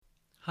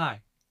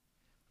Hi,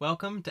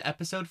 welcome to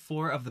episode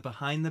 4 of the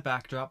Behind the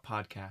Backdrop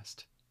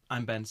podcast.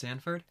 I'm Ben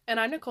Sanford. And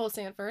I'm Nicole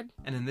Sanford.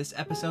 And in this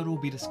episode, we'll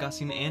be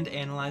discussing and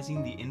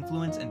analyzing the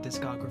influence and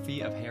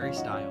discography of Harry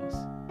Styles.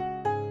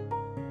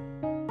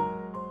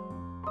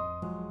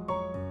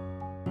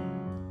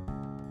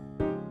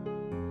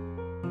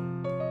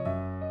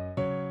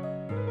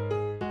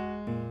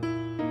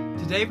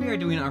 Today we are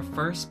doing our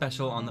first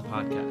special on the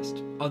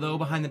podcast. Although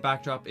Behind the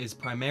Backdrop is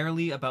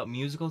primarily about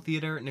musical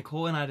theater,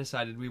 Nicole and I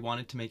decided we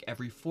wanted to make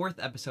every fourth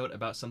episode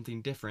about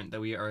something different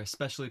that we are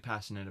especially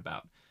passionate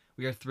about.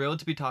 We are thrilled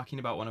to be talking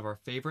about one of our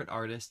favorite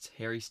artists,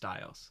 Harry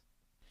Styles.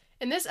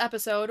 In this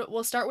episode,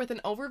 we'll start with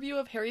an overview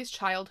of Harry's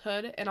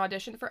childhood and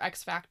audition for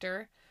X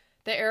Factor,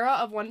 the era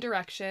of One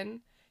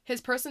Direction,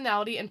 his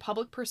personality and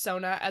public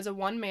persona as a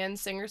one-man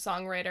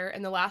singer-songwriter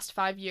in the last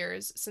 5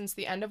 years since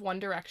the end of One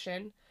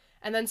Direction,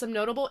 and then some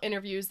notable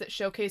interviews that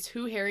showcase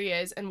who Harry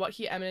is and what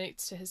he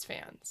emanates to his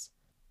fans.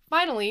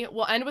 Finally,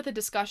 we'll end with a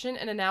discussion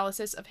and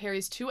analysis of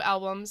Harry's 2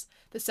 albums,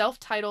 the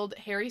self-titled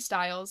Harry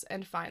Styles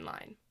and Fine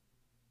Line.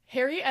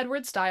 Harry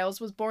Edward Styles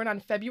was born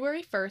on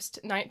February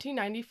 1st,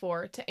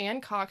 1994, to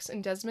Anne Cox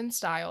and Desmond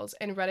Styles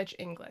in Redditch,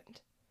 England.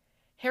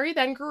 Harry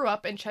then grew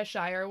up in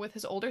Cheshire with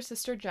his older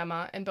sister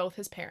Gemma and both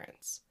his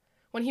parents.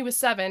 When he was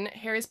 7,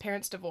 Harry's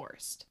parents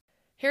divorced.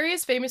 Harry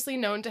is famously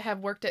known to have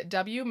worked at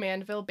W.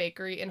 Manville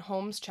Bakery in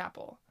Holmes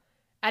Chapel.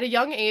 At a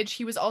young age,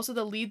 he was also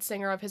the lead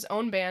singer of his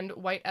own band,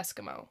 White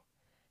Eskimo.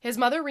 His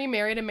mother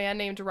remarried a man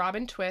named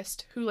Robin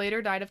Twist, who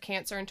later died of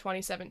cancer in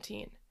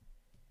 2017.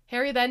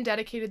 Harry then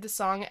dedicated the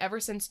song Ever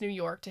Since New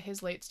York to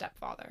his late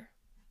stepfather.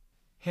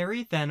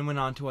 Harry then went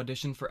on to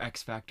audition for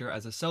X Factor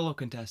as a solo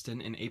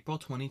contestant in April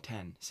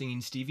 2010,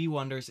 singing Stevie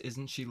Wonder's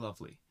Isn't She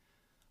Lovely.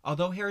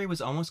 Although Harry was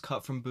almost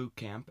cut from boot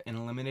camp and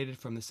eliminated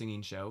from the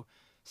singing show,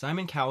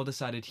 Simon Cowell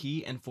decided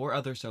he and 4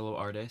 other solo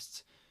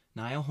artists,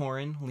 Niall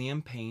Horan,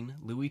 Liam Payne,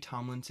 Louis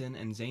Tomlinson,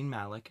 and Zayn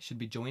Malik, should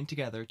be joined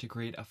together to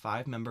create a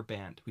 5-member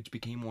band, which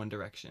became One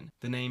Direction,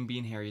 the name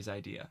being Harry's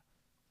idea.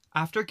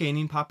 After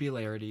gaining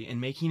popularity and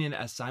making it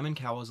as Simon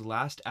Cowell's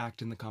last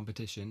act in the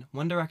competition,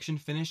 One Direction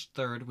finished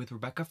 3rd, with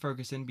Rebecca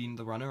Ferguson being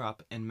the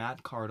runner-up and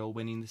Matt Cardle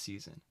winning the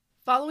season.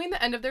 Following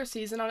the end of their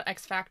season on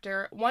X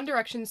Factor, One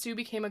Direction soon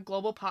became a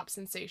global pop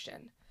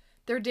sensation.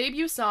 Their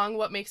debut song,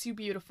 What Makes You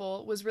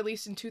Beautiful, was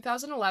released in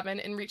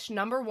 2011 and reached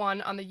number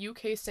 1 on the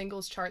UK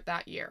singles chart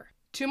that year.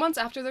 2 months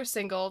after their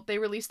single, they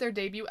released their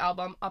debut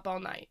album, Up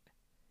All Night.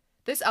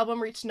 This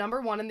album reached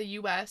number 1 in the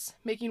US,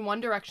 making One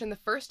Direction the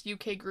first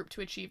UK group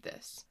to achieve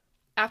this.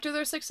 After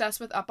their success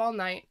with Up All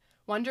Night,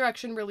 One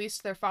Direction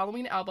released their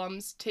following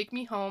albums, Take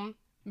Me Home,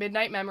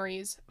 Midnight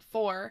Memories,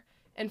 4,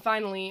 and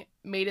finally,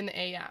 Made in the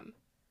AM.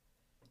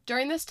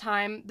 During this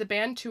time, the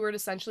band toured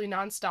essentially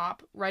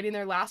non-stop, writing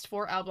their last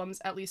 4 albums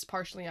at least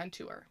partially on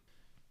tour.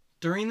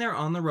 During their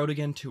On the Road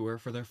Again tour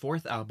for their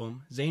 4th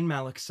album, Zayn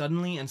Malik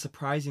suddenly and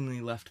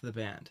surprisingly left the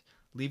band,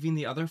 leaving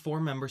the other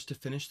 4 members to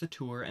finish the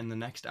tour and the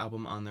next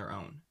album on their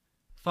own.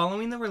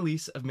 Following the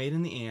release of Made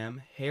in the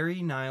AM,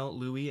 Harry, Niall,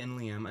 Louis, and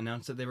Liam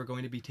announced that they were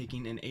going to be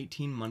taking an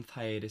 18-month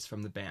hiatus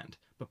from the band,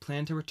 but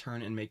planned to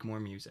return and make more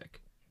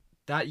music.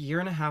 That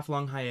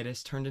 1.5-year-long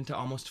hiatus turned into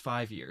almost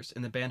 5 years,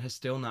 and the band has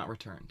still not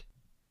returned.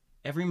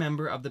 Every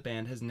member of the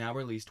band has now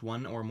released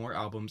 1 or more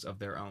albums of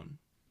their own.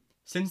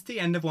 Since the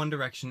end of One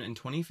Direction in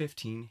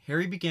 2015,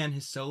 Harry began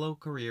his solo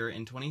career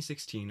in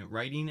 2016,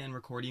 writing and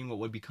recording what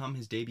would become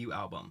his debut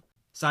album.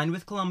 Signed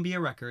with Columbia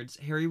Records,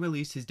 Harry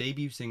released his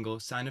debut single,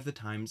 Sign of the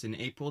Times, in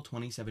April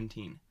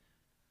 2017.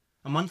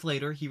 A month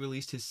later, he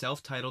released his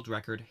self-titled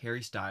record,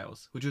 Harry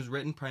Styles, which was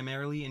written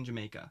primarily in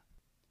Jamaica.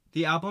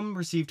 The album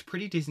received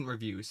pretty decent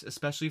reviews,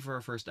 especially for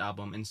a first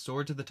album, and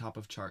soared to the top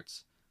of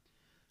charts.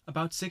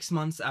 About 6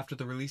 months after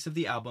the release of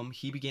the album,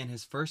 he began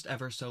his first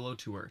ever solo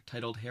tour,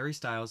 titled Harry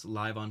Styles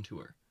Live on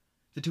Tour.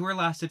 The tour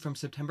lasted from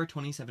September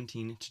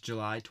 2017 to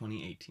July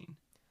 2018.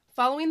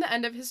 Following the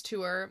end of his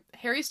tour,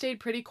 Harry stayed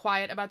pretty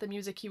quiet about the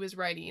music he was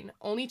writing,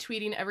 only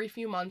tweeting every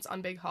few months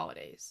on big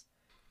holidays.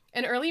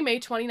 In early May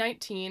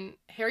 2019,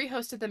 Harry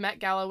hosted the Met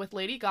Gala with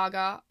Lady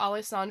Gaga,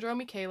 Alessandro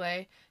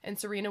Michele, and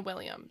Serena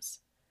Williams.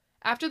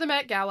 After the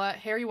Met Gala,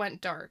 Harry went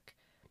dark.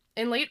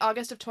 In late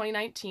August of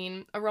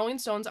 2019, a Rolling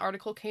Stones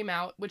article came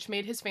out, which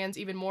made his fans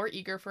even more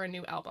eager for a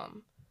new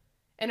album.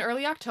 In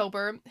early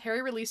October,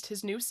 Harry released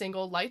his new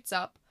single, Lights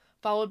Up,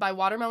 followed by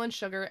Watermelon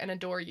Sugar and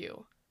Adore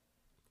You.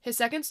 His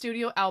second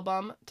studio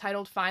album,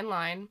 titled Fine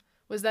Line,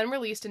 was then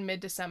released in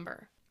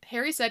mid-December.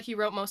 Harry said he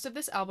wrote most of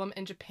this album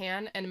in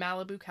Japan and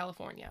Malibu,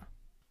 California.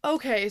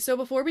 Okay, so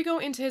before we go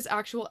into his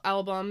actual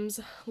albums,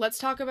 let's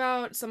talk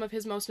about some of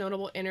his most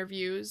notable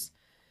interviews.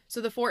 So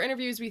the 4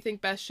 interviews we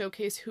think best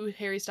showcase who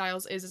Harry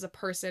Styles is as a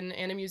person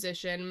and a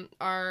musician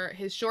are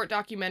his short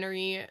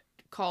documentary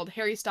called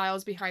Harry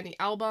Styles Behind the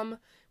Album,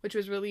 which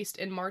was released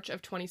in March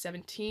of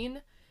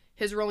 2017,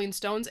 his Rolling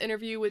Stones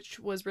interview,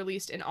 which was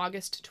released in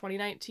August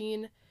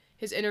 2019,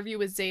 his interview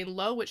with Zane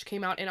Lowe, which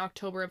came out in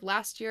October of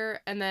last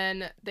year, and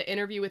then the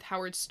interview with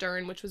Howard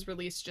Stern, which was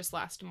released just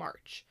last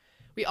March.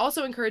 We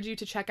also encourage you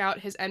to check out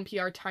his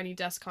NPR Tiny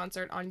Desk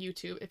concert on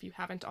YouTube if you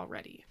haven't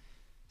already.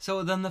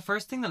 So then the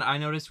first thing that I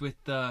noticed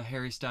with the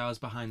Harry Styles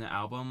Behind the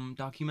Album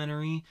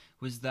documentary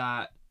was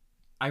that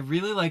I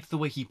really liked the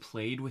way he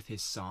played with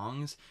his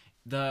songs.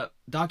 The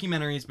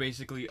documentary is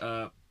basically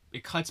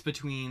it cuts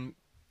between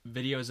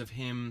videos of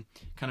him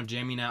kind of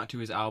jamming out to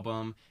his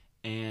album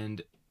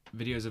and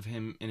videos of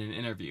him in an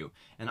interview.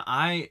 And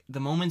the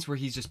moments where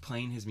he's just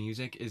playing his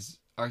music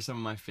are some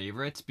of my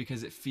favorites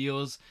because it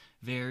feels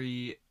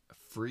very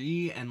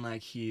free and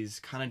like he's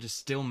kind of just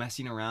still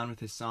messing around with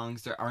his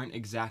songs. They aren't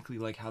exactly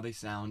like how they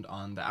sound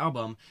on the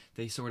album.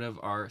 They sort of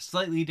are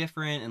slightly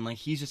different, and like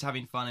he's just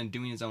having fun and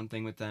doing his own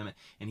thing with them,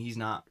 and he's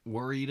not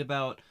worried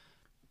about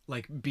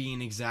like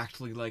being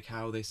exactly like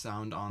how they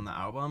sound on the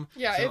album.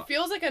 Yeah, So, it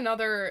feels like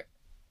another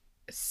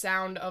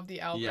sound of the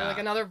album, Yeah. or like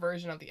another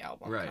version of the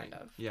album, right. kind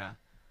of. Yeah.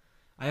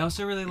 I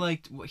also really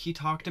liked he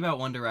talked about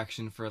One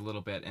Direction for a little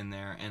bit in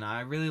there, and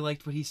I really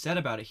liked what he said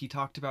about it. He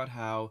talked about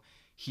how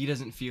he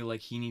doesn't feel like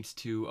he needs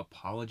to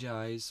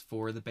apologize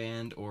for the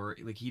band, or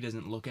like he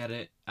doesn't look at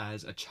it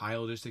as a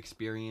childish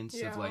experience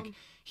Yeah. of like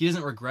he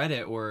doesn't regret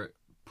it or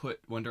put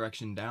One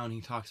Direction down.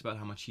 He talks about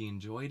how much he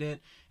enjoyed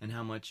it and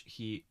how much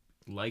he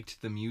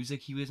liked the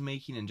music he was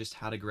making and just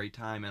had a great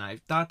time. And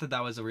I thought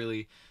that was a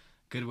really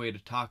good way to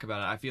talk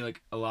about it. I feel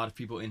like a lot of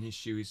people in his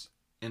shoes,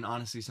 and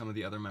honestly some of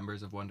the other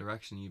members of One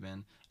Direction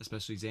even,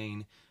 especially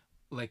Zayn,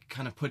 like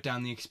kind of put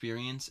down the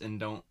experience and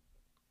don't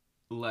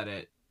let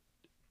it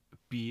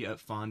be a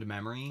fond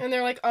memory. And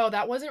they're like, oh,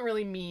 that wasn't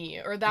really me,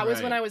 or that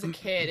was when Right. I was a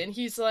kid. And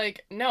he's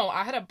like, no,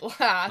 I had a blast.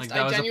 Like that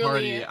I was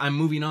genuinely... a party. I'm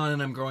moving on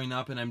and I'm growing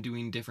up and I'm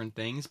doing different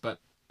things, but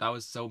that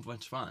was so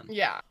much fun.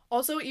 Yeah.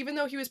 Also, even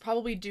though he was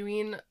probably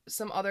doing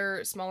some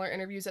other smaller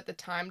interviews at the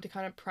time to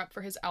kind of prep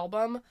for his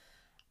album,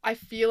 I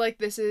feel like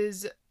this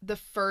is the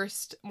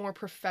first more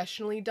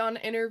professionally done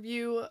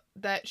interview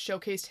that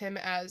showcased him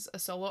as a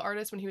solo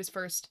artist when he was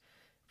first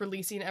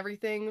releasing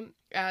everything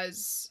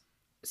as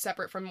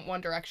separate from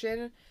One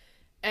Direction.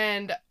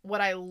 And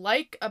what I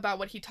like about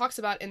what he talks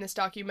about in this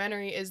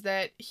documentary is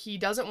that he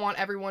doesn't want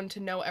everyone to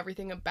know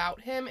everything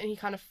about him, and he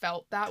kind of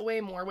felt that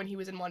way more when he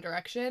was in One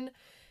Direction.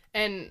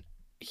 And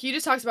he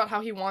just talks about how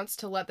he wants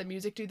to let the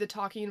music do the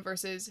talking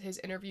versus his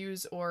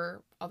interviews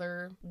or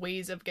other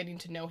ways of getting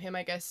to know him,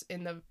 I guess,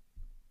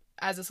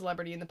 as a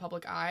celebrity in the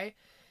public eye.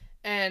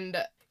 And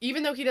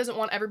even though he doesn't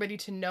want everybody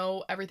to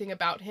know everything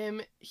about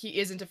him, he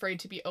isn't afraid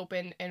to be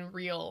open and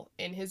real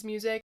in his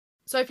music.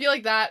 So I feel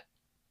like that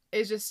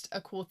is just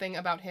a cool thing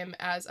about him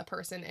as a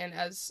person and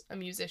as a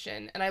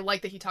musician. And I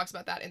like that he talks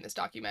about that in this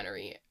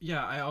documentary.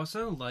 Yeah, I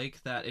also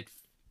like that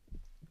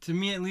to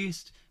me at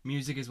least,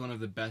 music is one of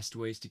the best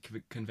ways to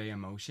convey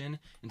emotion.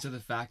 And so the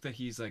fact that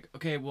he's like,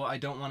 okay, well, I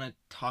don't want to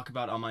talk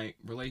about all my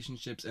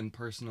relationships and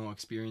personal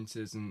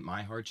experiences and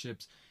my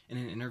hardships in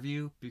an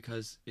interview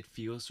because it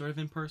feels sort of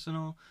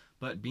impersonal,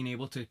 but being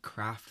able to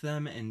craft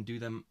them and do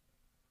them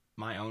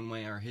my own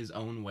way or his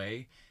own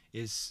way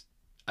is,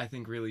 I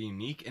think, really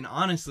unique. And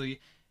honestly,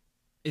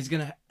 is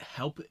going to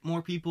help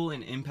more people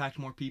and impact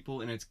more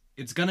people, and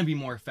it's going to be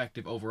more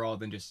effective overall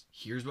than just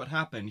here's what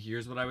happened,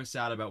 here's what I was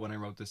sad about when I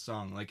wrote this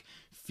song. Like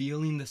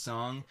feeling the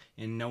song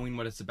and knowing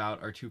what it's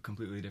about are two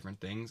completely different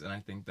things, and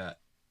I think that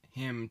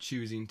him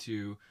choosing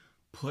to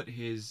put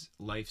his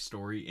life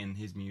story in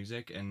his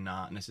music and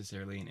not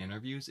necessarily in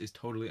interviews is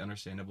totally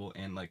understandable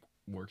and like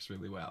works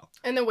really well.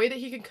 And the way that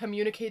he can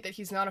communicate that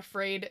he's not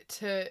afraid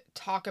to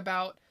talk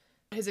about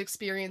his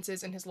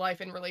experiences in his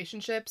life and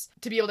relationships,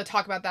 to be able to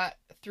talk about that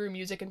through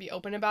music and be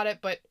open about it,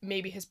 but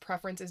maybe his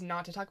preference is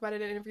not to talk about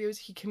it in interviews.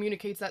 He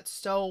communicates that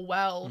so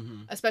well,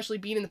 especially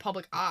being in the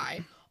public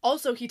eye.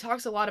 Also, he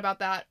talks a lot about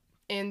that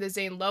in the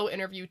Zane Lowe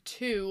interview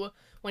too,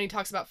 when he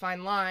talks about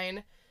Fine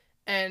Line,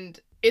 and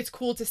it's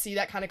cool to see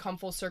that kind of come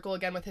full circle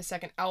again with his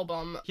second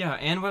album. Yeah,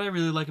 and what I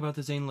really like about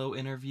the Zane Lowe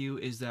interview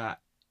is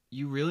that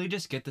you really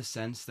just get the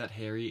sense that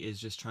Harry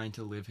is just trying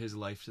to live his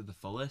life to the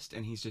fullest,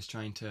 and he's just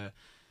trying to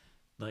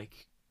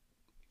like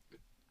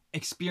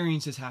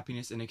experience his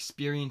happiness and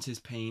experience his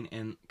pain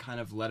and kind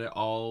of let it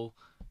all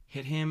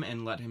hit him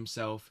and let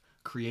himself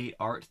create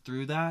art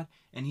through that.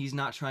 And he's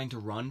not trying to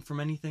run from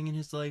anything in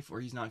his life,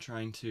 or he's not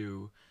trying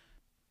to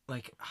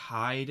like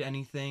hide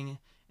anything.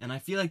 And I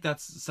feel like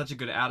that's such a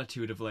good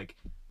attitude of like,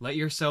 let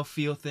yourself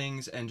feel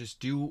things and just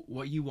do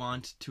what you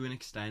want to an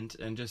extent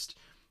and just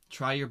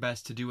try your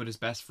best to do what is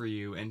best for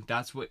you. And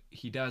that's what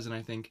he does. And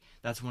I think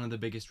that's one of the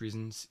biggest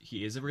reasons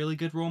he is a really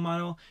good role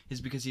model, is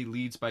because he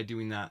leads by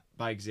doing that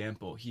by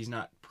example. He's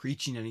not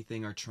preaching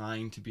anything or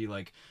trying to be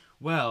like,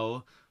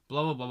 well,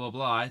 blah, blah, blah, blah,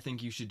 blah, I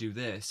think you should do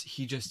this.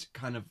 He just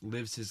kind of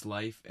lives his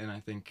life. And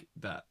I think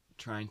that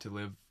trying to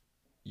live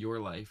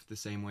your life the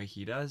same way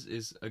he does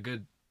is a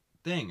good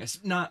thing.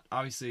 It's not,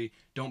 obviously,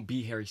 don't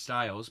be Harry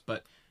Styles,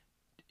 but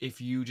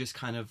if you just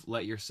kind of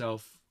let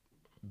yourself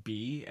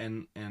be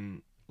and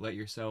let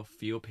yourself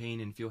feel pain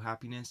and feel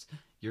happiness,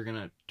 you're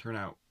gonna turn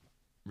out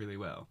really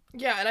well.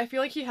 Yeah, and I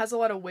feel like he has a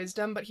lot of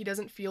wisdom, but he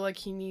doesn't feel like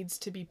he needs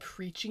to be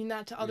preaching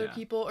that to other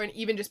people. Or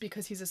even just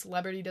because he's a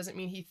celebrity doesn't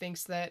mean he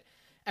thinks that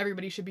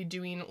everybody should be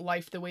doing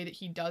life the way that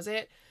he does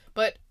it.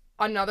 But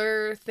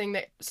Another thing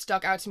that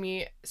stuck out to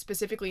me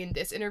specifically in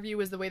this interview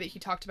was the way that he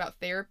talked about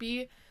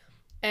therapy.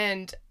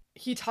 And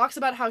he talks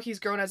about how he's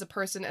grown as a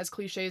person, as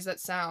cliche as that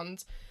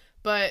sounds,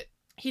 but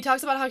he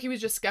talks about how he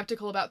was just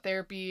skeptical about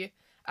therapy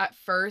at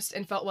first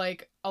and felt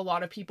like a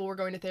lot of people were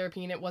going to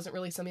therapy and it wasn't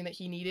really something that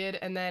he needed.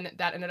 And then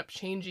that ended up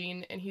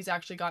changing and he's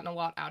actually gotten a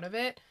lot out of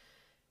it.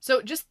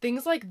 So just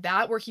things like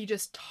that where he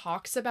just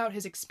talks about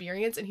his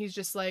experience and he's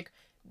just like,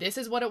 this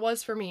is what it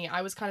was for me.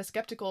 I was kind of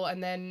skeptical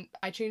and then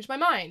I changed my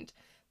mind.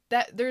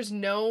 That there's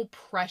no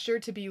pressure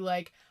to be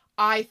like,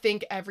 I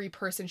think every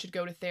person should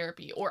go to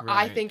therapy or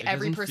I think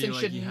every person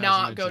should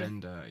not go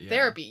to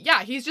therapy.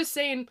 Yeah, he's just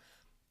saying,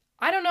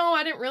 I don't know,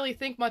 I didn't really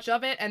think much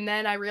of it and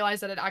then I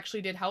realized that it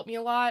actually did help me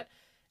a lot.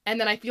 And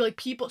then I feel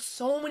like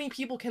so many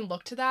people can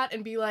look to that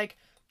and be like,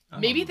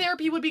 maybe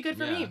therapy would be good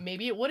for me.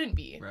 Maybe it wouldn't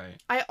be.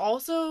 Right. I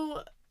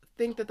also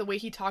think that the way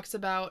he talks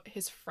about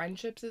his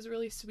friendships is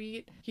really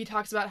sweet. He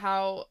talks about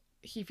how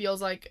he feels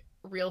like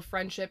real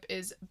friendship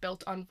is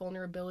built on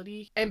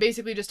vulnerability and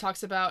basically just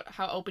talks about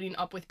how opening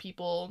up with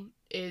people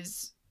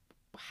is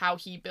how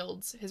he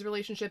builds his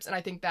relationships. And I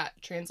think that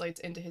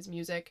translates into his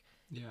music.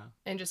 Yeah.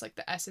 And just like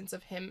the essence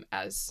of him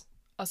as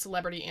a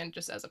celebrity and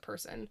just as a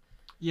person.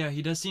 Yeah,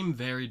 he does seem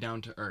very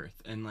down to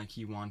earth and like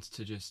he wants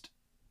to just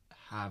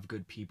have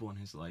good people in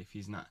his life.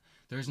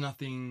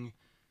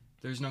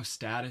 There's no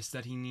status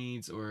that he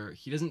needs, or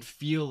he doesn't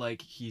feel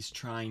like he's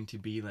trying to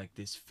be like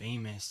this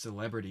famous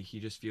celebrity. He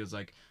just feels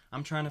like,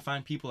 I'm trying to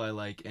find people I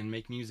like and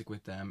make music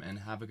with them and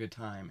have a good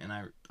time, and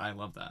I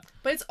love that.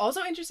 But it's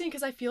also interesting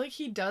because I feel like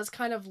he does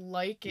kind of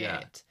like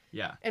it.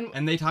 Yeah.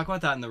 And they talk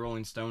about that in the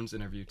Rolling Stones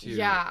interview too.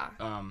 Yeah.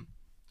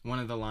 One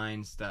of the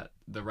lines that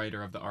the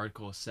writer of the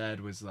article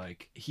said was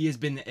like, he has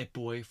been the it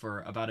boy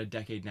for about a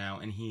decade now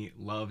and he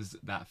loves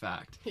that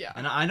fact. Yeah.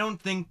 And I don't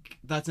think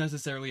that's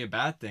necessarily a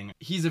bad thing.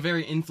 He's a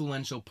very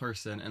influential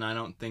person and I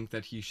don't think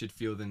that he should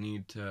feel the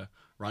need to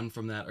run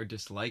from that or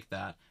dislike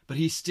that. But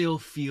he still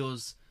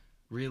feels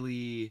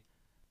really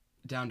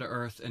down to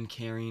earth and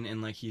caring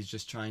and like he's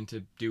just trying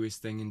to do his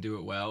thing and do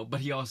it well. But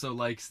he also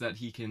likes that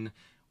he can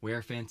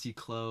wear fancy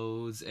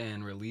clothes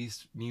and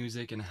release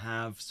music and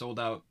have sold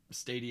out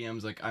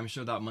stadiums. Like, I'm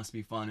sure that must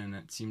be fun, and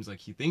it seems like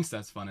he thinks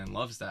that's fun and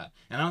loves that.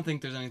 And I don't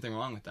think there's anything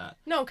wrong with that.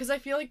 No, because I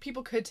feel like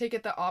people could take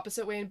it the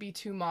opposite way and be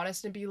too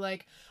modest and be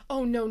like,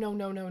 oh, no,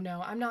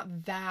 I'm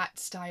not that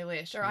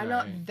stylish, or I'm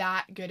not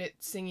that good at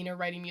singing or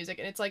writing music.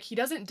 And it's like, he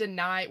doesn't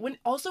deny, when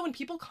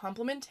people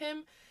compliment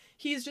him,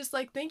 he's just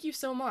like, thank you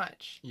so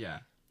much.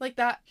 Yeah. Like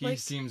that. He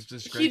seems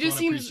just grateful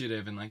and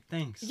appreciative and like,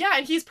 thanks. Yeah,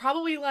 and he's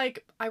probably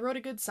like, I wrote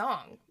a good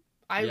song.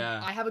 I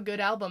have a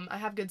good album. I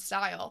have good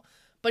style.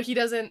 But he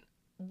doesn't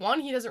rub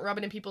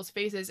it in people's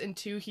faces, and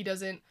two, he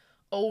doesn't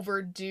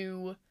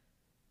overdo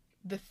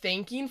the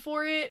thanking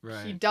for it.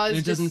 Right. He does. And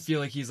it doesn't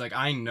feel like he's like,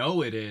 I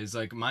know it is.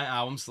 Like, my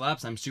album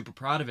slaps. I'm super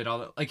proud of it. All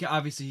that. Like,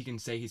 obviously he can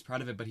say he's proud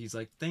of it, but he's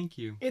like, thank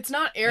you. It's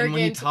not arrogant. And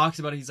when he talks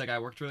about it, he's like, I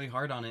worked really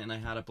hard on it, and I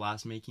had a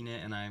blast making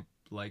it, and I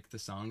like the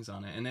songs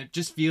on it. And it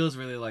just feels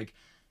really like,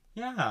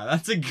 yeah,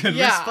 that's a good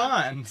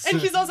response. And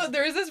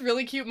there is this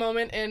really cute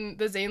moment in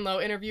the Zane Lowe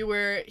interview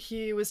where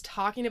he was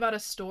talking about a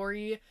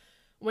story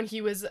when they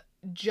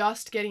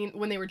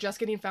were just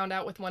getting found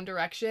out with One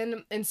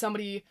Direction, and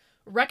somebody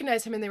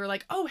recognized him and they were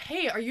like, oh,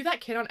 hey, are you that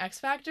kid on X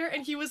Factor?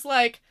 And he was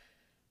like,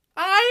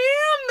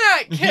 I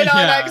am that kid on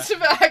X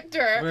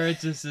Factor. Where it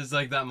just is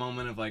like that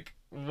moment of like,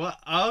 what?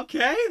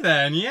 Okay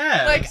then,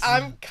 yes. Like,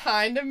 I'm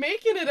kind of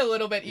making it a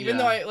little bit, even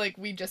though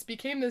we just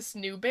became this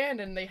new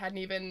band and they hadn't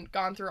even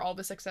gone through all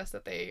the success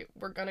that they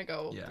were gonna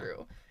go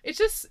through. It's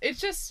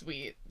just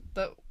sweet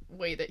the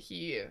way that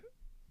he,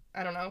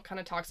 I don't know, kind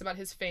of talks about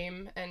his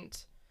fame and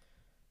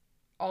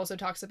also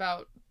talks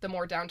about the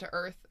more down to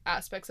earth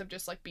aspects of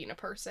just like being a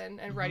person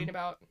and writing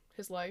about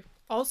his life.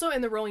 Also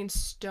in the Rolling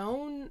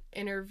Stone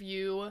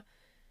interview,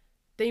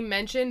 they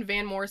mentioned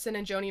Van Morrison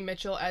and Joni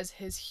Mitchell as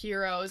his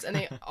heroes, and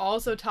they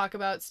also talk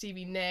about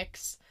Stevie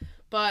Nicks.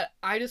 But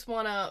I just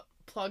want to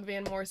plug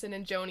Van Morrison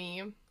and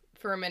Joni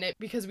for a minute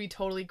because we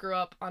totally grew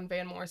up on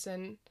Van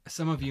Morrison.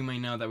 Some of you may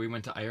know that we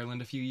went to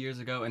Ireland a few years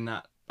ago, and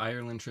that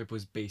Ireland trip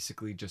was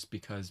basically just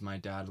because my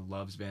dad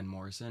loves Van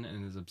Morrison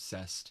and is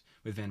obsessed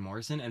with Van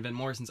Morrison. And Van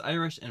Morrison's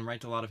Irish and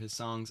writes a lot of his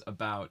songs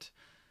about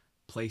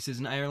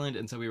places in Ireland,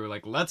 and so we were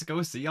like, let's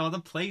go see all the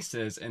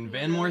places. And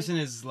Van Morrison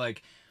is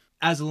like,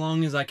 as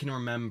long as I can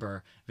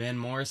remember, Van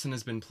Morrison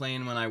has been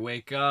playing when I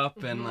wake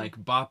up and like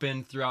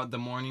bopping throughout the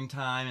morning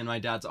time, and my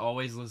dad's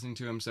always listening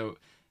to him. So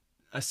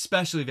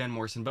especially Van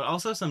Morrison, but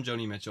also some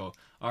Joni Mitchell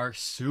are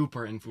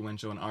super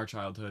influential in our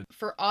childhood.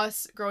 For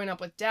us growing up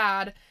with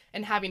Dad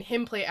and having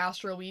him play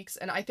Astro Weeks,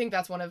 and I think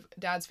that's one of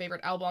Dad's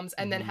favorite albums,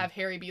 and then have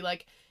Harry be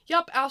like,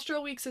 yep,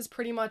 Astro Weeks is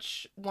pretty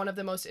much one of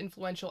the most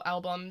influential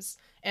albums,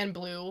 and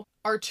Blue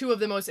are two of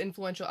the most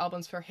influential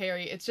albums for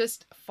Harry. It's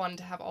just fun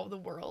to have all the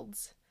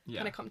worlds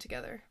kind of come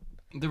together.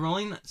 The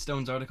Rolling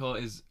Stones article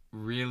is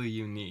really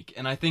unique,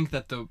 and I think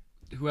that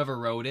whoever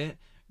wrote it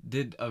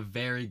did a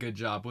very good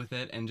job with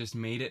it and just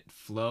made it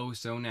flow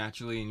so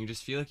naturally, and you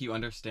just feel like you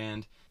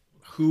understand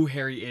who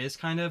Harry is,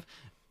 kind of.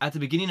 At the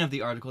beginning of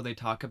the article, they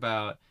talk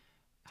about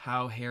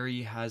how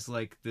Harry has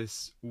like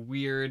this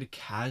weird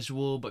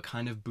casual but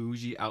kind of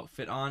bougie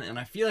outfit on, and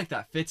I feel like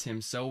that fits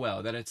him so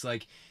well that it's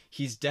like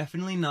he's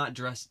definitely not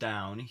dressed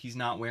down, he's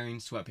not wearing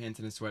sweatpants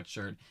and a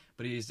sweatshirt,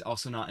 but he's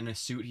also not in a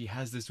suit. He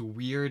has this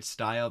weird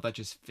style that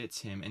just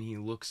fits him, and he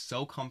looks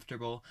so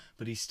comfortable,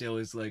 but he still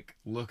is like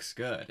looks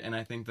good, and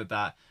I think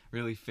that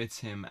really fits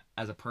him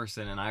as a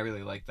person, and I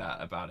really like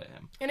that about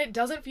him. And it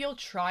doesn't feel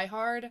try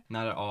hard.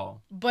 Not at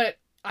all. But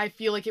I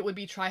feel like it would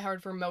be try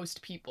hard for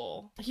most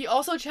people. He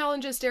also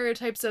challenges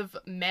stereotypes of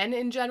men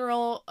in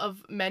general,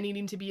 of men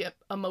needing to be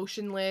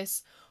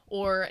emotionless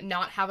or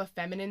not have a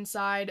feminine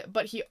side.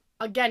 But he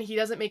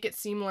doesn't make it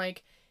seem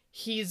like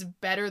he's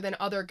better than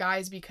other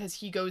guys because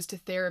he goes to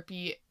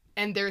therapy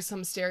and there's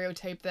some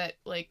stereotype that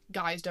like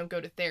guys don't go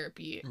to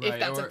therapy, Right, if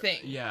that's or, a thing.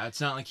 Yeah, it's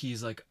not like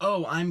he's like,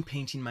 oh, I'm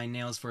painting my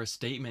nails for a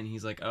statement.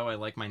 He's like, oh, I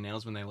like my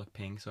nails when they look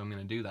pink, so I'm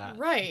gonna do that.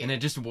 Right. And it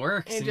just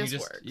works. It and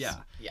just works. Yeah.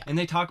 Yeah. And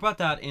they talk about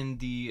that in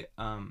the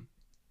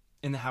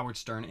Howard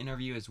Stern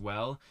interview as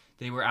well.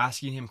 They were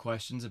asking him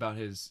questions about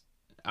his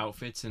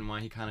outfits and why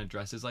he kind of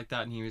dresses like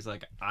that, and he was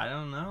like, I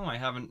don't know, I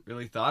haven't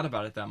really thought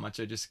about it that much.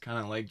 I just kind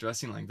of like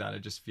dressing like that.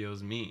 It just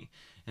feels me.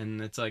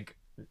 And it's like,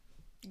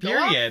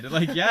 period.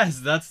 Like, yes,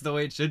 that's the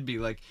way it should be.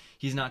 Like,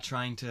 he's not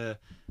trying to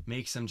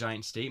make some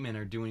giant statement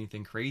or do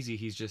anything crazy.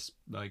 He's just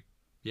like,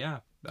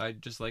 yeah, I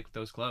just like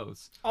those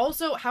clothes.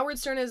 Also, Howard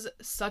Stern is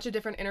such a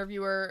different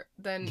interviewer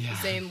than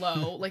Zane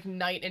Lowe, like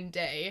night and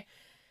day.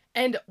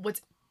 And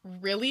what's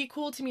really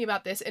cool to me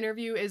about this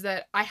interview is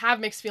that I have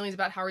mixed feelings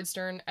about Howard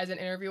Stern as an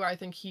interviewer. I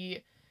think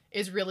he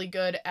is really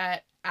good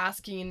at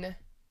asking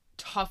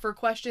tougher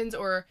questions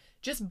or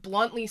just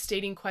bluntly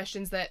stating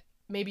questions that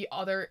maybe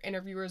other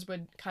interviewers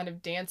would kind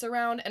of dance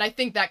around. And I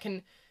think that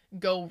can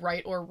go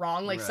right or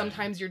wrong. Like,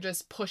 sometimes you're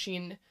just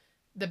pushing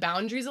the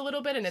boundaries a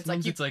little bit, and it's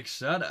sometimes like... it's like,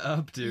 shut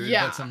up, dude.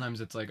 Yeah. But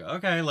sometimes it's like,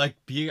 okay, like,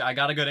 I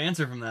got a good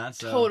answer from that,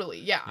 so...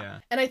 Totally, yeah.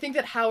 And I think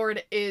that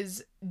Howard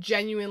is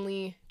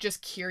genuinely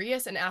just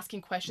curious and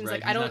asking questions.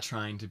 Right, like, he's not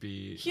trying to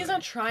be... He's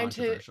not trying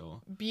to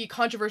be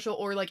controversial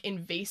or, like,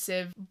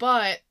 invasive.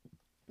 But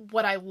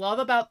what I love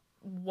about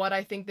what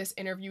I think this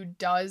interview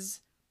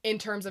does in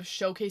terms of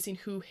showcasing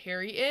who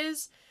Harry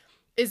is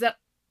that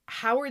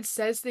Howard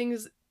says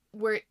things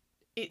where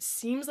it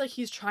seems like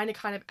he's trying to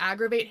kind of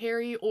aggravate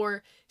Harry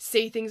or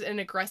say things in an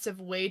aggressive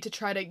way to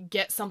try to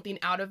get something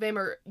out of him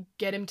or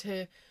get him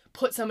to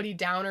put somebody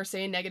down or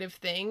say a negative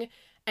thing.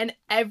 And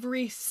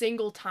every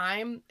single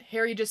time,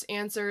 Harry just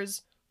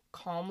answers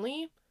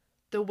calmly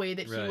the way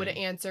that he would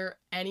answer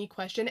any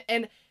question.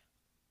 And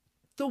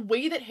the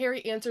way that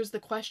Harry answers the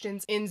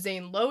questions in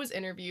Zane Lowe's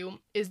interview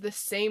is the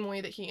same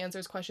way that he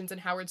answers questions in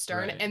Howard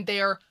Stern, and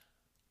they are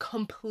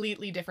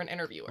completely different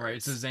interviewers.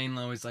 Right, so Zane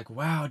Lowe is like,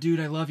 wow, dude,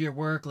 I love your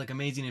work, like,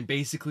 amazing, and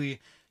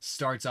basically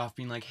starts off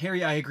being like,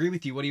 Harry, I agree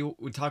with you, what do you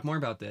would talk more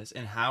about this?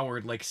 And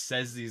Howard, like,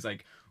 says these,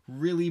 like,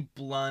 really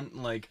blunt,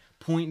 like,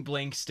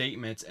 point-blank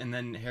statements, and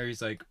then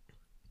Harry's like,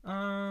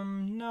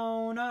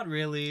 no, not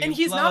really. And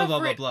he's blah, not blah,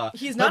 afraid. Blah, blah, blah.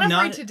 He's not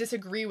afraid to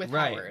disagree with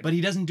Howard. But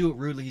he doesn't do it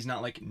rudely. He's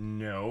not like,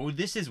 no,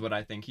 this is what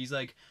I think. He's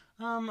like,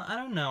 I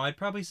don't know. I'd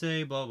probably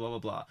say blah, blah, blah,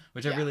 blah.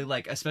 Which I really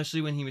like,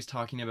 especially when he was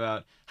talking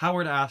about...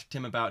 Howard asked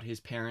him about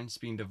his parents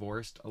being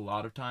divorced a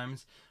lot of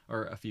times,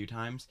 or a few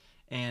times.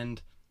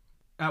 And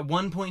at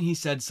one point he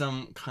said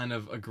some kind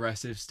of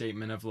aggressive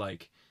statement of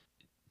like,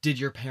 did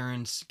your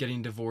parents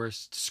getting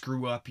divorced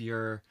screw up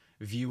your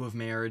view of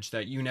marriage,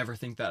 that you never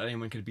think that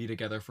anyone could be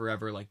together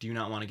forever? Like, do you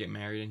not want to get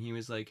married? And he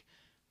was like,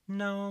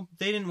 no,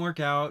 they didn't work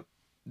out.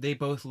 They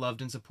both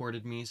loved and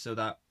supported me, so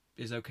that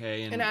is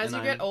okay. And as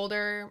you get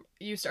older,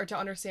 you start to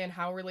understand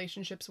how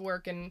relationships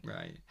work and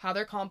how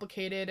they're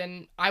complicated.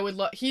 And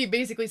he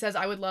basically says,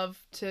 I would love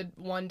to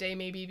one day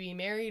maybe be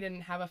married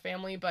and have a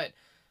family, but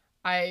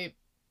I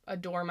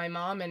adore my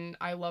mom and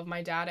I love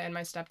my dad and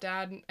my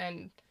stepdad.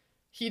 And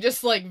he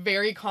just like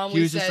very calmly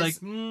he was says, just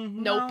like, nope.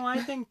 No, I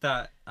think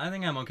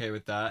I'm okay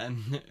with that.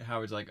 And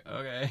Howard's like,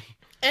 okay.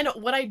 And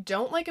what I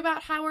don't like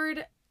about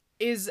Howard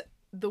is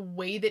the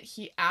way that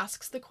he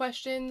asks the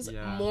questions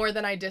more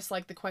than I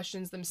dislike the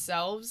questions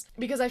themselves.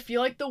 Because I feel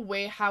like the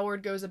way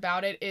Howard goes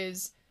about it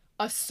is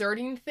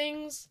asserting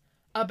things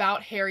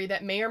about Harry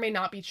that may or may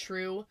not be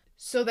true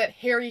so that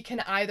Harry can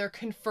either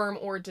confirm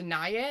or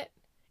deny it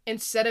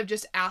instead of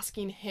just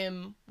asking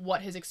him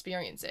what his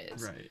experience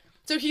is. Right.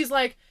 So he's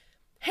like,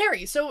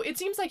 Harry, so it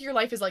seems like your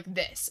life is like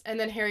this. And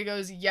then Harry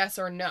goes, yes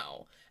or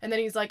no. And then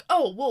he's like,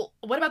 oh, well,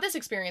 what about this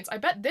experience? I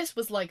bet this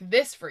was like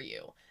this for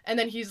you. And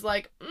then he's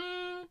like,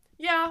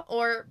 yeah,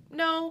 or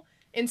no.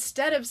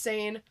 Instead of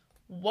saying,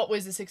 what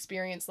was this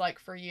experience like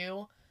for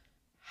you?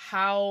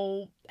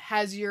 How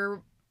has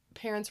your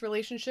parents'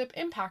 relationship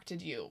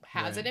impacted you?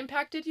 Has it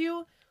impacted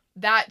you?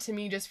 That to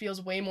me just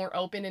feels way more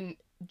open and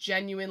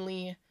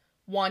genuinely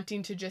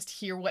wanting to just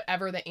hear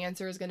whatever the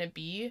answer is going to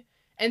be,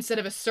 instead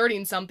of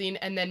asserting something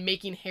and then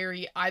making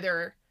Harry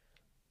either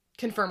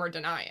confirm or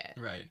deny it.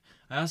 Right.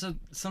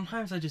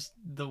 Sometimes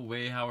the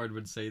way Howard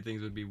would say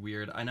things would be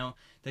weird. I know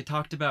they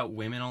talked about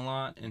women a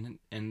lot,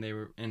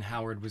 and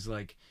Howard was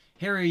like,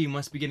 Harry, you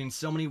must be getting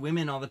so many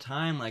women all the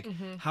time. Like,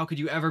 how could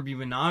you ever be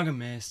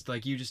monogamous?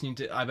 Like, you just need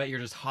to, I bet you're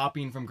just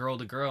hopping from girl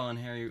to girl. And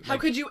Harry, how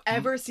could you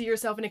ever see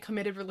yourself in a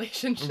committed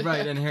relationship?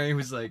 Right, and Harry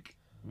was like,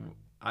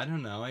 I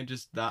don't know,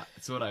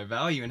 that's what I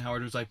value. And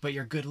Howard was like, but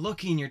you're good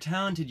looking, you're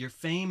talented, you're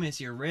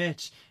famous, you're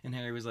rich. And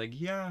Harry was like,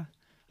 yeah,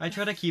 I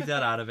try to keep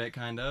that out of it,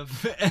 kind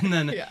of. And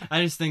then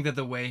I just think that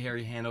the way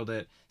Harry handled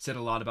it said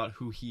a lot about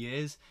who he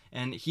is.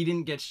 And he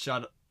didn't get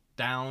shut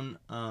down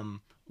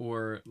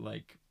or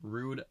like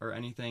rude or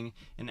anything.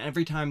 And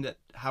every time that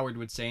Howard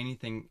would say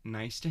anything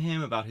nice to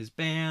him about his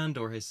band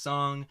or his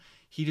song,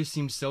 he just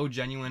seemed so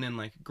genuine and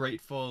like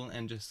grateful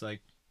and just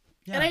like,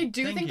 yeah, and I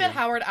do think that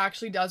Howard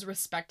actually does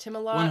respect him a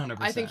lot. 100%.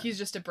 I think he's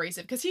just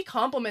abrasive because he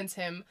compliments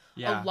him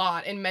a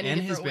lot in many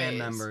different ways. And his band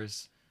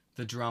members,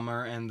 the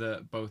drummer and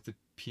both the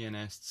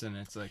pianists, and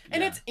it's like,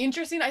 and it's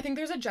interesting. I think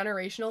there's a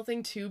generational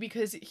thing too,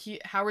 because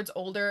Howard's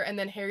older, and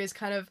then Harry is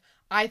kind of,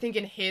 I think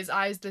in his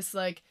eyes, this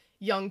like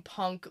young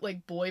punk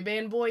like boy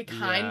band boy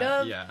kind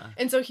of.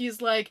 And so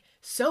he's like,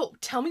 so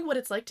tell me what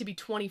it's like to be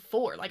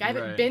 24. Like I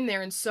haven't been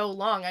there in so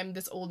long. I'm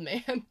this old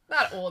man.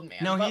 Not old man.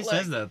 No, but he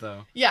says that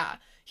though. Yeah.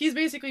 He's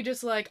basically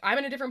just like, I'm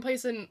in a different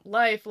place in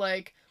life.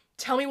 Like,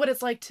 tell me what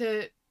it's like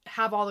to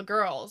have all the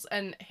girls.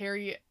 And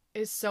Harry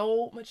is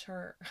so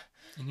mature.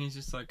 And he's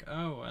just like,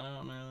 oh, I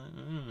don't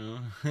know.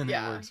 And it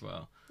works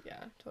well.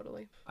 Yeah,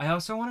 totally. I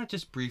also want to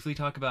just briefly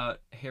talk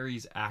about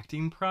Harry's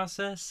acting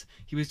process.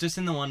 He was just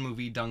in the one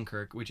movie,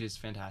 Dunkirk, which is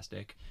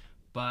fantastic.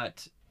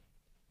 But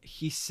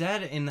he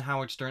said in the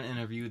Howard Stern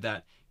interview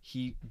that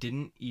he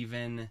didn't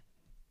even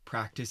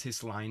practice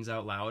his lines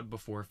out loud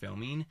before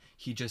filming.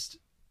 He just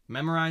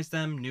memorized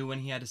them, knew when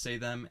he had to say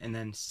them, and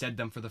then said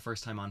them for the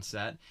first time on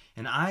set.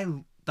 And I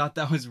thought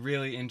that was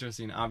really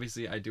interesting.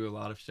 Obviously, I do a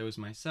lot of shows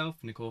myself.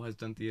 Nicole has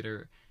done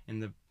theater in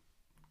the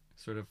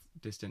sort of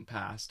distant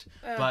past.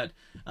 But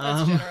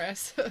that's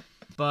generous.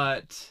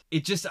 But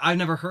it just, I've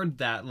never heard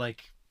that.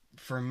 Like,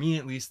 for me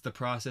at least, the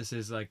process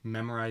is like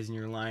memorizing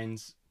your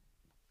lines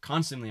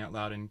constantly out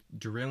loud and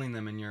drilling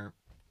them in your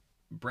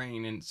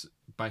brain and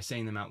by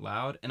saying them out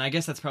loud. And I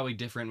guess that's probably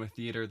different with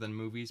theater than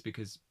movies,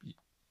 because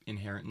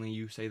inherently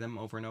you say them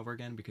over and over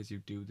again because you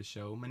do the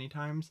show many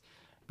times.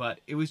 But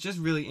it was just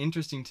really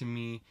interesting to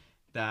me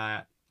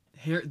that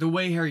the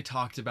way Harry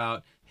talked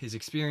about his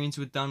experience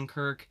with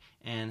Dunkirk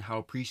and how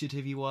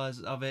appreciative he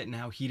was of it, and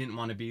how he didn't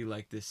want to be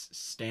like this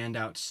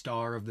standout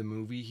star of the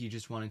movie. He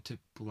just wanted to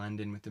blend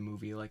in with the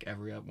movie like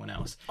everyone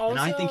else. Also, and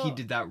I think he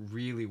did that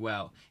really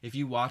well. If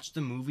you watch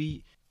the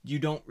movie, you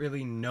don't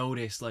really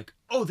notice like,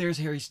 oh, there's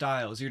Harry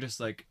Styles. You're just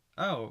like,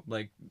 oh,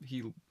 like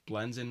he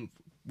blends in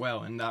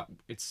well, and that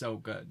it's so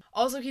good.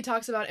 Also, he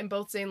talks about in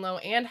both Zane Lowe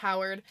and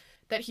Howard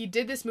that he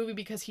did this movie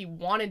because he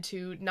wanted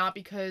to, not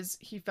because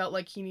he felt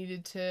like he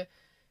needed to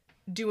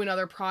do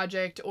another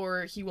project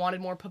or he wanted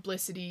more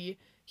publicity.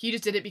 He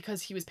just did it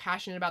because he was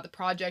passionate about the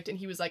project, and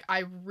he was like,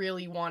 I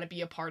really want to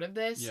be a part of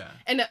this. Yeah.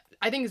 And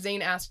I think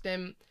Zane asked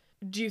him,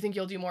 do you think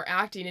you'll do more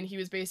acting? And he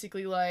was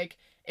basically like,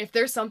 if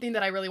there's something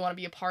that I really want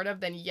to be a part of,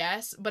 then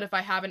yes. But if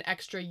I have an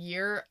extra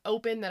year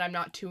open that I'm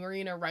not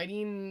touring or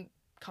writing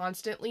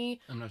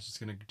constantly, I'm not just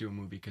gonna do a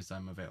movie because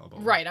I'm available.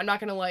 Right. I'm not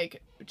gonna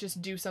like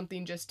just do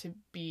something just to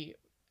be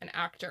an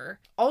actor.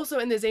 Also,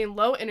 in the Zane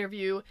Lowe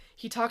interview,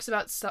 he talks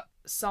about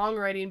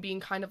songwriting being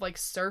kind of like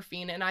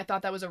surfing, and I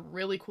thought that was a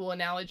really cool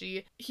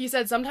analogy. He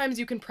said sometimes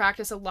you can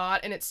practice a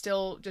lot and it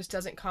still just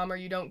doesn't come, or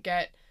you don't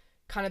get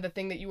kind of the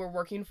thing that you were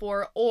working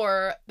for,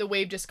 or the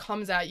wave just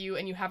comes at you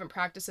and you haven't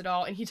practiced at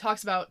all. And he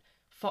talks about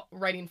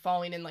writing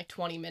Falling in like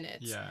 20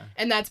 minutes. Yeah.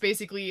 And that's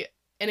basically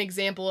an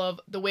example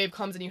of the wave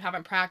comes and you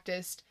haven't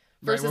practiced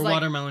versus right, where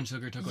like Watermelon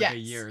Sugar took like a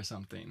year or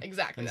something.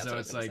 Exactly. And that's so what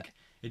it's like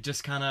it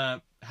just kind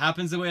of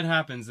happens the way it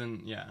happens,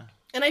 and yeah.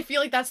 And I feel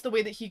like that's the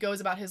way that he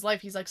goes about his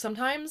life. He's like,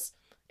 sometimes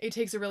it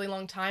takes a really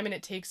long time and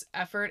it takes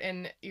effort,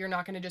 and you're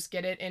not going to just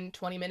get it in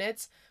 20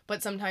 minutes,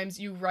 but sometimes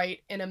you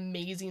write an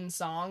amazing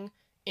song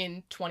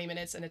in 20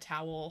 minutes in a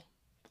towel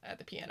at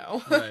the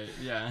piano. Right,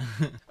 yeah.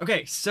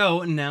 Okay,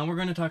 so now we're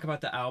going to talk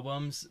about the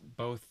albums,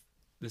 both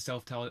the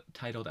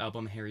self-titled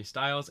album Harry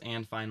Styles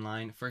and Fine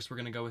Line. First, we're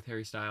going to go with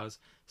Harry Styles.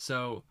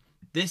 So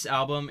this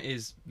album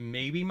is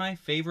maybe my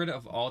favorite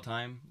of all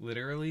time,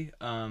 literally.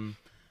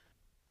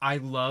 I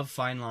love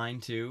Fine Line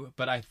too,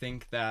 but I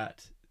think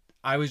that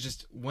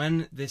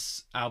when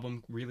this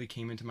album really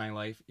came into my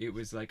life, it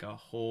was like a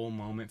whole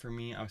moment for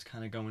me. I was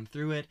kind of going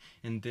through it,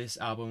 and this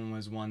album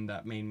was one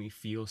that made me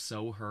feel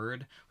so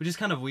heard, which is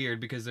kind of weird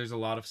because there's a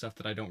lot of stuff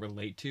that I don't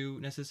relate to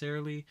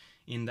necessarily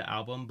in the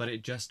album, but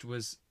it just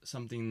was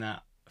something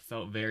that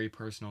felt very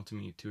personal to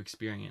me to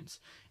experience.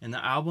 And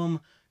the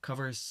album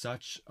covers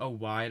such a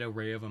wide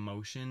array of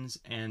emotions,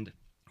 and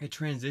it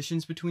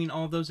transitions between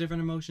all those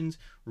different emotions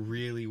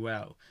really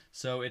well.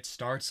 So it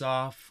starts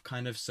off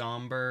kind of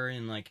somber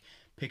and like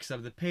picks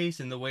up the pace,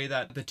 and the way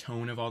that the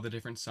tone of all the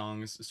different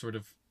songs sort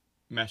of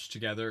mesh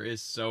together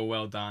is so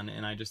well done,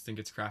 and I just think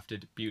it's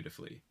crafted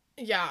beautifully.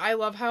 Yeah, I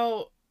love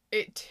how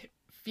it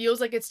feels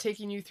like it's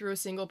taking you through a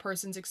single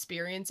person's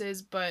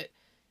experiences, but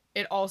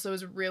it also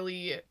is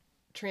really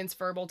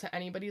transferable to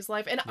anybody's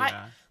life. And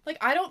Yeah.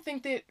 I don't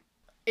think that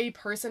a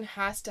person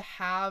has to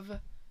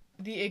have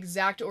the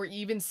exact or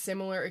even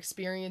similar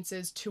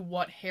experiences to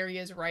what Harry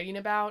is writing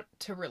about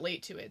to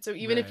relate to it. So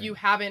even if you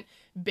haven't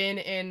been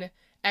in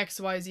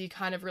XYZ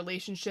kind of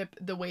relationship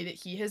the way that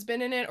he has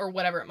been in it, or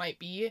whatever it might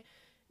be,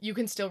 you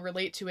can still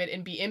relate to it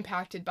and be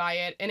impacted by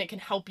it, and it can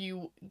help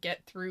you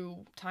get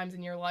through times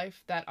in your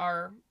life that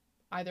are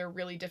either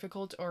really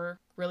difficult or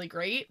really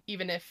great,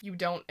 even if you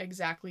don't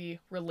exactly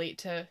relate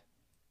to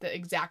the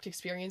exact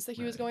experience that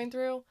he was going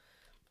through.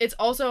 It's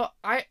also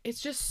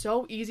it's just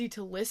so easy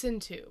to listen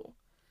to.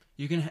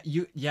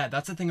 Yeah,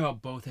 that's the thing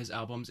about both his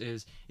albums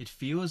is it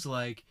feels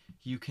like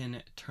you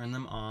can turn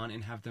them on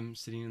and have them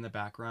sitting in the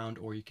background,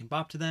 or you can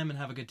bop to them and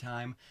have a good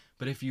time.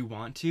 But if you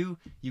want to,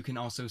 you can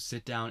also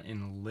sit down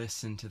and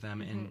listen to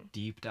them and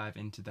deep dive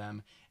into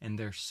them. And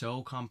they're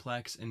so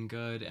complex and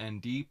good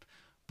and deep,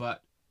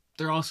 but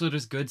they're also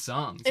just good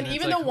songs. And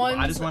even the ones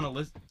I just want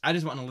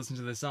to listen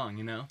to this song,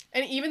 you know?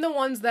 And even the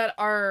ones that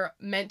are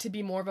meant to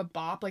be more of a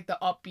bop, like the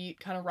upbeat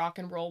kind of rock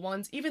and roll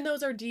ones, even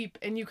those are deep,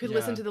 and you could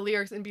listen to the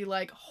lyrics and be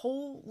like,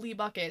 holy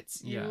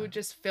buckets, you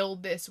just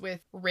filled this with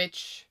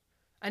rich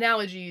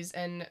analogies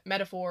and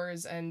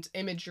metaphors and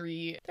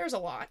imagery. There's a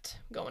lot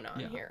going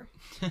on here.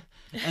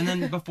 And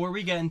then before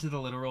we get into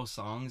the literal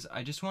songs,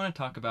 I just want to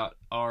talk about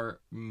our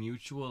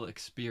mutual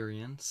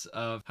experience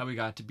of how we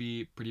got to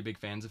be pretty big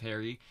fans of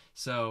Harry.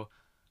 So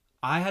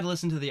I had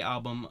listened to the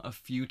album a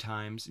few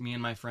times. Me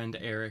and my friend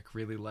Eric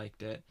really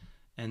liked it.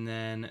 And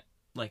then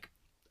like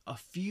a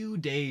few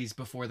days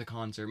before the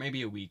concert,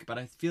 maybe a week, but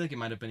I feel like it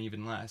might have been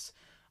even less,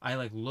 I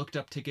like looked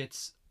up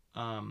tickets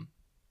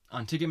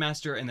on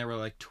Ticketmaster, and there were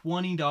like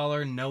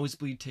 $20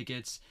 nosebleed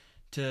tickets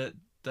to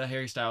the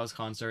Harry Styles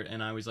concert,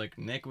 and I was like,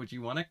 Nick, would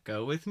you want to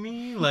go with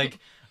me? Like,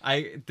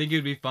 I think it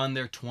would be fun.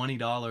 They're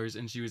 $20.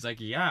 And she was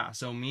like, yeah.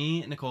 So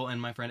me, Nicole, and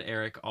my friend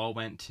Eric all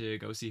went to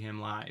go see him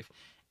live.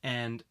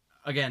 And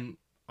again,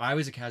 I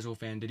was a casual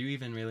fan. Did you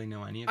even really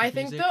know any of his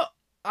music?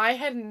 I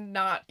had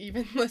not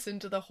even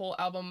listened to the whole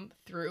album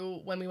through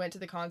when we went to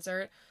the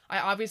concert. I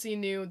obviously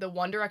knew the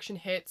One Direction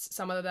hits,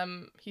 some of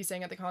them he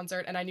sang at the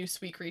concert, and I knew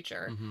Sweet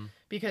Creature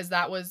because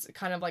that was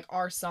kind of like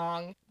our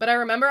song. But I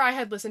remember I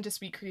had listened to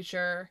Sweet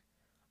Creature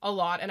a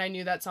lot, and I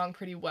knew that song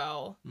pretty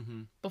well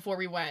before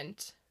we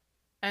went.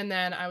 And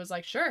then I was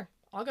like, sure,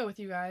 I'll go with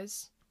you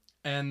guys.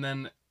 And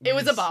then it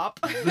was a bop.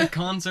 The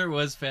concert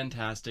was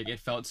fantastic. It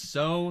felt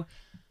so,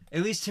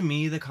 at least to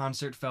me, the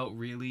concert felt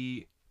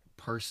really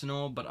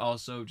personal, but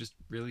also just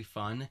really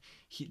fun.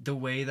 The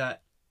way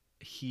that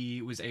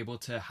he was able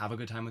to have a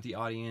good time with the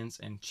audience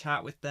and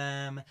chat with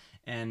them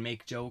and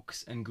make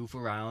jokes and goof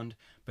around.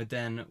 But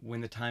then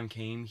when the time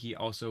came, he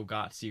also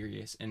got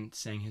serious and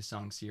sang his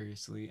song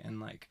seriously and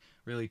like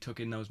really took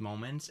in those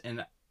moments.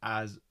 And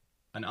as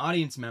an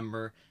audience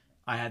member,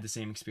 I had the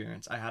same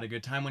experience. I had a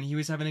good time when he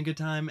was having a good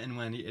time, and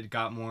when it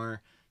got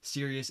more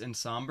serious and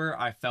somber,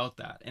 I felt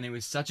that. And it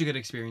was such a good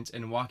experience.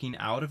 And walking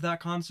out of that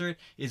concert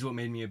is what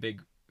made me a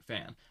big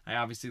fan. I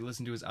obviously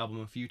listened to his album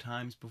a few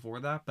times before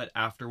that, but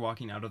after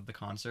walking out of the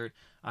concert,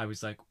 I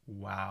was like,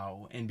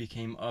 wow, and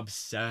became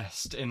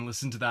obsessed and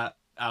listened to that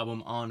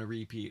album on a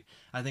repeat.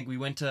 I think we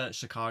went to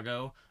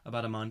Chicago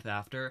about a month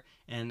after,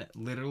 and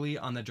literally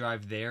on the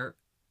drive there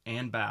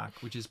and back,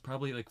 which is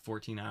probably like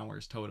 14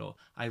 hours total,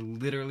 I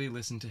literally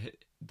listened to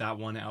that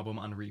one album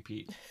on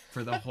repeat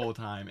for the whole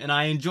time, and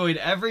I enjoyed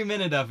every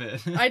minute of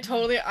it. I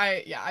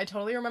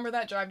totally remember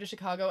that drive to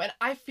Chicago, and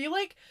I feel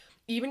like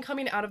even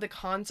coming out of the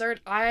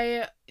concert,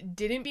 I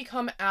didn't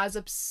become as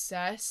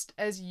obsessed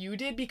as you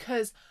did,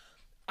 because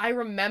I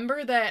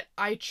remember that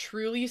I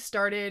truly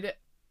started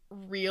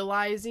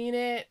realizing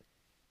it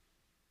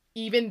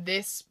even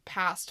this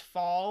past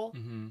fall,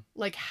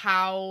 like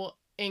how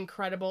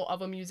incredible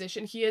of a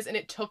musician he is. And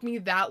it took me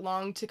that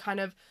long to kind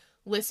of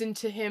listen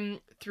to him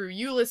through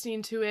you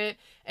listening to it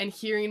and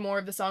hearing more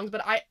of the songs,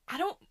 but I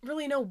don't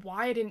really know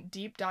why I didn't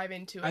deep dive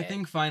into it. I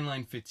think Fine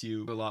Line fits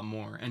you a lot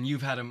more, and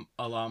you've had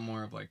a lot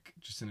more of like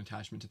just an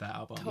attachment to that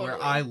album. Totally.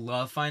 Where I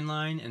love Fine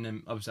Line and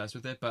am obsessed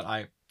with it, but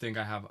I think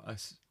I have a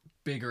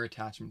bigger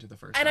attachment to the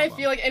first album. I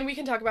feel like, and we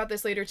can talk about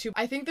this later too,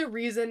 I think the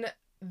reason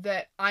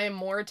that I am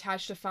more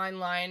attached to Fine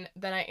Line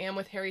than I am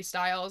with Harry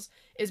Styles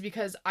is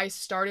because I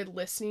started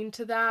listening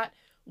to that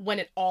when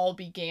it all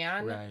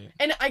began. Right.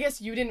 And I guess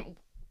you didn't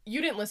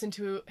listen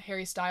to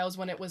Harry Styles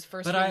when it was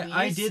first released. But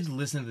I did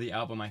listen to the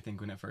album, I think,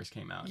 when it first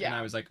came out. Yeah. And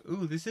I was like,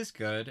 ooh, this is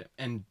good.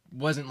 And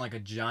wasn't like a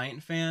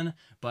giant fan,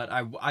 but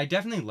I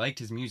definitely liked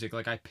his music.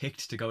 Like, I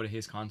picked to go to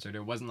his concert.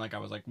 It wasn't like I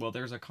was like, well,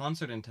 there's a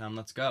concert in town,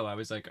 let's go. I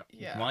was like,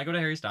 want to go to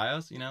Harry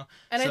Styles, you know?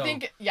 And I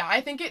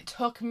think it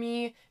took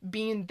me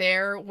being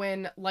there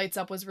when Lights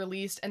Up was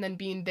released, and then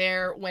being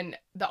there when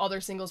the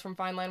other singles from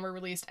Fine Line were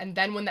released, and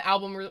then when the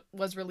album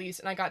was released,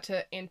 and I got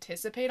to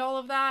anticipate all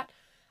of that.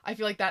 I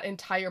feel like that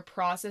entire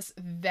process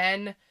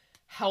then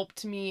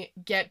helped me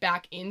get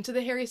back into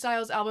the Harry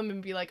Styles album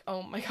and be like,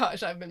 oh my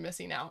gosh, I've been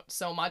missing out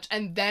so much.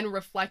 And then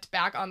reflect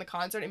back on the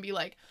concert and be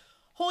like,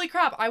 holy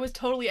crap, I was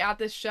totally at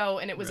this show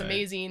and it was Right.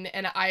 amazing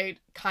and I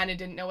kind of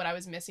didn't know what I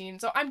was missing.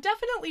 So I'm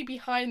definitely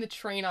behind the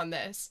train on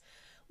this.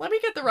 Let me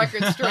get the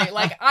record straight.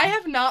 Like, I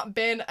have not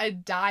been a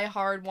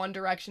diehard One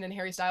Direction and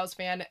Harry Styles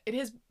fan. It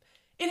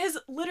has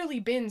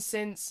literally been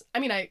since, I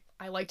mean,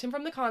 I liked him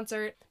from the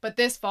concert, but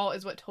this fall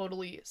is what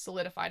totally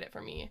solidified it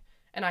for me.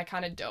 And I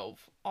kind of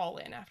dove all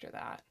in after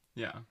that.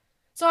 Yeah.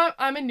 So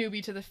I'm a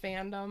newbie to the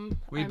fandom.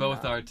 We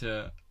both are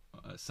to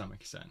some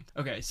extent.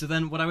 Okay, so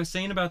then what I was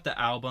saying about the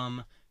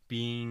album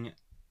being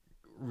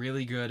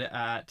really good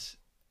at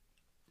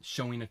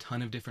showing a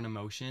ton of different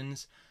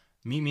emotions,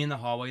 Meet Me in the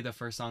Hallway, the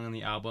first song on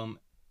the album,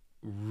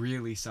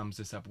 really sums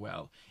this up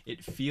well.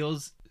 It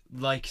feels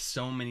like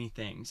so many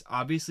things.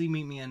 Obviously,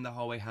 Meet Me in the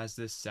Hallway has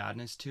this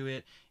sadness to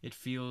it. It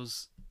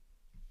feels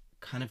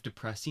kind of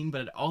depressing,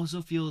 but it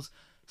also feels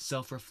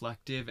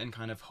self-reflective and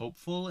kind of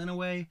hopeful in a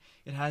way.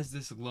 It has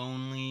this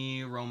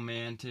lonely,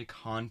 romantic,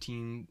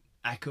 haunting,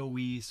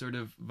 echoey sort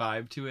of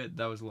vibe to it.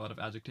 That was a lot of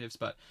adjectives,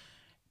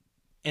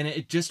 and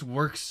it just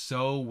works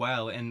so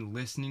well, and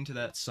listening to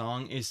that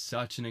song is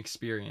such an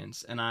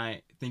experience, and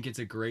I think it's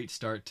a great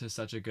start to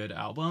such a good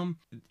album.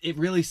 It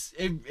really,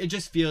 it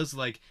just feels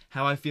like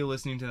how I feel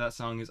listening to that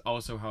song is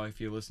also how I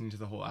feel listening to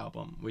the whole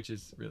album, which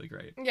is really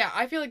great. Yeah,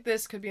 I feel like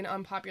this could be an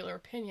unpopular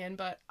opinion,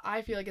 but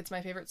I feel like it's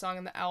my favorite song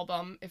on the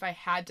album. If I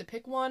had to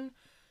pick one,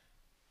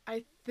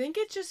 I think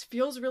it just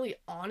feels really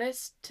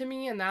honest to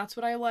me, and that's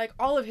what I like.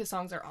 All of his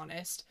songs are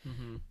honest,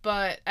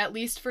 but at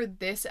least for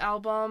this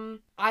album,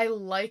 I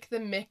like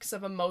the mix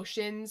of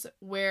emotions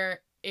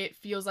where it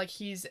feels like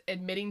he's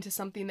admitting to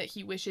something that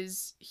he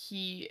wishes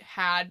he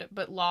had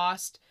but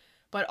lost,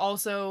 but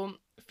also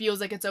feels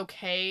like it's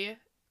okay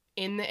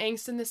in the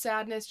angst and the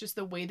sadness, just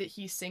the way that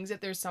he sings it.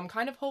 There's some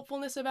kind of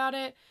hopefulness about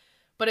it,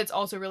 but it's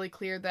also really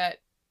clear that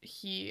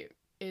he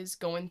is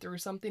going through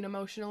something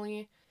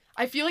emotionally.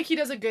 I feel like he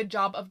does a good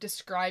job of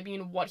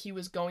describing what he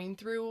was going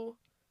through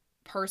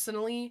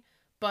personally,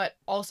 but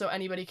also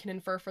anybody can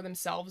infer for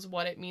themselves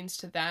what it means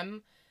to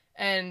them.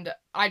 And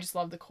I just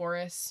love the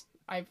chorus.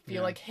 I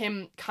feel like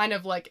him kind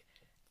of like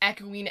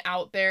echoing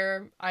out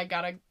there, I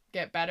gotta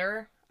get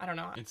better. I don't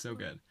know. It's so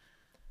good.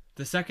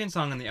 The second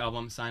song on the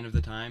album, Sign of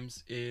the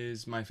Times,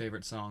 is my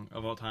favorite song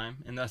of all time,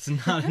 and that's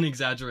not an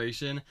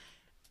exaggeration.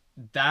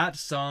 That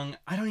song,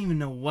 I don't even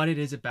know what it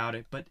is about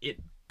it, but it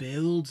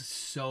builds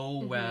so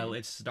well.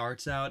 It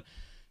starts out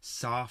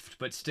soft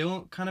but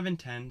still kind of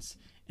intense,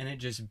 and it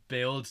just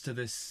builds to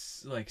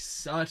this like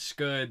such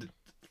good,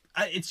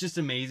 it's just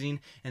amazing.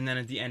 And then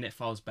at the end it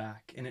falls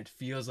back and it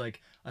feels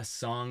like a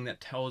song that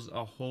tells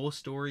a whole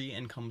story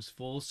and comes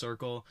full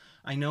circle.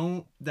 I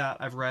know that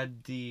I've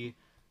read the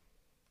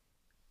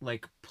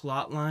like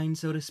plot line,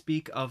 so to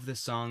speak, of the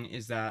song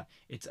is that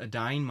it's a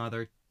dying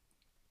mother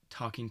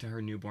talking to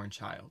her newborn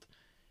child,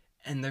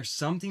 and there's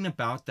something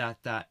about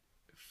that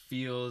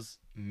feels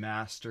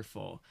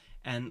masterful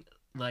and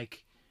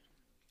like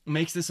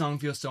makes the song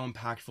feel so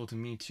impactful to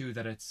me too,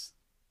 that it's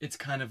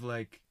kind of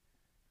like,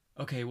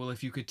 okay, well,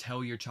 if you could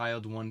tell your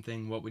child one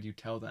thing, what would you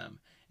tell them?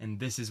 And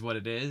this is what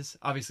it is.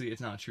 Obviously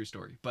it's not a true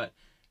story, but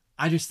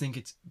I just think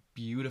it's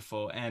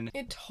beautiful, and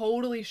it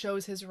totally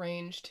shows his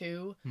range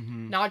too,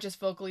 not just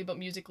vocally but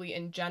musically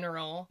in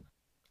general,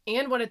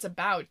 and what it's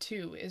about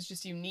too is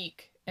just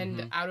unique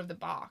and out of the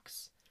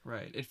box.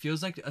 Right. It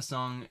feels like a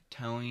song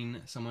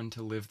telling someone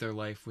to live their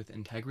life with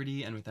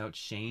integrity and without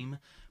shame,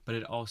 but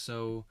it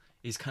also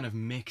is kind of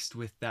mixed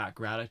with that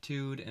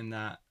gratitude and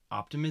that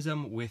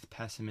optimism with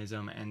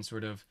pessimism, and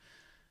sort of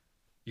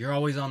you're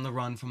always on the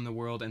run from the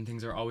world and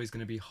things are always going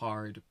to be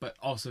hard, but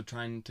also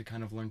trying to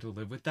kind of learn to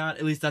live with that.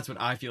 At least that's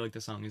what I feel like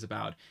the song is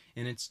about,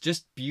 and it's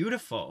just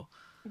beautiful.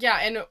 Yeah,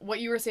 and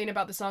what you were saying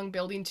about the song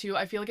building too,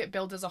 I feel like it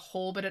builds as a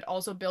whole, but it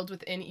also builds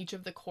within each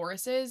of the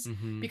choruses,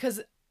 because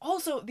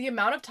also the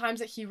amount of times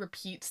that he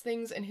repeats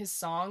things in his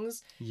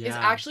songs is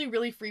actually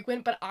really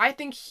frequent, but I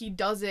think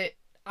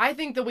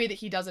the way that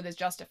he does it is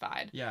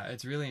justified. Yeah,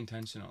 it's really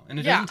intentional. And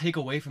it doesn't take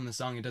away from the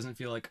song. It doesn't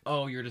feel like,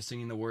 oh, you're just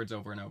singing the words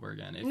over and over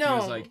again. It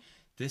feels like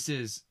this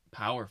is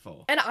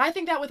powerful. And I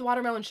think that with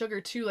Watermelon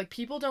Sugar too, like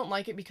people don't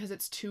like it because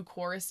it's too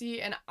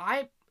chorusy, and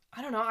I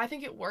don't know, I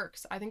think it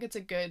works. I think it's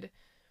a good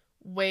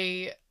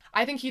way.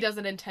 I think he does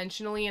it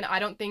intentionally, and I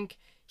don't think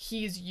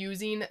he's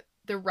using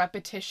the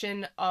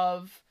repetition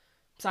of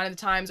Sign of the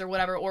Times or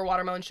whatever, or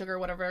Watermelon Sugar,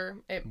 whatever.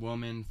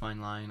 Woman, Fine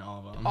Line,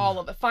 all of them. All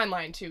of the Fine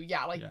Line too.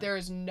 Yeah, like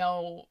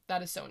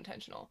that is so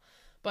intentional.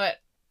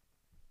 But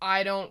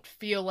I don't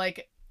feel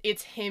like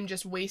it's him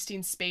just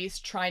wasting space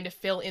trying to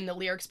fill in the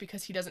lyrics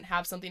because he doesn't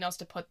have something else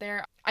to put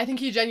there. I think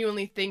he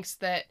genuinely thinks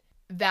that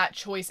that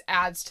choice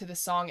adds to the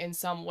song in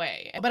some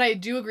way. But I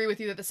do agree with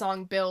you that the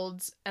song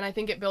builds, and I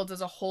think it builds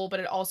as a whole, but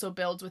it also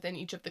builds within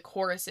each of the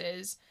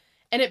choruses.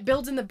 And it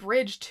builds in the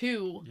bridge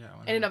too,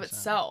 in and of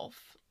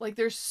itself. Like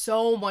there's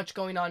so much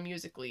going on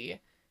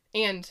musically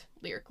and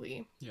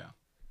lyrically. Yeah.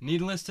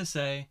 Needless to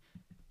say,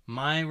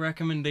 my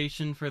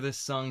recommendation for this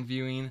song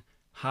viewing,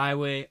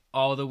 Highway,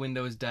 all the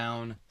windows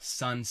down,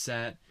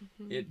 sunset.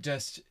 It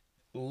just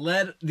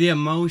let the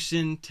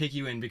emotion take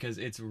you in, because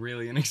it's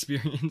really an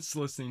experience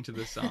listening to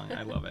this song.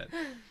 I love it.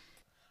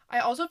 I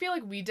also feel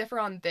like we differ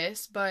on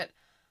this, but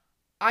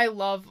I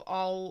love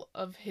all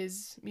of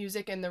his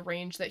music and the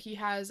range that he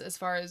has as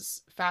far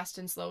as fast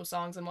and slow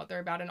songs and what they're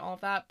about and all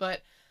of that.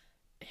 But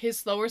his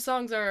slower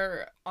songs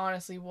are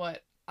honestly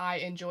what I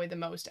enjoy the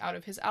most out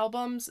of his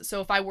albums.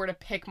 So if I were to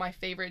pick my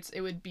favorites,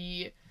 it would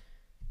be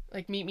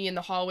like Meet Me in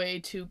the Hallway,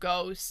 Two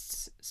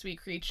Ghosts, Sweet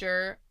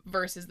Creature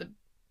versus the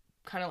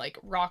kind of like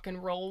rock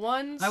and roll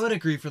ones. I would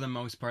agree for the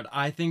most part.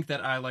 I think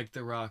that I like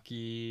the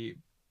rocky,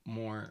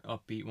 more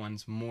upbeat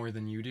ones more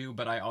than you do,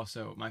 but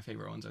my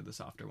favorite ones are the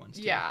softer ones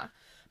too. Yeah.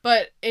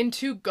 But in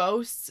Two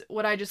Ghosts,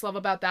 what I just love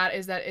about that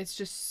is that it's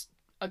just,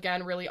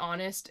 again, really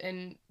honest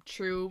and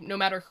true. No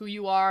matter who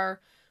you are,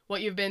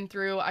 what you've been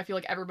through, I feel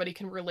like everybody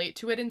can relate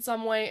to it in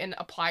some way and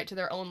apply it to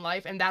their own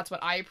life. And that's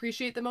what I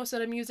appreciate the most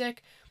out of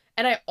music.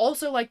 And I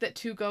also like that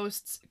Two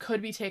Ghosts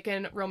could be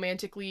taken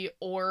romantically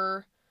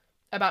or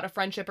about a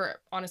friendship or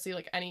honestly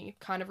like any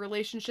kind of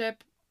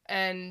relationship.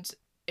 And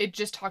it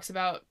just talks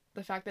about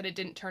the fact that it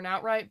didn't turn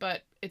out right,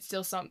 but it's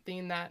still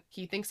something that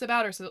he thinks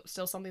about or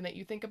still something that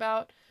you think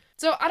about.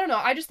 So I don't know.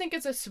 I just think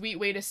it's a sweet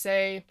way to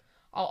say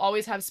I'll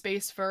always have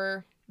space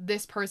for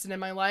this person in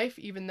my life,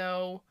 even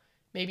though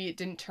maybe it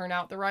didn't turn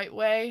out the right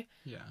way.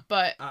 Yeah.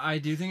 But I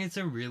do think it's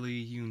a really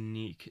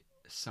unique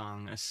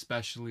song,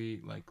 especially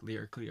like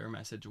lyrically or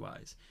message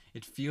wise.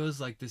 It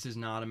feels like this is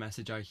not a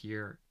message I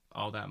hear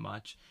all that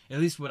much. At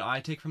least what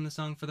I take from the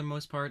song for the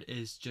most part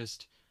is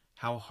just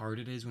how hard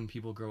it is when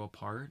people grow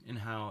apart and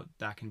how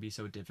that can be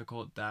so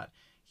difficult that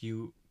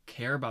you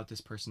care about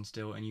this person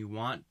still and you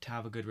want to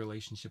have a good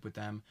relationship with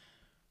them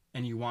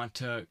and you want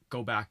to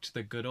go back to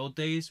the good old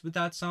days with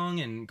that song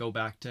and go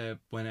back to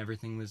when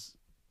everything was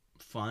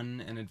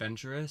fun and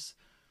adventurous,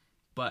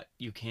 but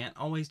you can't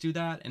always do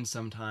that, and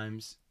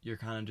sometimes you're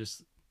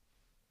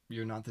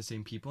not the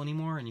same people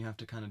anymore and you have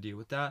to kind of deal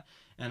with that.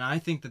 And I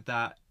think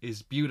that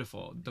is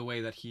beautiful, the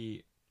way that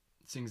he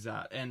sings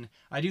that. And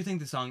I do think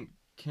the song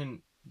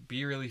can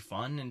be really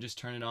fun and just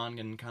turn it on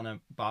and kind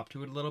of bop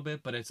to it a little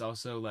bit, but it's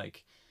also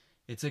like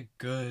it's a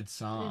good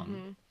song.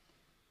 Mm-hmm.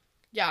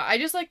 Yeah, I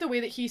just like the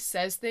way that he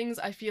says things.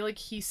 I feel like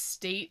he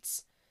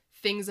states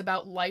things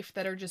about life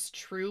that are just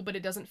true, but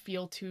it doesn't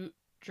feel too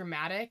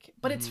dramatic,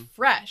 but it's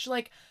fresh.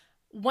 Like,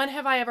 when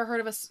have I ever heard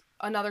of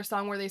another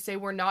song where they say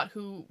we're not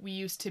who we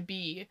used to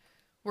be?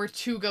 We're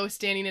two ghosts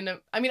standing in a...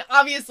 I mean,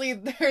 obviously,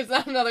 there's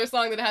not another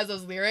song that has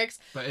those lyrics.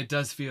 But it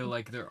does feel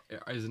like there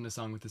isn't a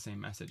song with the same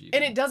message either.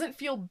 And it doesn't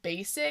feel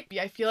basic.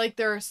 I feel like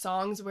there are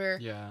songs where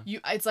yeah.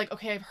 It's like,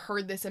 okay, I've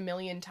heard this a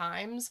million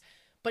times.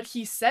 But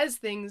he says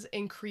things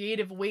in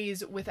creative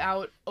ways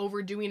without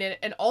overdoing it.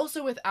 And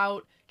also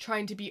without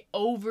trying to be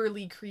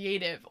overly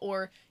creative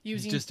or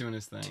using... He's just doing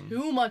his thing.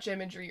 Too much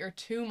imagery or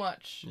too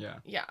much... Yeah.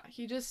 Yeah,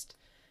 he just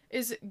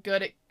is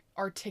good at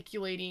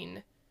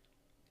articulating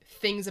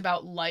things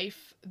about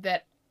life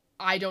that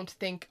I don't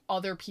think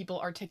other people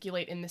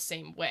articulate in the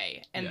same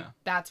way. And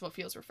that's what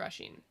feels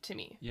refreshing to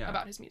me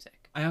about his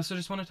music. I also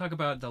just want to talk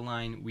about the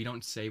line, "We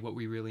don't say what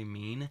we really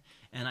mean."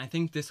 And I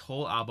think this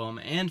whole album,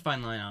 and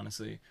Fine Line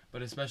honestly,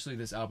 but especially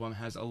this album,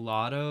 has a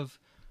lot of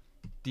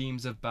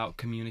themes about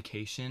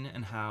communication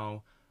and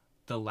how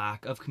the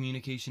lack of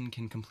communication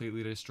can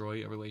completely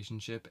destroy a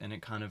relationship, and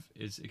it kind of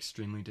is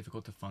extremely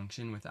difficult to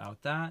function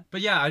without that.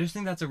 But yeah, I just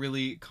think that's a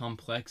really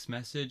complex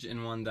message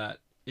and one that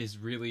is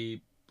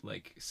really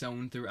like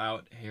sewn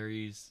throughout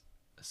Harry's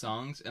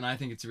songs, and I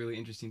think it's a really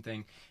interesting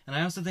thing. And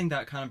I also think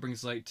that kind of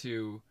brings light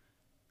to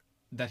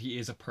that he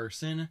is a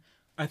person.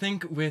 I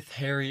think with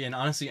Harry, and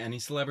honestly any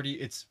celebrity,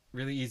 it's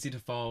really easy to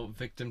fall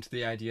victim to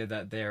the idea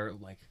that they're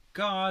like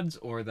gods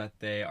or that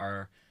they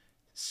are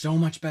so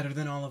much better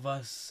than all of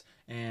us.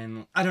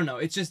 And I don't know,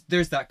 it's just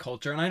there's that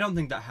culture, and I don't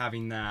think that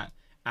having that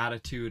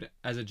attitude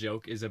as a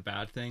joke is a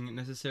bad thing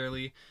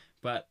necessarily,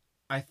 but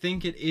I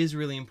think it is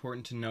really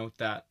important to note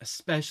that,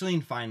 especially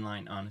in Fine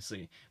Line,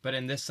 honestly, but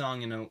in this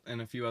song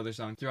and a few other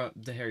songs throughout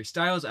the Harry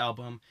Styles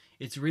album,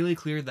 it's really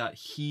clear that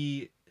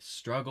he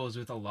struggles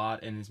with a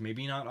lot and is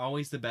maybe not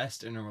always the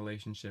best in a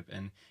relationship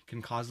and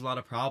can cause a lot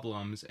of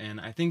problems. And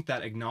I think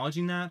that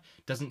acknowledging that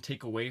doesn't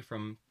take away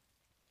from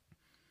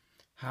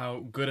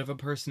how good of a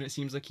person it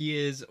seems like he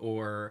is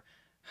or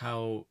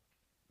how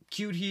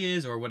cute he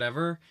is or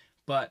whatever,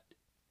 but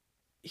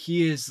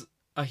he is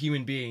a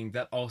human being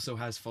that also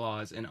has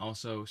flaws and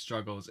also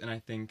struggles. And I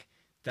think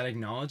that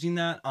acknowledging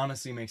that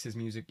honestly makes his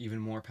music even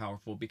more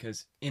powerful,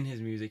 because in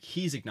his music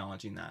he's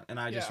acknowledging that, and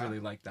I just really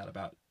like that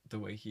about the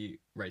way he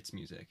writes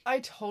music. I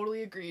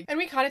totally agree. And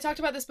we kind of talked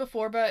about this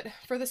before, but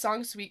for the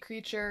song Sweet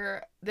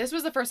Creature, this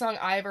was the first song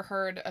I ever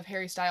heard of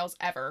Harry Styles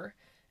ever,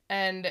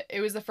 and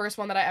it was the first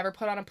one that I ever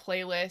put on a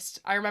playlist.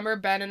 I remember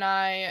Ben and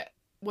I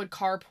would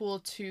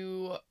carpool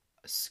to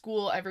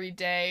school every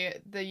day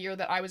the year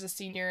that I was a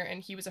senior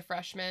and he was a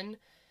freshman,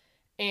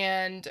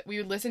 and we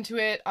would listen to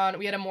it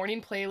we had a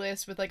morning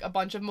playlist with like a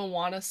bunch of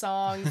Moana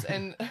songs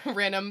and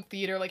random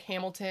theater like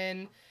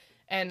Hamilton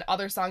and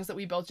other songs that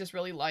we both just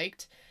really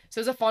liked. So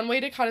it was a fun way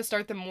to kind of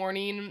start the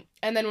morning.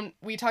 And then when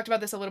we talked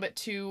about this a little bit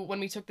too when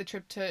we took the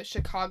trip to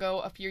Chicago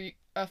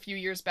a few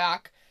years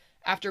back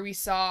after we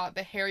saw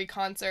the Harry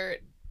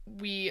concert.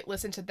 we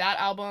listened to that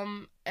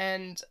album,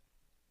 and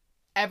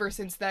ever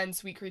since then,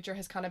 Sweet Creature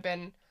has kind of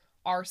been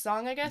our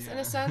song, I guess, in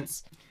a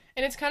sense.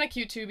 And it's kind of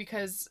cute, too,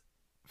 because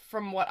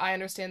from what I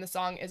understand, the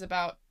song is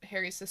about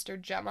Harry's sister,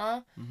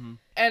 Gemma. Mm-hmm.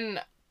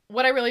 And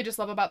what I really just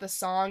love about this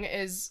song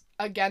is,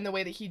 again, the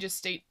way that he just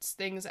states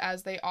things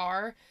as they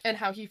are and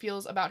how he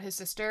feels about his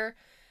sister.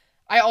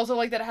 I also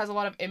like that it has a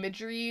lot of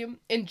imagery.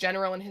 In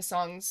general, in his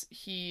songs,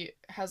 he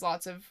has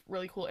lots of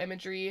really cool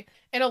imagery.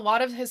 In a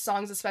lot of his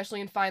songs, especially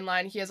in Fine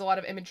Line, he has a lot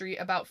of imagery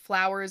about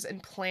flowers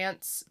and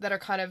plants that are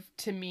kind of,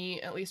 to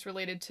me, at least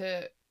related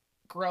to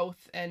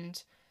growth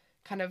and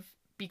kind of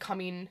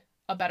becoming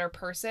a better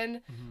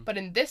person. Mm-hmm. But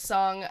in this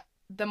song,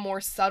 the more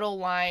subtle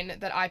line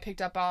that I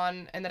picked up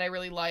on and that I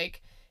really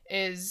like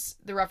is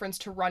the reference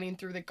to running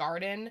through the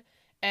garden.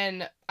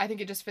 And I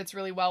think it just fits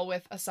really well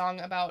with a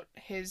song about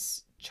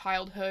his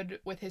childhood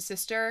with his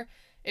sister.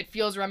 It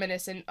feels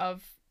reminiscent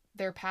of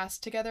their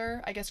past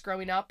together, I guess,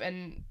 growing up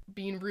and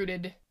being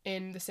rooted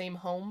in the same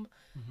home.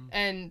 Mm-hmm.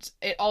 And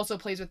it also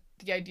plays with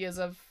the ideas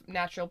of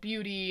natural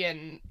beauty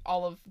and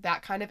all of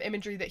that kind of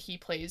imagery that he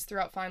plays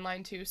throughout Fine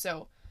Line too.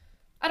 So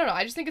I don't know,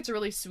 I just think it's a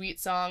really sweet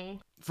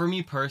song. For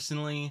me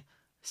personally,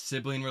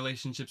 sibling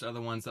relationships are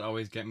the ones that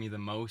always get me the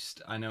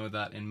most. I know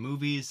that in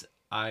movies,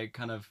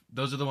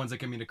 those are the ones that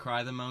get me to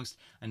cry the most.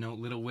 I know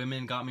Little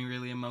Women got me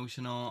really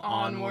emotional.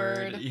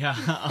 Onward. Yeah,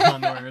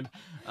 Onward.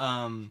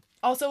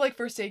 Also, like,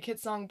 First Aid Kit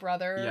song,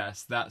 Brother.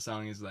 Yes, that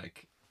song is,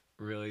 like,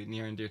 really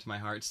near and dear to my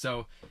heart.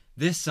 So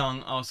this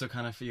song also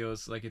kind of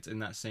feels like it's in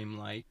that same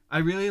light. I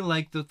really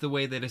like the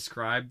way they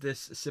describe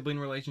this sibling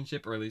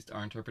relationship, or at least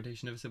our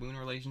interpretation of a sibling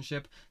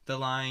relationship. The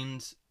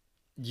lines,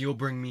 "You'll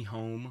bring me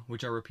home,"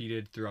 which are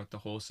repeated throughout the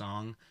whole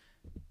song,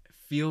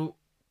 feel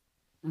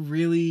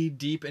really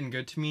deep and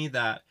good to me,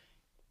 that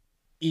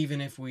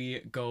even if we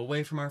go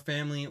away from our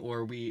family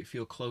or we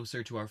feel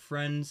closer to our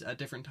friends at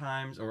different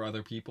times or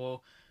other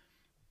people,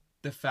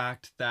 the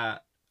fact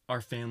that our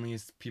family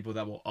is people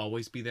that will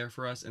always be there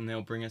for us and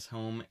they'll bring us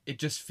home, it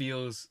just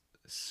feels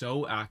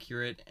so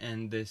accurate.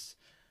 And this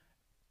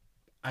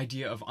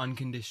idea of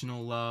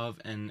unconditional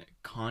love and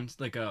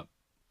like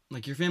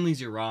your family's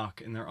your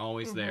rock and they're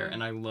always there.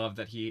 And I love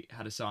that he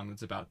had a song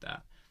that's about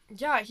that.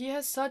 Yeah, he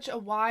has such a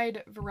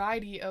wide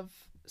variety of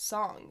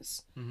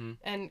songs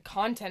and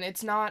content.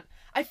 It's not,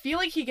 I feel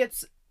like he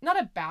gets not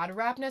a bad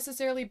rap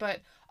necessarily,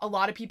 but a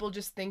lot of people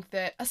just think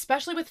that,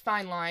 especially with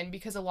Fine Line,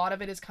 because a lot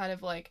of it is kind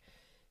of like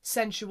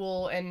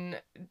sensual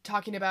and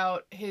talking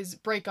about his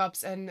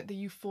breakups and the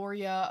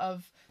euphoria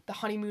of the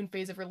honeymoon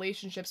phase of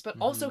relationships, but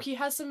also he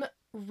has some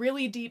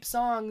really deep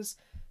songs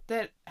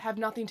that have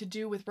nothing to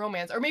do with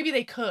romance, or maybe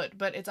they could,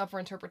 but it's up for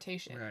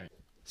interpretation. Right.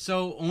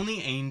 So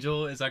Only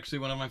Angel is actually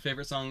one of my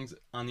favorite songs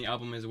on the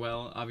album as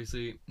well.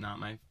 Obviously not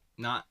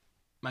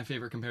my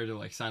favorite compared to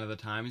like Sign of the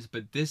Times,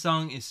 but this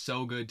song is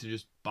so good to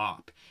just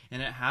bop,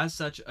 and it has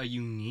such a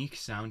unique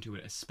sound to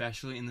it,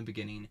 especially in the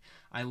beginning.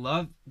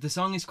 The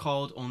song is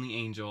called Only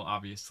Angel,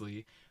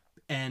 obviously,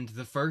 and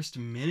the first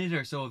minute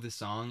or so of the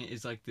song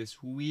is like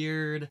this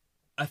weird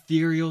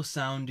ethereal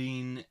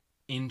sounding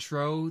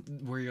intro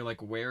where you're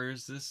like, where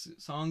is this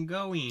song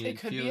going? It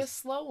could be a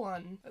slow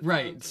one.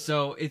 Right,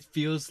 so it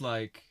feels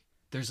like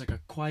there's like a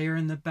choir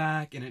in the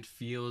back and it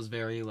feels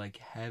very like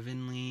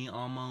heavenly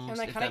almost, and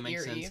like if kind that of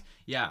makes eerie. sense.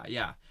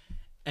 Yeah.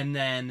 And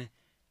then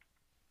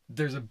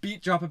there's a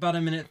beat drop about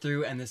a minute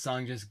through and the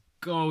song just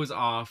goes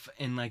off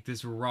in like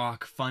this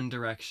rock fun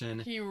direction.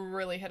 He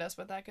really hit us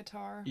with that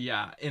guitar.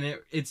 Yeah, and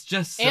it's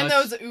just such... And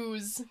those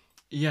oohs.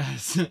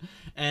 Yes.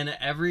 And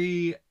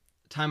every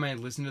time I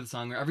listen to the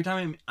song, or every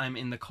time I'm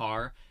in the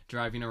car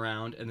driving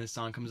around and this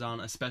song comes on,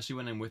 especially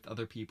when I'm with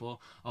other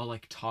people, I'll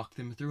like talk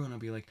them through and I'll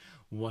be like,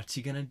 what's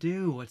he gonna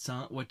do?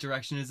 What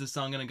direction is this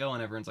song gonna go?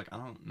 And everyone's like, I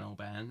don't know,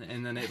 Ben.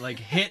 And then it like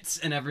hits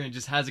and everyone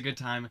just has a good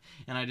time.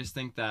 And I just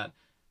think that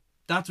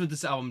that's what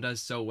this album does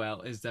so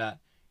well, is that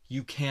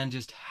you can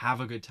just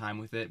have a good time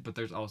with it, but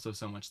there's also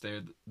so much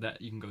there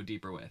that you can go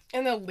deeper with.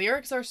 And the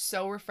lyrics are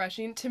so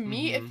refreshing. To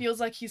me, it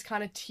feels like he's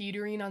kind of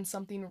teetering on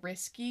something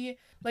risky.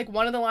 Like,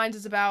 one of the lines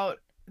is about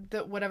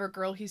whatever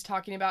girl he's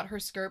talking about, her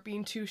skirt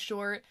being too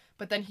short,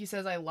 but then he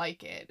says, I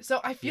like it. So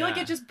I feel like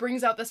it just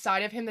brings out the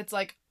side of him that's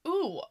like,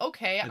 ooh,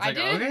 okay, It's I like,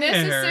 didn't okay,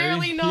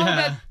 necessarily Harry. know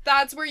that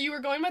that's where you were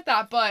going with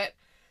that, but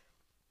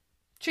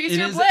chase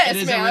your bliss, it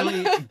is man. a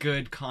really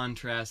good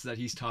contrast that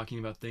he's talking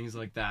about things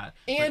like that,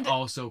 and but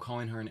also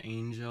calling her an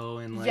angel,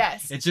 and like,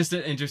 yes, it's just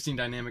an interesting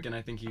dynamic, and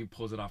I think he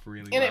pulls it off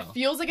really well. And it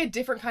feels like a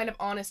different kind of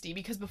honesty,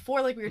 because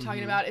before, like we were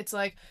talking about, it's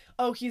like,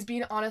 oh, he's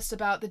being honest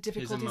about the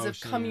difficulties of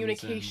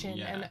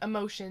communication and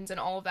emotions and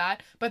all of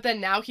that, but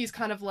then now he's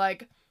kind of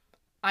like,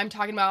 I'm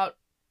talking about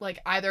like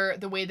either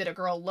the way that a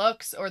girl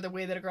looks or the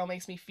way that a girl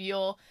makes me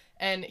feel,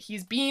 and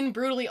he's being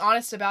brutally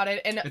honest about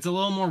it. And it's a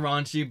little more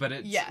raunchy, but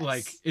it's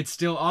like, it's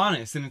still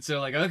honest, and it's still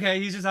like, okay,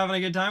 he's just having a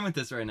good time with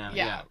this right now.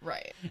 Yeah,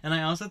 right. And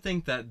I also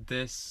think that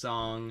this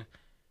song,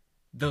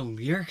 the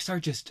lyrics are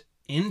just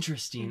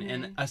interesting.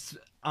 And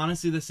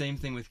honestly, the same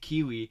thing with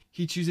Kiwi.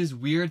 He chooses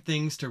weird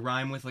things to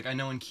rhyme with. Like, I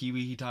know in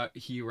Kiwi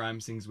he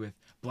rhymes things with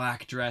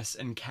black dress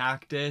and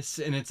cactus,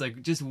 and it's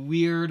like just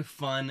weird,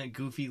 fun,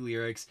 goofy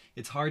lyrics.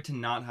 It's hard to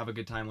not have a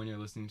good time when you're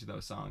listening to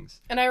those songs.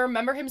 And I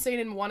remember him saying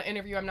in one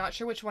interview, I'm not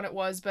sure which one it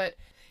was, but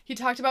he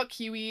talked about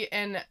Kiwi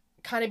and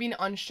kind of being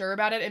unsure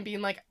about it and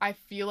being like, I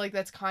feel like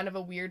that's kind of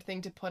a weird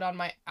thing to put on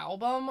my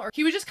album. Or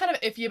he was just kind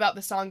of iffy about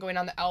the song going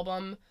on the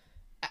album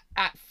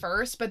at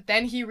first, but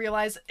then he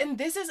realized,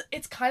 and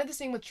it's kind of the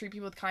same with Treat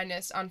People with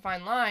Kindness on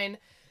Fine Line.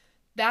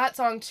 That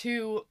song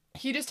too,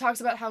 he just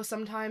talks about how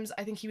sometimes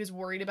I think he was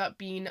worried about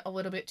being a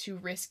little bit too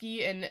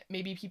risky and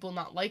maybe people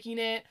not liking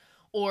it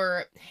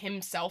or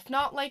himself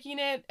not liking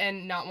it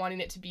and not wanting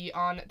it to be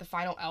on the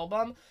final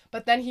album.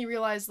 But then he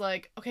realized,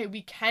 like, okay,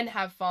 we can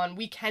have fun.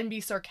 We can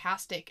be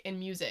sarcastic in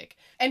music.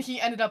 And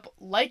he ended up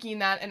liking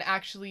that and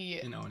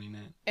actually... And owning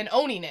it. And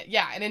owning it,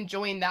 yeah. And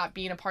enjoying that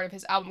being a part of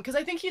his album. Because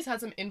I think he's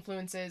had some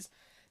influences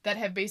that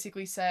have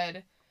basically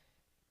said,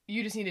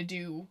 you just need to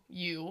do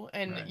you.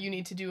 And right. You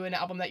need to do an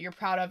album that you're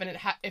proud of. And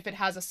if it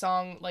has a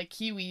song like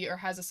Kiwi or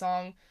has a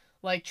song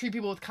like Treat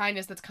People with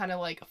Kindness that's kind of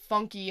like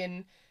funky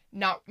and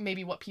not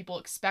maybe what people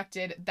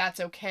expected, that's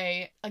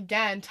okay.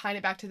 Again, tying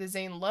it back to the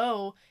Zane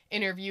Lowe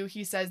interview,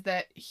 he says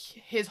that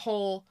his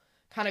whole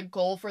kind of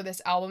goal for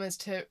this album is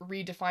to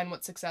redefine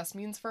what success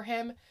means for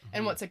him.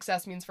 And what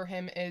success means for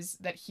him is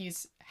that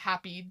he's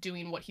happy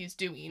doing what he's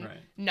doing, right.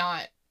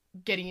 Not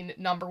getting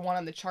number one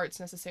on the charts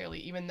necessarily,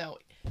 even though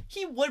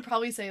he would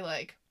probably say,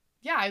 like,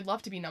 yeah, I'd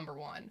love to be number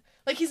one.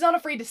 Like, he's not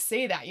afraid to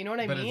say that, you know what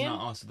I mean? But it's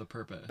not also the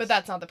purpose. But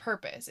that's not the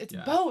purpose. It's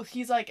both.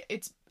 He's like,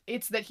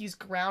 it's that he's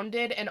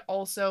grounded and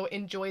also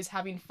enjoys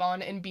having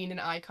fun and being an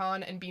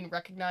icon and being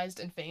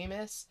recognized and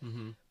famous.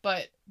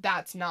 But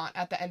that's not,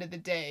 at the end of the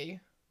day,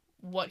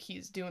 what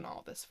he's doing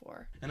all this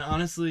for. And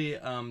honestly,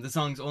 the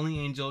songs Only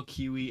Angel,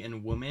 Kiwi,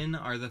 and Woman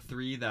are the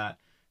three that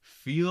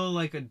feel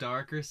like a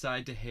darker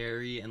side to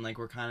Harry, and like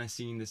we're kind of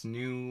seeing this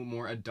new,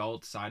 more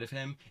adult side of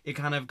him. It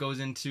kind of goes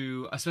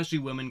into, especially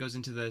Woman goes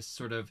into this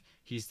sort of,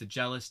 he's the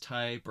jealous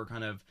type or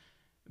kind of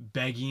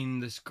begging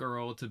this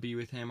girl to be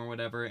with him or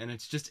whatever, and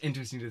it's just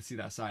interesting to see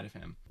that side of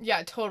him.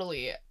 Yeah,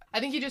 totally. I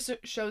think he just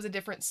shows a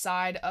different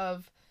side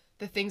of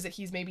the things that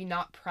he's maybe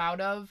not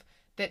proud of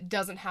that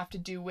doesn't have to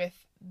do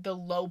with the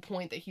low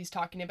point that he's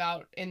talking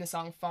about in the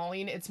song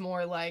Falling. It's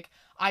more like,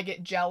 I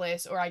get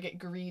jealous or I get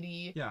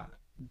greedy. Yeah.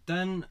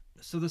 Then,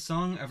 so the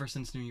song Ever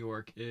Since New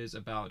York is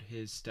about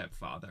his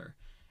stepfather,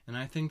 and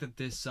I think that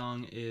this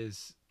song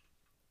is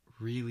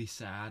really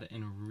sad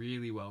and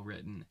really well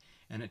written,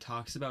 and it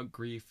talks about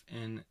grief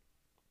in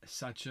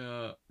such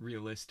a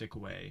realistic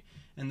way.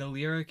 And the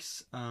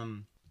lyrics,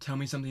 tell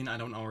me something I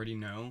don't already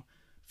know,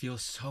 feel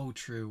so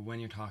true when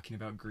you're talking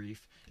about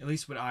grief. At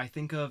least what I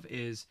think of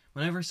is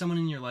whenever someone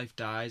in your life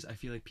dies, I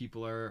feel like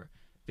people are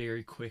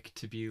very quick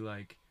to be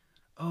like,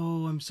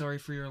 oh, I'm sorry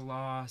for your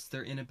loss,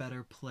 they're in a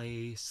better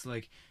place.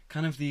 Like,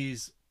 kind of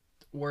these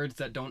words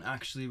that don't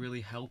actually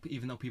really help,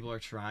 even though people are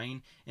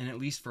trying. And at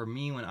least for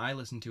me, when I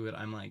listen to it,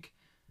 I'm like,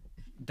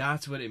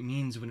 that's what it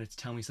means when it's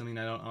tell me something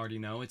I don't already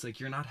know. It's like,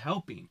 you're not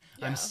helping.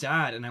 Yeah. I'm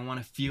sad and I want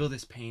to feel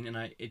this pain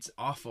and it's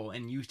awful.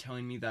 And you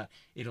telling me that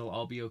it'll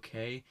all be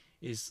okay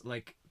is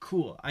like,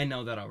 cool. I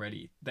know that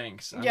already.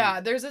 Thanks.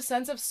 There's a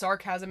sense of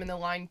sarcasm in the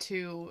line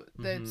too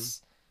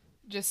that's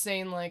just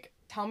saying like,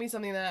 tell me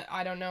something that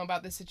I don't know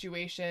about this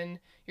situation.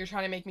 You're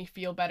trying to make me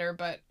feel better,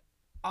 but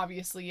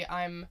obviously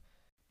I'm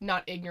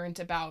not ignorant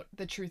about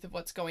the truth of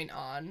what's going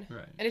on.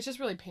 Right. And it's just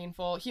really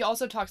painful. He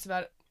also talks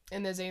about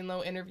in the Zane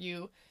Lowe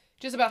interview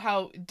just about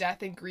how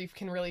death and grief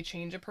can really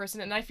change a person.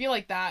 And I feel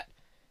like that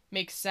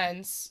makes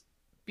sense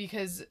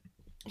because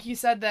he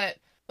said that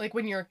like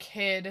when you're a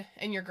kid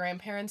and your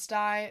grandparents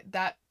die,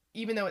 that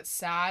even though it's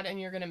sad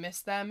and you're going to miss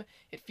them,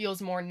 it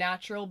feels more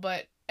natural.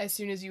 But as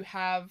soon as you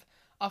have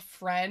a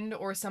friend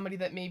or somebody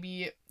that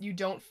maybe you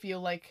don't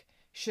feel like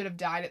should have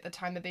died at the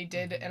time that they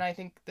did, and I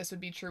think this would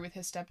be true with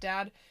his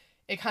stepdad,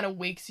 it kind of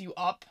wakes you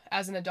up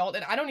as an adult.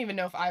 And I don't even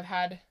know if I've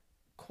had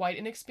quite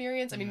an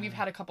experience. I mean, we've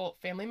had a couple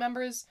family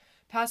members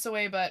pass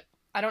away, but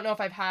I don't know if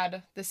I've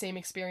had the same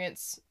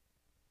experience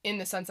in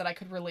the sense that I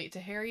could relate to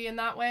Harry in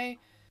that way.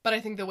 But I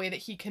think the way that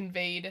he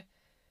conveyed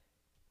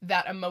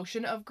that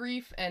emotion of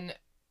grief and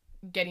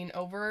getting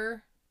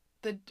over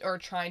or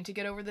trying to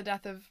get over the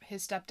death of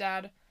his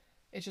stepdad,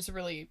 it's just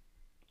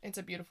it's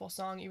a beautiful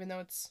song, even though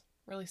it's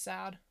really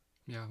sad.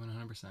 Yeah,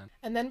 100%.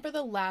 And then for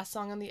the last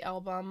song on the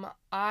album,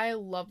 I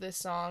love this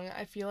song.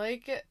 I feel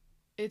like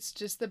it's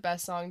just the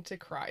best song to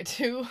cry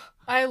to.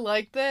 I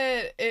like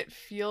that it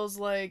feels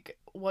like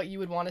what you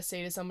would want to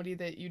say to somebody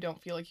that you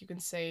don't feel like you can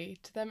say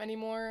to them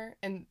anymore,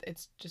 and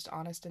it's just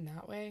honest in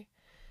that way.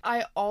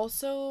 I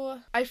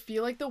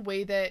feel like the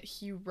way that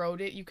he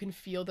wrote it, you can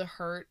feel the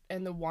hurt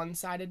and the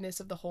one-sidedness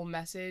of the whole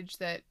message,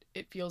 that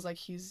it feels like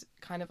he's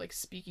kind of like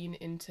speaking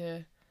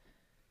into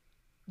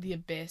the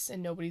abyss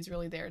and nobody's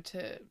really there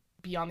to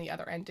be on the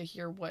other end to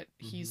hear what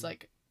he's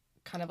like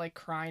kind of like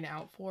crying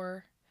out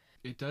for.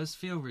 It does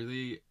feel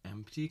really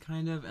empty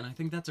kind of, and I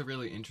think that's a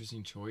really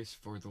interesting choice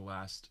for the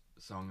last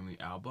song on the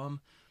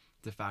album.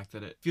 The fact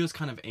that it feels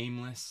kind of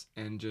aimless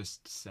and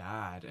just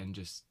sad and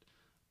just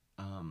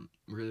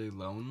really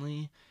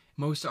lonely.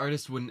 Most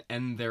artists wouldn't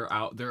end their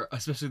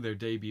especially their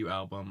debut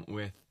album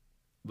with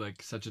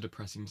like such a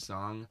depressing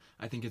song.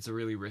 I think it's a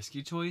really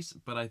risky choice,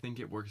 but I think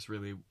it works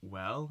really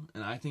well,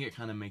 and I think it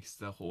kind of makes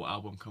the whole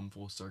album come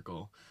full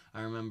circle.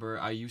 I remember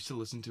I used to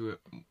listen to it.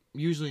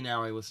 Usually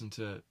now I listen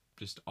to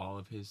just all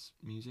of his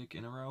music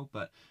in a row,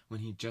 but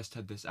when he just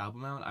had this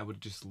album out, I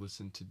would just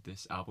listen to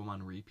this album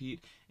on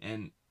repeat,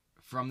 and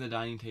From the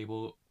Dining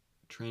Table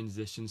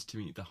transitions to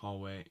Meet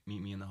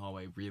Me in the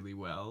Hallway really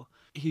well.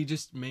 He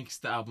just makes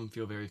the album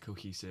feel very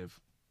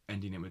cohesive,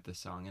 ending it with this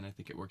song, and I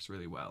think it works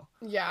really well.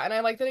 Yeah, and I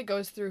like that it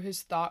goes through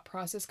his thought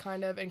process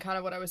kind of, and kind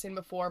of what I was saying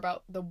before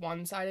about the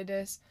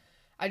one-sidedness.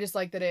 I just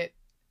like that it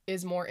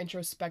is more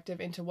introspective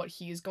into what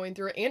he's going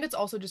through, and it's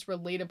also just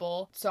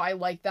relatable. So I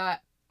like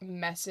that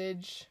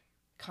message,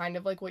 kind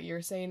of like what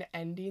you're saying,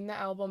 ending the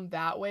album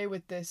that way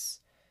with this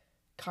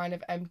kind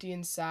of empty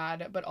and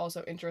sad, but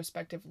also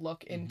introspective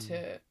look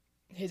into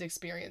his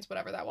experience,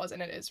 whatever that was,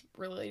 and it is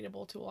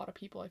relatable to a lot of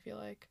people, I feel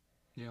like.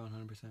 Yeah,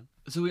 100%.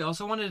 So we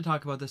also wanted to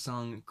talk about the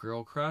song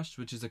Girl Crush,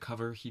 which is a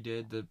cover he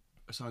did. The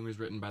song was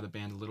written by the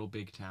band Little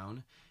Big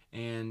Town,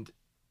 and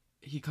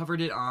he covered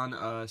it on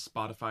a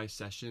Spotify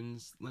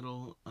Sessions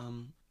little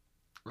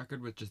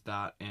record with just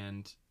that,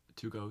 and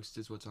Two Ghosts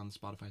is what's on the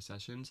Spotify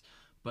Sessions.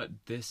 But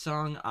this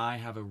song I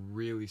have a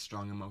really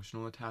strong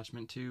emotional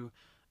attachment to.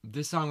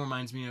 This song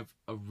reminds me of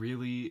a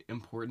really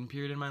important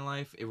period in my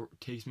life. It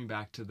takes me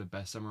back to the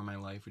best summer of my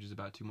life, which is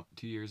about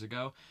 2 years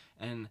ago,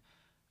 and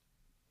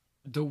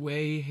the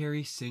way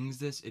Harry sings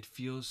this, it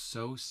feels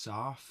so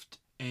soft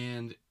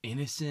and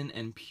innocent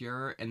and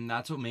pure, and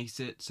that's what makes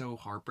it so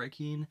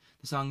heartbreaking.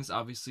 The song is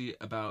obviously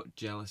about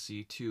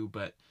jealousy too,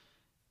 but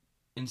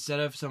instead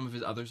of some of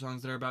his other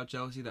songs that are about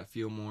jealousy that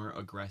feel more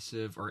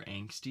aggressive or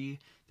angsty,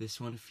 this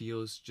one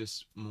feels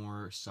just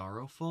more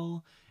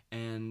sorrowful,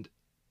 and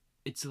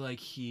it's like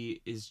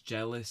he is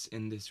jealous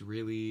in this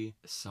really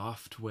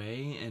soft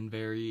way and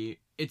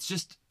it's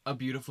just a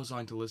beautiful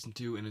song to listen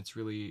to, and it's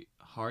really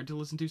hard to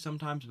listen to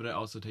sometimes, but it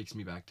also takes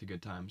me back to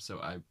good times, so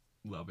I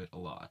love it a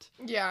lot.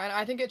 Yeah, and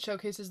I think it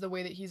showcases the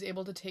way that he's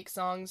able to take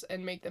songs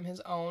and make them his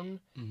own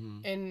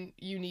in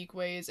unique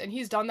ways, and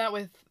he's done that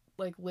with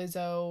like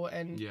Lizzo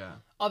and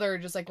other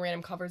just like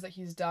random covers that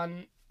he's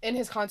done. In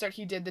his concert,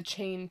 he did The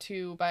Chain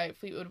 2 by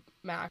Fleetwood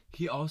Mac.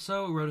 He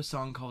also wrote a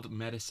song called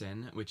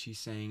Medicine, which he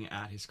sang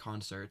at his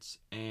concerts,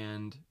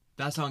 and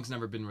that song's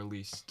never been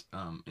released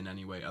in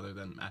any way other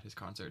than at his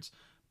concerts.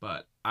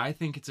 But I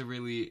think it's a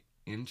really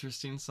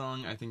interesting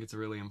song. I think it's a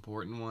really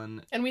important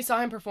one. And we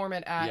saw him perform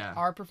it at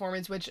our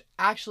performance, which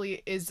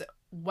actually is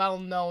well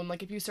known.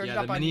 Like if you search it up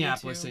on YouTube. Yeah, the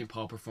Minneapolis St.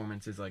 Paul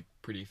performance is like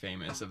pretty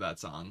famous of that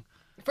song.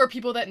 For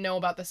people that know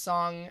about the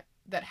song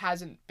that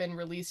hasn't been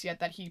released yet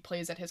that he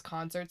plays at his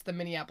concerts, the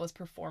Minneapolis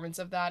performance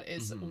of that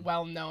is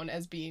well known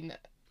as being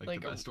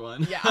like the best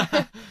one.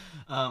 Yeah.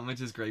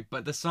 Which is great.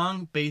 But the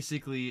song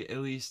basically, at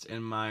least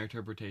in my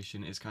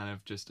interpretation, is kind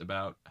of just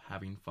about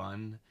having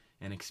fun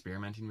and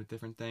experimenting with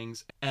different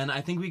things. And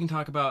I think we can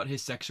talk about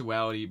his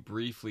sexuality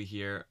briefly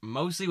here.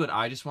 Mostly what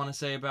I just want to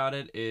say about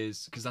it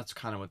is, because that's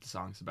kind of what the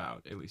song's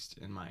about, at least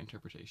in my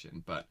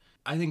interpretation. But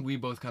I think we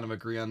both kind of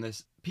agree on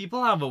this.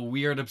 People have a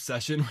weird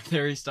obsession with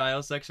Harry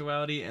Styles'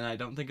 sexuality, and I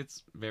don't think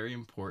it's very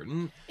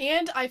important.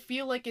 And I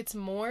feel like it's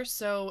more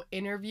so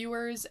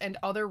interviewers and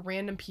other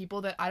random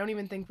people that I don't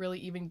even think really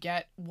even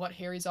get what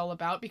Harry's all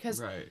about,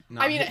 because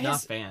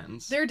not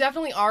fans. There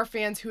definitely are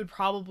fans who would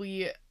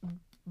probably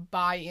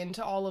buy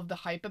into all of the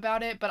hype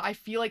about it, but I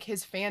feel like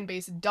his fan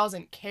base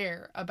doesn't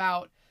care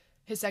about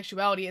his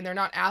sexuality, and they're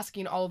not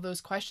asking all of those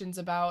questions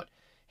about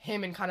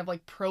him and kind of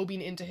like probing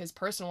into his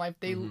personal life.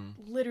 They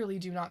literally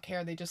do not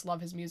care. They just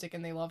love his music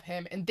and they love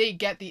him, and they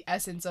get the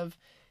essence of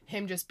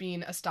him just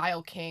being a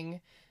style king,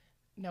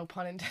 no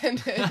pun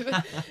intended,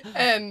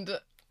 and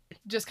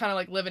just kind of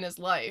like living his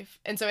life.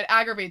 And so it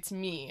aggravates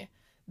me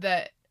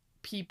that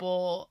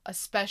people,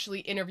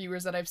 especially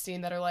interviewers that I've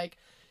seen, that are like,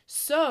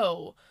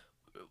 so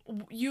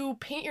you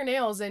paint your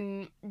nails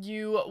and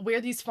you wear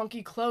these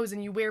funky clothes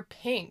and you wear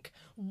pink.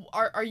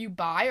 Are you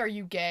bi? Are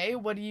you gay?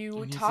 What are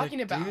you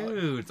talking about?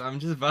 Dude, I'm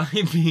just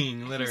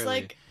vibing, literally. He's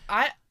like,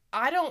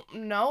 I don't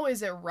know.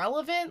 Is it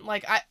relevant?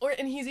 Like,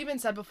 and he's even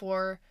said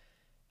before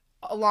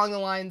along the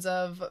lines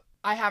of,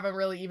 I haven't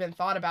really even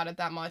thought about it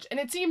that much. And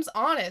it seems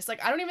honest.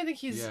 Like, I don't even think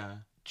he's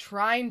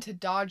trying to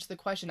dodge the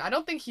question. I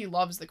don't think he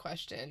loves the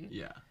question.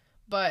 Yeah.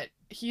 But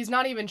he's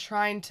not even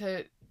trying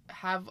to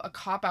have a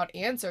cop-out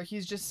answer.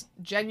 He's just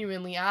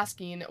genuinely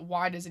asking,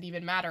 why does it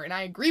even matter? And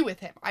I agree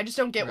with him. I just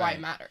don't get why it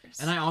matters.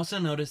 And I also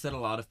noticed that a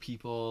lot of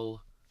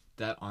people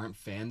that aren't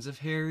fans of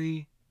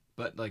Harry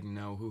but like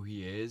know who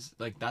he is,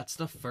 like that's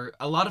the first.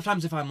 A lot of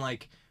times if I'm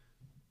like,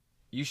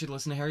 you should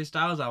listen to Harry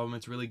Styles' album,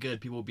 it's really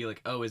good, people will be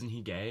like, oh, isn't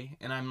he gay?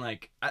 And I'm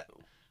like,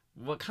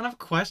 what kind of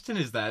question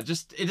is that?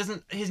 Just, it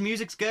doesn't, his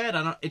music's good.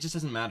 It just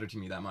doesn't matter to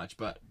me that much.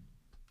 But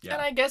Yeah.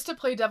 And I guess to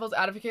play devil's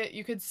advocate,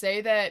 you could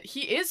say that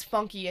he is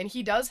funky and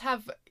he does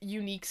have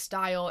unique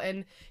style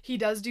and he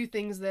does do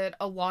things that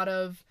a lot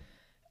of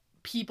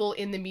people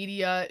in the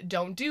media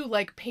don't do,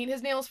 like paint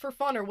his nails for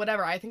fun or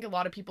whatever. I think a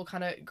lot of people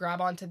kind of grab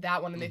onto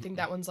that one and they think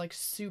that one's like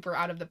super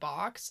out of the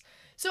box.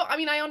 So, I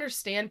mean, I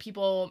understand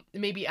people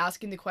maybe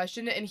asking the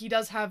question, and he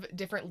does have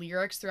different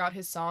lyrics throughout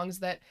his songs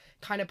that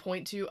kind of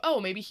point to, oh,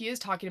 maybe he is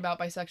talking about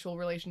bisexual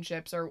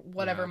relationships or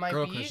whatever it might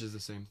Girl be. Crush is the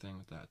same thing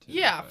with that too.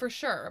 Yeah, for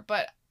sure.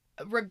 But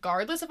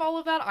regardless of all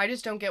of that, I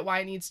just don't get why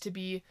it needs to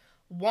be,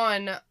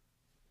 one,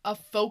 a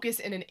focus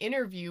in an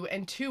interview,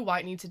 and two, why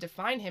it needs to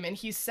define him. And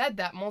he's said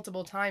that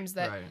multiple times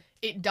that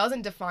it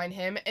doesn't define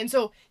him. And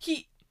so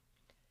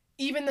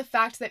even the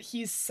fact that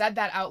he's said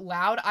that out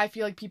loud, I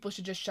feel like people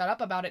should just shut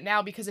up about it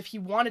now, because if he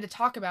wanted to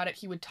talk about it,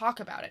 he would talk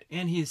about it.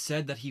 And he has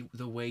said that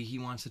the way he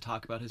wants to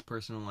talk about his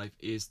personal life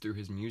is through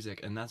his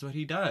music, and that's what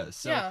he does.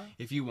 So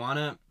if you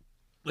want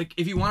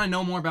to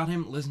know more about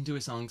him, listen to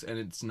his songs, and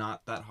it's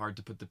not that hard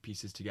to put the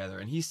pieces together.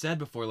 And he said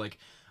before, like,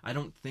 I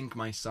don't think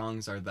my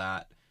songs are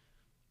that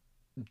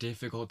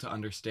difficult to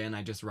understand.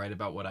 I just write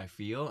about what I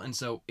feel. And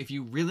so if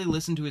you really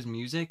listen to his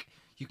music,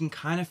 you can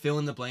kind of fill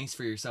in the blanks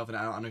for yourself. And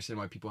I don't understand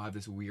why people have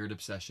this weird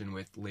obsession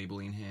with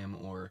labeling him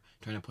or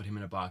trying to put him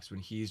in a box when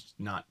he's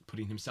not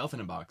putting himself in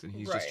a box, and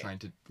he's just trying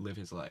to live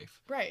his life.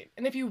 Right.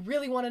 And if you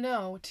really want to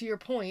know, to your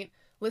point,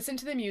 listen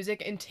to the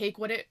music and take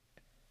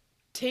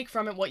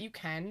from it what you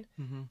can.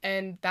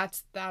 And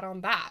that's that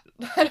on that.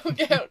 I don't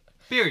get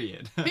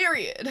Period.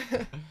 Period.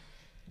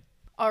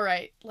 All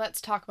right,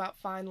 let's talk about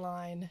Fine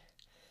Line.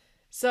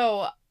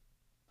 So,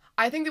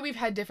 I think that we've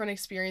had different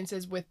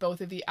experiences with both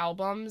of the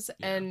albums,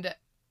 and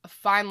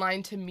Fine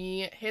Line to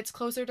me hits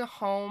closer to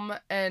home,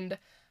 and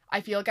I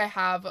feel like I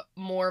have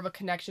more of a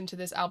connection to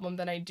this album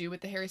than I do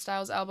with the Harry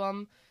Styles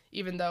album,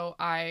 even though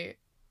I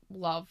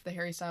love the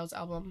Harry Styles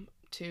album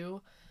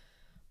too.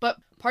 But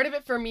part of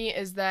it for me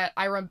is that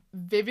I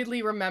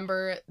vividly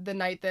remember the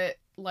night that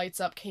Lights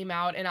Up came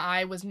out, and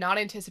I was not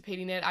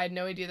anticipating it. I had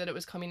no idea that it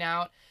was coming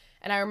out.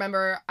 And I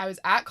remember I was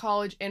at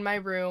college in my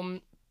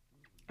room,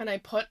 and I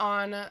put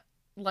on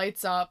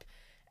Lights Up,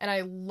 and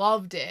I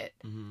loved it.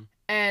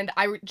 And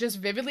I just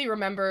vividly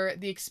remember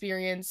the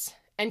experience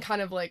and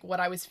kind of like what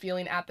I was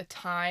feeling at the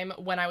time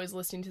when I was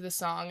listening to the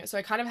song. So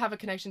I kind of have a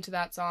connection to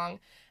that song.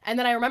 And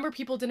then I remember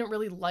people didn't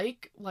really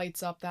like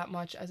Lights Up that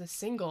much as a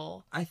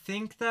single. I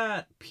think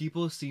that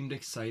people seemed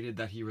excited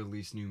that he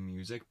released new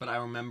music, but I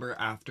remember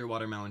after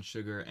Watermelon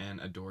Sugar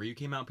and Adore You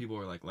came out, people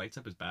were like, Lights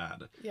Up is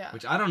bad. Yeah.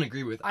 Which I don't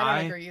agree with. I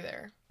don't agree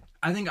either.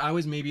 I think I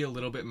was maybe a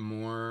little bit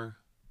more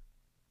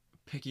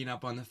picking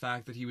up on the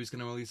fact that he was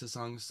going to release a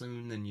song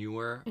soon than you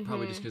were,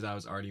 probably just because I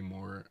was already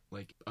more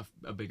like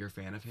a bigger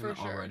fan of him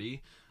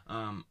already.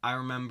 I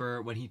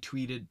remember when he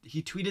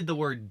tweeted the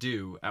word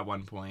do at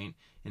one point,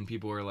 and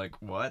people were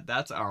like, what?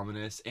 That's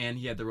ominous. And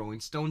he had the Rolling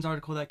Stones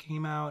article that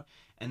came out,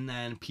 and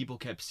then people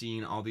kept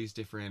seeing all these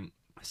different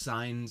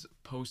signs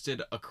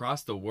posted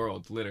across the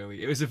world,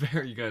 literally. It was a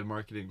very good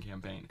marketing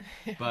campaign.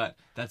 But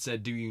that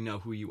said, do you know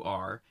who you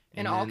are?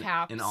 And in all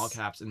caps. In all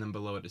caps, and then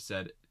below it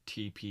said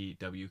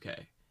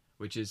TPWK,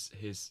 which is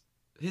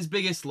his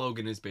biggest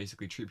slogan is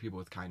basically treat people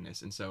with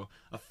kindness. And so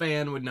a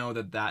fan would know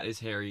that that is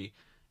Harry,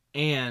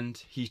 and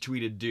he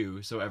tweeted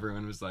do, so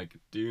everyone was like,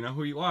 do you know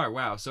who you are?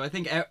 Wow. So I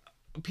think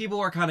people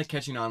were kind of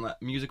catching on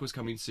that music was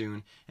coming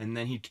soon, and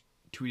then he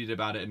tweeted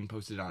about it and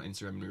posted it on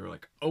Instagram, and we were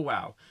like, oh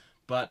wow.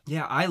 But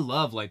yeah, I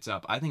love Lights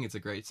Up. I think it's a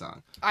great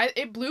song.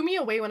 It blew me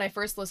away when I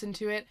first listened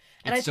to it.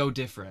 And it's so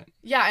different.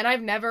 Yeah, and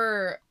I've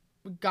never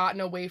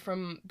gotten away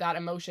from that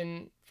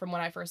emotion from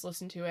when I first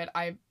listened to it.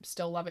 I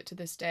still love it to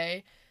this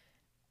day.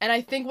 And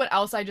I think what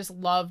else I just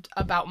loved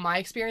about my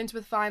experience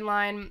with Fine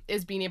Line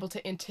is being able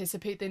to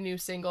anticipate the new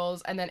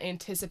singles and then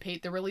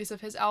anticipate the release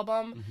of his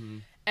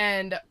album.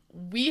 And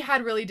we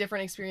had really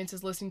different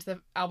experiences listening to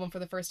the album for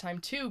the first time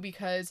too,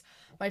 because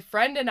my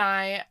friend and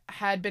I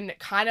had been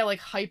kind of like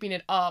hyping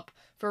it up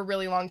for a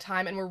really long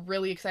time, and we're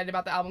really excited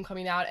about the album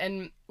coming out,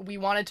 and we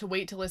wanted to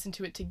wait to listen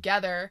to it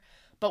together,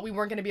 but we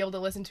weren't going to be able to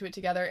listen to it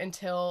together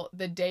until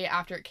the day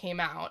after it came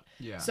out.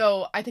 Yeah.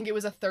 So I think it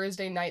was a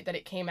Thursday night that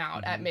it came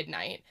out at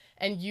midnight,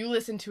 and you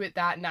listened to it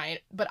that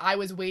night, but I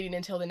was waiting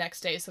until the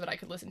next day so that I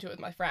could listen to it with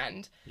my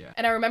friend. Yeah.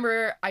 And I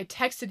remember I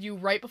texted you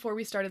right before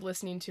we started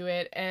listening to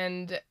it,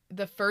 and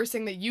the first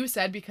thing that you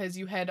said, because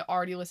you had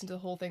already listened to the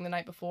whole thing the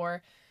night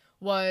before,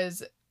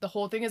 was, the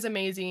whole thing is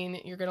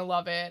amazing, you're gonna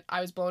love it.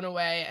 I was blown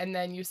away. And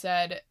then you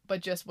said, but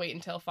just wait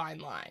until Fine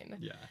Line.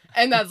 Yeah.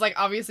 And that's like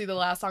obviously the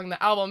last song in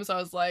the album, so I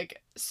was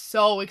like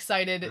so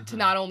excited to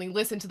not only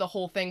listen to the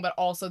whole thing, but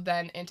also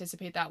then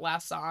anticipate that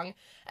last song.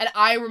 And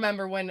I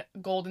remember when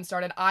Golden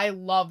started, I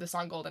love the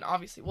song Golden.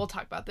 Obviously, we'll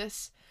talk about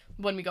this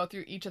when we go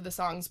through each of the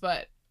songs,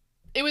 but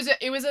it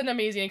was an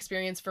amazing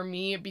experience for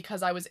me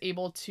because I was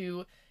able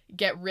to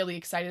get really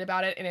excited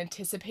about it and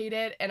anticipate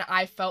it, and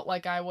I felt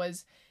like I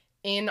was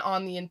in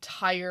on the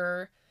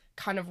entire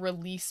kind of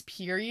release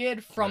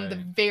period from the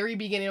very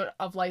beginning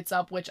of Lights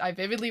Up, which I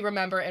vividly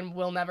remember and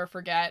will never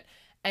forget,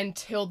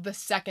 until the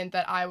second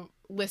that I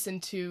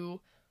listened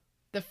to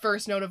the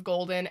first note of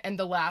Golden and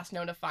the last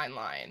note of Fine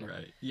Line.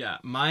 Right. Yeah.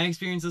 My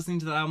experience listening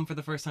to the album for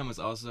the first time was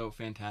also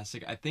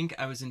fantastic. I think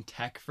I was in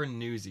tech for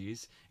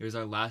Newsies. It was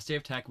our last day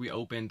of tech. We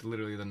opened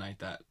literally the night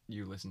that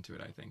you listened to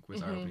it, I think,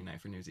 was our opening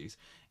night for Newsies.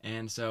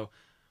 And so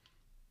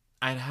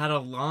I'd had a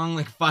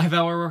long,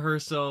 5-hour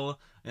rehearsal,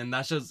 and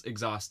that's just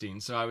exhausting.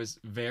 So I was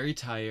very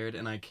tired,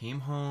 and I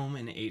came home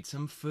and ate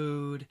some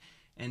food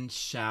and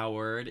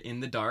showered in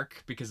the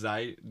dark because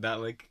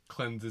that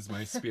cleanses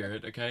my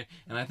spirit, okay?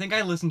 And I think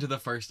I listened to the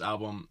first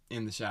album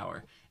in the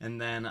shower. And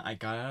then I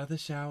got out of the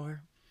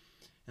shower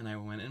and I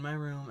went in my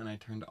room and I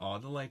turned all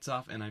the lights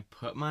off and I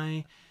put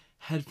my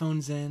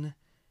headphones in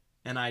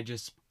and I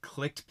just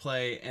clicked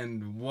play,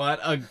 and what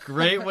a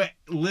great way.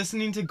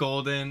 Listening to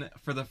Golden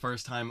for the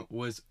first time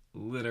was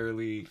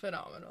literally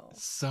phenomenal.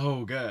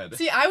 So good.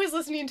 See, I was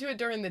listening to it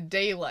during the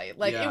daylight.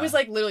 It was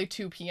literally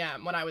 2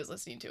 p.m. when I was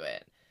listening to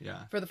it.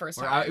 Yeah. For the first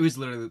time. It was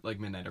literally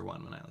midnight or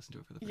 1 when I listened to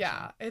it for the first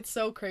time. Yeah, it's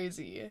so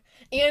crazy.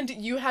 And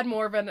you had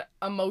more of an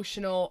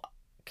emotional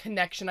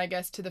connection, I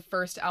guess, to the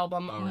first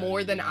album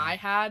more than I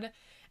had.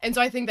 And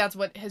so I think that's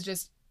what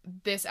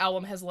this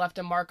album has left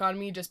a mark on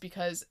me, just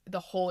because the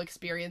whole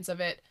experience of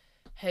it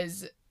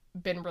has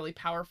been really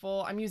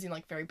powerful. I'm using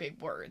very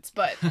big words,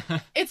 but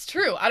it's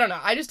true. I don't know.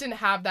 I just didn't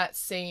have that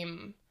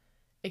same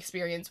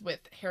experience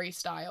with Harry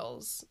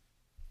Styles.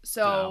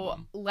 So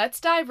let's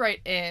dive right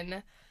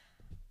in.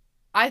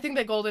 I think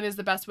that Golden is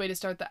the best way to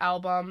start the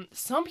album.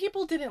 Some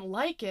people didn't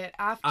like it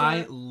after.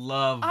 I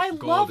love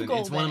Golden.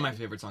 It's one of my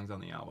favorite songs on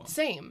the album.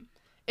 Same.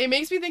 It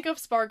makes me think of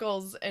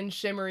sparkles and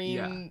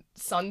shimmering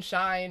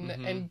sunshine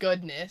and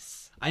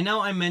goodness. I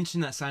know I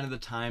mentioned that Sign of the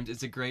Times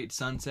is a great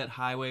Sunset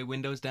Highway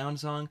Windows Down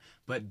song,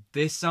 but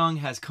this song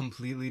has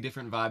completely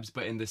different vibes,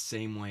 but in the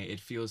same way. It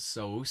feels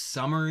so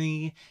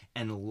summery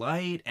and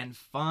light and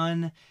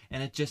fun,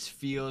 and it just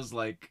feels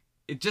like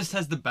it just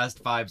has the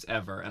best vibes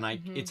ever, and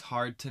it's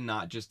hard to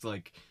not just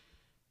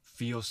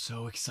feel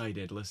so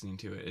excited listening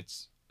to it.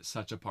 It's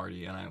such a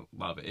party, and I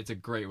love it. It's a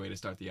great way to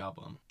start the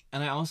album.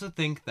 And I also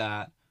think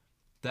that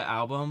the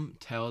album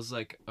tells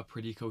a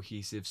pretty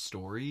cohesive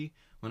story.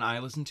 When I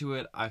listen to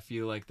it, I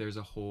feel like there's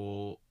a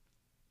whole,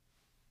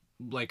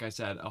 like I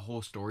said, a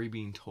whole story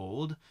being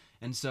told.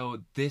 And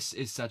so this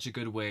is such a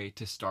good way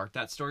to start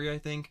that story, I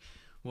think.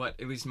 What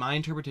at least my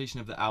interpretation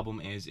of the album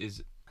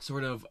is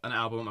sort of an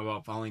album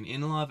about falling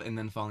in love and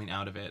then falling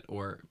out of it,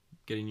 or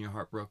getting your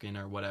heart broken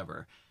or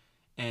whatever.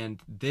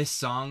 And this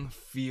song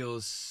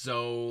feels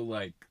so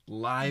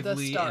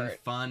lively and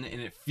fun,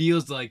 and it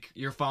feels like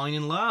you're falling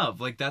in love.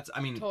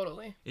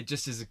 Totally. It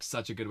just is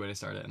such a good way to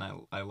start it, and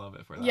I love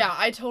it for that. Yeah,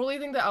 I totally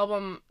think the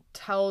album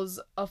tells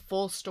a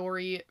full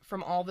story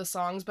from all the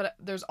songs, but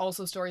there's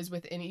also stories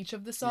within each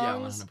of the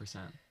songs. Yeah, 100%.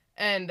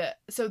 And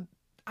so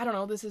I don't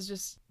know, this is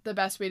just the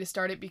best way to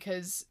start it,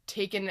 because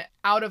taken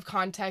out of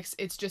context,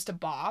 it's just a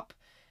bop,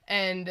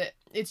 and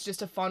it's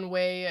just a fun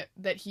way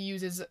that he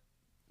uses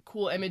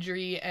cool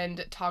imagery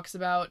and talks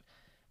about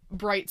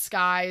bright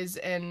skies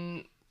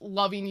and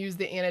loving you's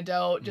the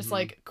antidote, just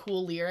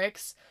cool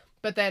lyrics.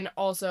 But then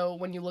also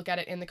when you look at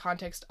it in the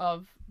context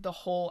of the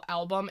whole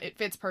album, it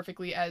fits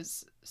perfectly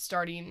as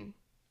starting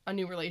a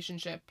new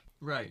relationship.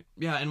 Right.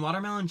 Yeah, and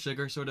Watermelon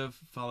Sugar sort of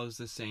follows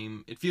the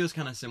same. It feels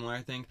kind of similar,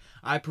 I think.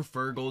 I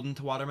prefer Golden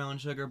to Watermelon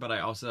Sugar, but I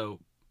also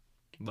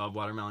love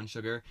Watermelon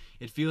Sugar.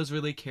 It feels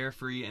really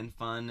carefree and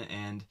fun,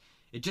 and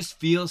it just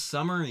feels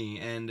summery.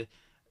 And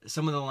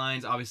some of the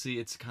lines, obviously,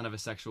 it's kind of a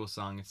sexual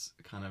song. It's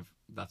kind of,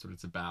 that's what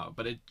it's about.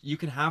 But you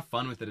can have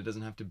fun with it. It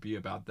doesn't have to be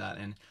about that.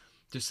 And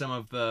just some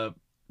of the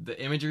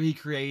imagery he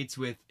creates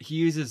he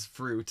uses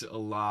fruit a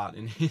lot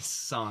in his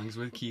songs,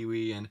 with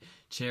kiwi and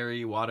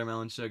cherry,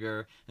 watermelon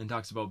sugar, and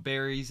talks about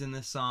berries in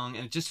this song,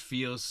 and it just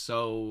feels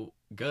so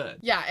good.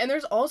 Yeah, and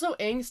there's also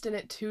angst in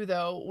it too,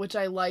 though, which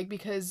I like,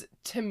 because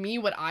to me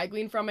what I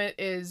glean from it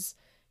is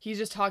he's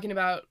just talking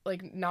about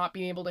not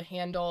being able to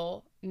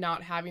handle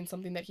not having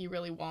something that he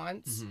really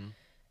wants.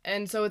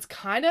 And so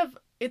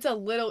it's a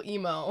little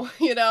emo,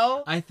 you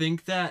know? I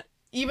think that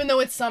even though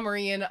it's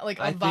summery and a vibe.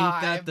 I think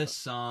that the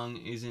song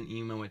isn't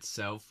emo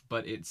itself,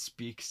 but it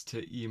speaks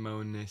to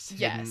emo-ness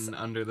hidden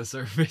under the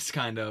surface,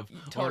 kind of.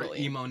 Totally.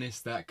 Or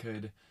emo-ness that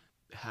could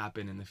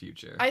happen in the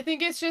future. I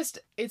think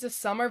it's a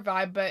summer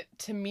vibe, but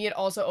to me it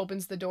also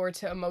opens the door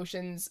to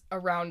emotions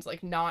around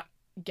not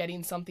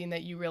getting something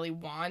that you really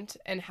want,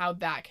 and how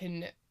that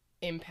can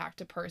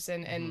impact a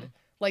person. And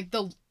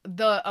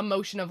the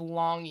emotion of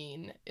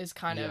longing is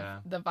kind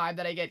of the vibe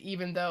that I get,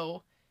 even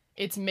though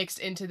it's mixed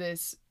into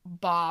this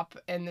bop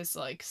and this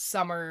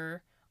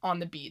summer on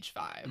the beach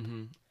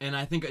vibe. And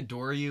I think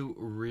Adore You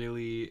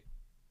really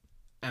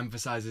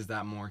emphasizes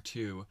that more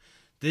too.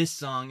 This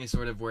song is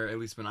sort of where, at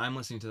least when I'm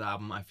listening to the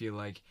album, I feel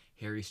like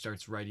Harry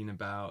starts writing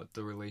about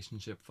the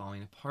relationship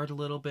falling apart a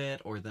little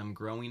bit, or them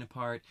growing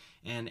apart,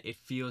 and it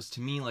feels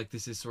to me like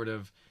this is sort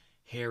of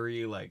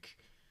Harry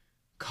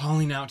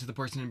calling out to the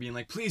person and being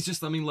please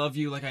just let me love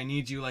you, I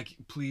need you,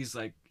 please,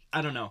 I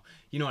don't know,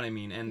 you know what I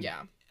mean? And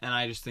And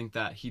I just think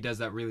that he does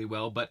that really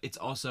well. But it's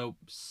also,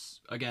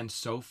 again,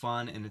 so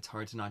fun, and it's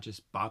hard to not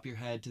just bop your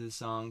head to the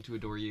song to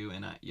adore you.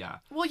 And yeah.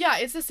 Well, yeah,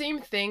 it's the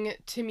same thing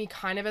to me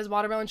kind of as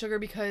Watermelon Sugar,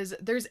 because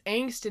there's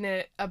angst in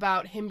it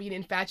about him being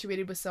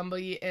infatuated with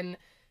somebody and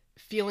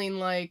feeling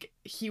like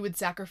he would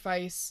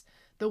sacrifice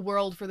the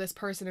world for this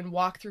person and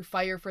walk through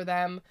fire for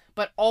them.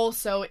 But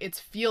also it's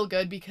feel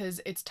good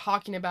because it's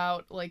talking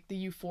about like the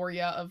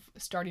euphoria of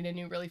starting a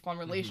new really fun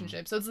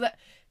relationship. So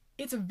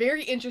it's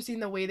very interesting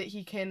the way that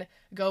he can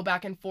go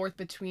back and forth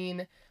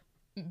between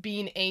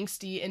being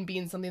angsty and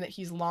being something that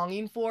he's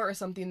longing for, or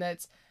something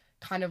that's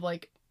kind of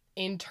like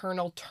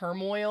internal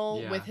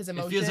turmoil with his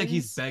emotions. It feels like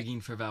he's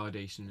begging for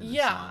validation in the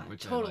song,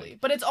 which totally. I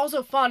like. But it's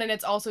also fun, and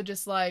it's also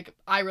just like,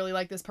 I really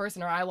like this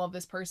person, or I love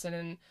this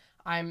person,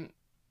 and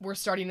we're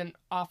starting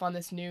off on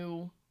this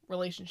new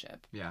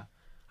relationship. Yeah.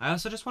 I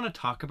also just want to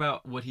talk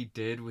about what he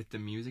did with the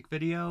music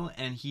video,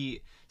 and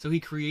he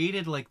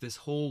created like this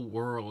whole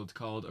world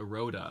called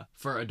Eroda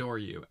for Adore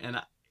You,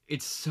 and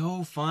it's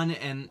so fun,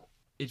 and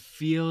it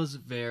feels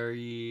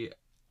very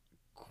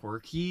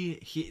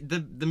quirky.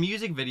 The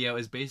music video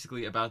is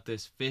basically about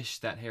this fish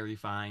that Harry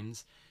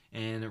finds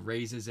and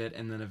raises it,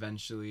 and then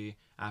eventually,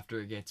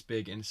 after it gets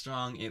big and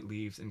strong, it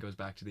leaves and goes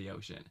back to the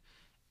ocean.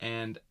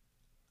 And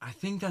I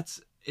think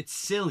it's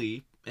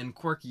silly and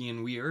quirky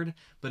and weird,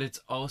 but it's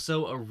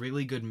also a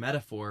really good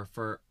metaphor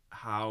for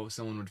how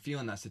someone would feel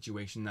in that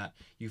situation, that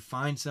you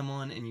find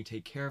someone and you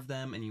take care of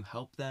them and you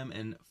help them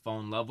and fall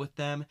in love with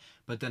them,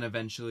 but then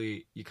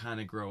eventually you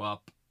kind of grow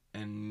up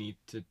and need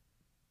to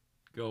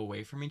go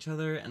away from each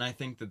other. And I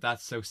think that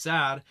that's so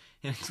sad,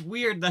 and it's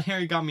weird that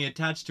Harry got me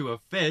attached to a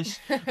fish,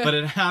 but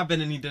it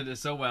happened and he did it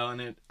so well,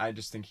 and I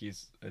just think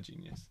he's a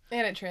genius.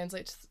 And it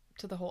translates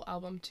to the whole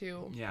album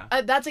too. Yeah.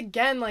 That's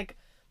again like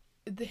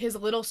his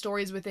little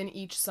stories within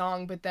each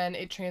song, but then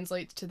it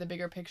translates to the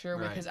bigger picture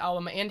with his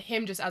album and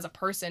him just as a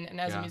person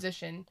and as a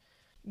musician.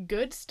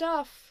 Good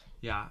stuff.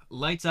 Yeah.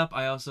 Lights Up,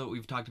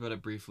 we've talked about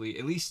it briefly.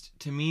 At least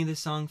to me, this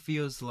song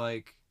feels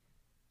like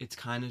it's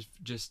kind of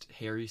just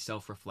Harry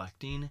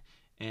self-reflecting,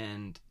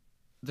 and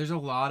there's a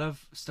lot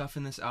of stuff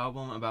in this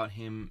album about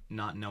him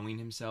not knowing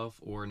himself,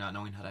 or not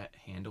knowing how to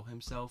handle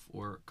himself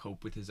or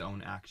cope with his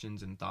own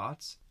actions and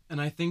thoughts. And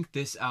I think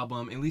this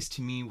album, at least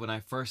to me, when I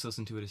first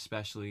listened to it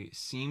especially,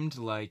 seemed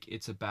like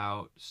it's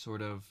about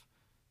sort of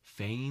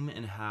fame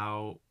and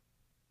how,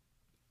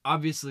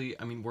 obviously,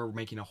 I mean, we're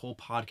making a whole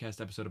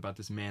podcast episode about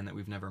this man that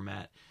we've never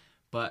met,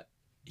 but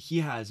he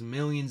has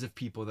millions of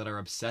people that are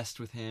obsessed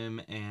with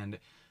him and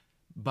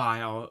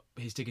buy all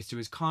his tickets to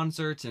his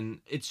concerts, and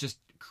it's just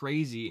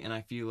crazy. And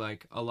I feel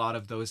like a lot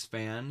of those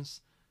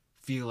fans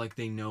feel like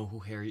they know who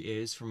Harry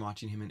is from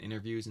watching him in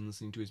interviews and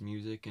listening to his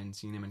music and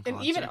seeing him in concerts.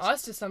 And even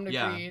us to some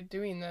degree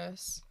doing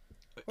this.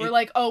 We're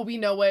like, oh, we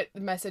know what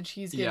message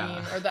he's giving,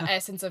 or the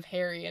essence of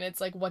Harry, and it's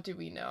like, what do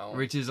we know?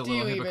 Which is a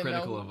little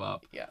hypocritical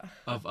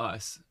of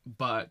us.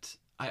 But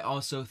I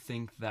also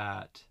think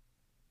that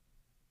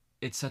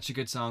it's such a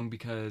good song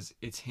because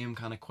it's him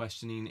kind of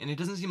questioning, and it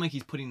doesn't seem like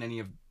he's putting any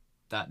of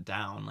that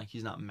down, like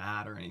he's not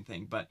mad or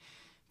anything, but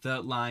the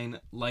line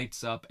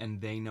 "lights up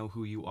and they know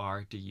who you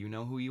are, do you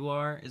know who you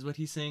are" is what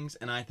he sings.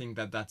 And I think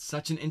that that's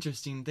such an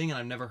interesting thing, and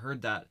I've never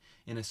heard that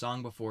in a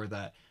song before,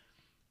 that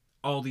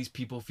all these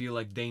people feel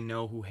like they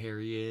know who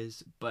Harry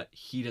is, but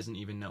he doesn't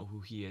even know who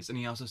he is. And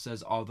he also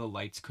says all the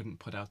lights couldn't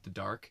put out the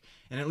dark.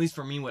 And at least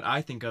for me, what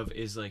I think of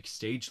is like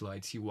stage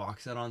lights. He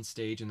walks out on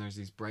stage and there's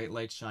these bright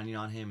lights shining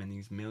on him and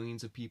these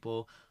millions of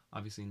people,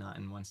 obviously not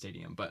in one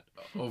stadium, but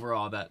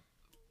overall that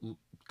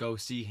go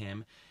see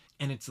him.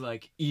 And it's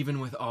like, even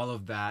with all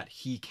of that,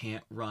 he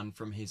can't run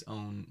from his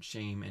own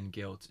shame and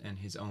guilt and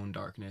his own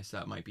darkness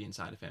that might be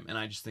inside of him. And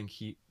I just think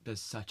he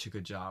does such a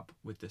good job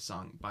with this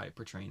song by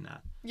portraying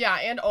that. Yeah,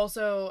 and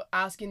also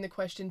asking the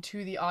question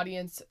to the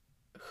audience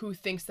who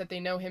thinks that they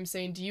know him,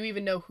 saying, do you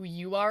even know who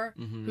you are?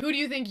 Mm-hmm. Who do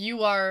you think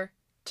you are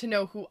to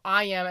know who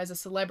I am as a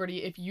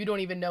celebrity if you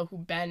don't even know who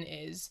Ben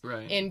is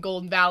in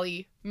Golden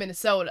Valley,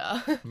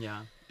 Minnesota?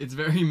 Yeah. It's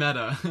very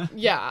meta.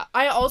 Yeah.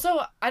 I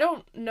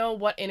don't know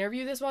what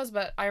interview this was,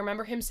 but I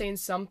remember him saying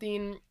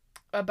something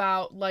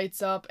about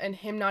Lights Up and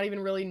him not even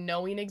really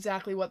knowing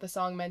exactly what the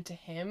song meant to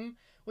him,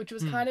 which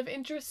was kind of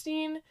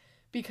interesting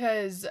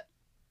because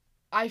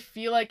I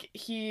feel like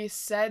he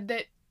said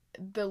that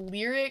the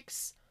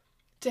lyrics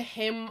to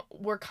him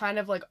were kind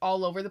of like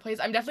all over the place.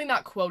 I'm definitely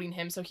not quoting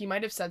him, so he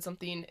might have said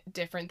something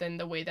different than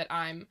the way that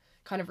I'm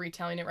kind of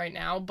retelling it right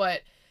now,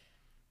 but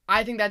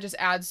I think that just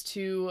adds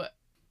to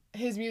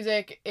his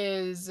music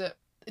is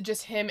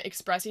just him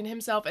expressing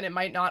himself, and it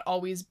might not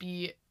always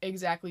be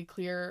exactly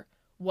clear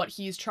what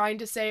he's trying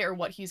to say or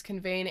what he's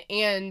conveying,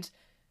 and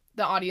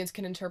the audience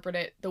can interpret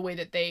it the way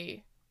that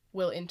they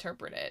will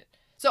interpret it.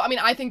 So, I mean,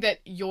 I think that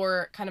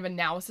your kind of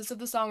analysis of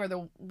the song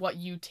or what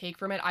you take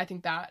from it, I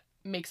think that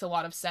makes a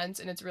lot of sense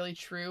and it's really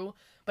true,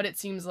 but it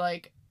seems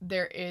like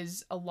there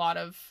is a lot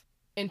of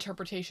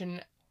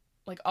interpretation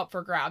like up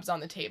for grabs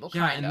on the table,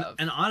 kind of.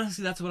 And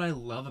honestly, that's what I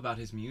love about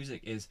his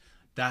music is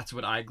that's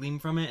what I glean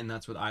from it, and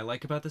that's what I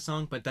like about the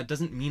song. But that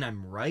doesn't mean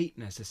I'm right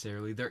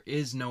necessarily. There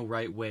is no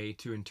right way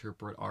to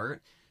interpret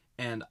art,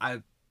 and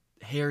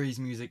Harry's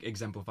music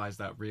exemplifies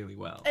that really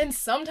well. And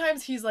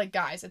sometimes he's like,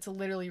 guys, it's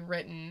literally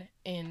written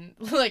in,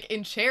 like,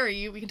 in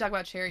Cherry. We can talk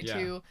about Cherry,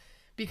 too,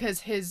 because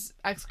his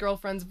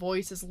ex-girlfriend's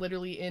voice is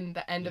literally in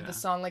the end of the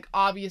song. Like,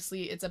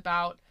 obviously, it's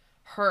about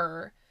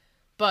her,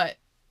 but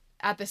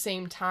at the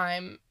same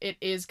time, it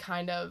is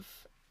kind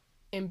of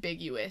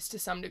ambiguous to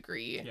some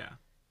degree. Yeah.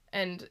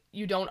 And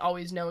you don't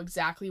always know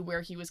exactly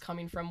where he was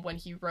coming from when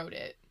he wrote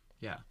it.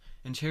 Yeah.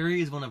 And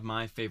Cherry is one of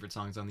my favorite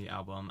songs on the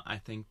album. I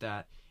think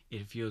that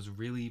it feels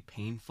really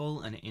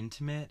painful and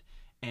intimate.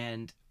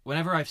 And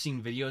whenever I've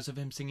seen videos of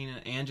him singing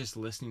it and just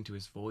listening to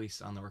his voice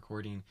on the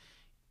recording,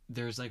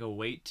 there's like a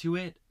weight to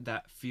it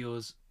that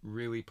feels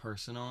really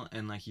personal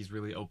and like he's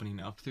really opening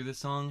up through the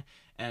song.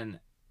 And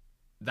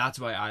that's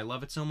why I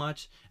love it so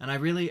much. And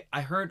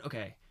I heard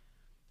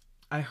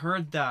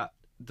that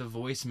the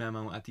voice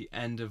memo at the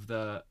end of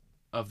the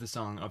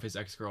song of his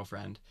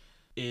ex-girlfriend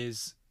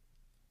is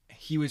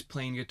he was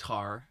playing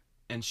guitar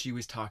and she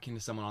was talking to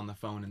someone on the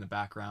phone in the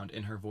background,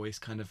 and her voice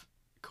kind of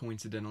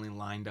coincidentally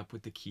lined up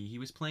with the key he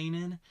was playing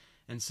in.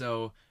 And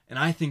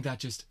I think that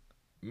just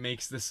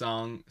makes the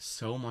song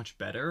so much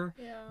better,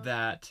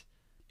 that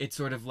it's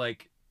sort of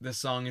like the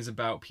song is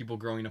about people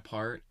growing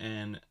apart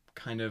and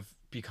kind of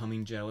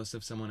becoming jealous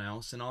of someone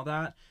else and all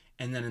that.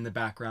 And then in the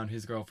background,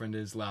 his girlfriend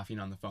is laughing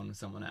on the phone with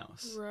someone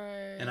else.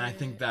 Right. And I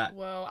think that...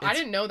 Well, I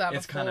didn't know that before.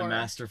 It's kind of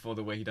masterful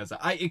the way he does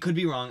that. It could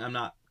be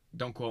wrong.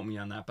 Don't quote me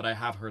on that, but I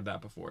have heard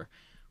that before,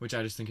 which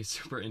I just think is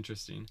super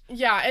interesting.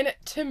 Yeah, and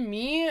to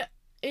me,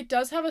 it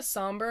does have a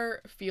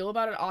somber feel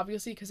about it,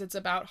 obviously, because it's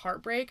about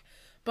heartbreak.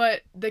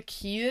 But the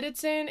key that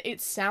it's in,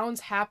 it sounds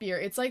happier.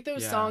 It's like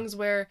those songs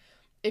where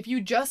if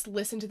you just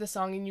listen to the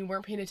song and you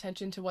weren't paying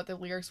attention to what the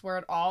lyrics were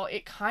at all,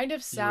 it kind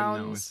of sounds...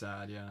 You would know it's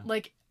sad, yeah.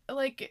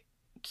 Like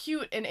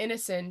cute and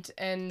innocent,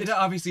 and... It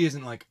obviously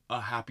isn't like a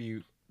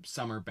happy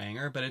summer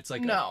banger, but it's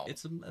like no.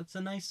 It's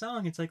a nice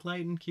song. It's like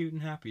light and cute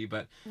and happy,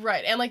 but...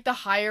 Right, and like the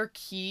higher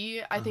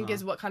key, I think,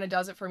 is what kind of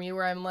does it for me,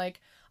 where I'm like,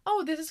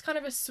 oh, this is kind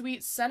of a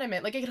sweet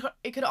sentiment. Like,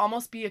 it could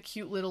almost be a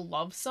cute little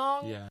love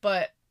song,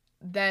 but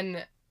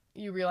then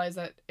you realize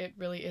that it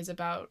really is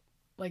about,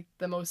 like,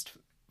 the most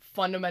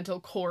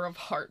fundamental core of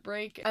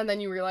heartbreak, and then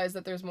you realize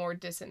that there's more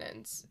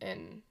dissonance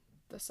in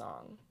the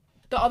song.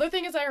 The other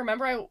thing is, I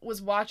remember I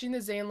was watching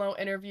the Zane Lowe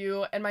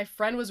interview, and my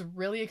friend was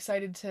really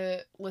excited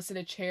to listen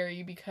to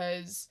Cherry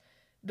because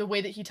the way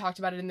that he talked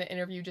about it in the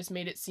interview just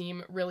made it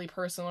seem really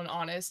personal and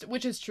honest,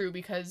 which is true,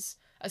 because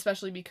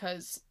especially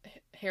because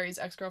Harry's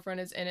ex-girlfriend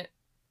is in it,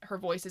 her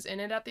voice is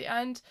in it at the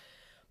end.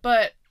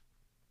 But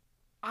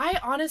I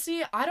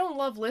don't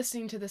love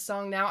listening to this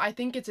song now. I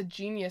think it's a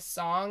genius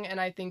song, and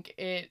I think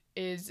it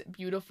is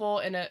beautiful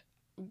and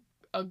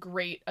a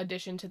great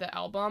addition to the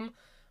album.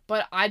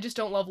 But I just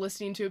don't love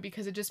listening to it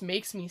because it just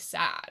makes me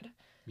sad.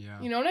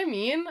 Yeah. You know what I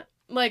mean?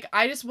 Like,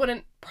 I just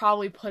wouldn't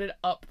probably put it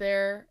up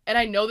there. And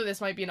I know that this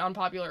might be an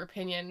unpopular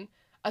opinion.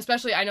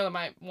 Especially, I know that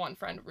my one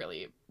friend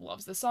really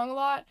loves this song a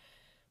lot.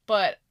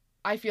 But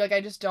I feel like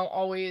I just don't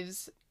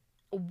always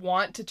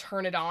want to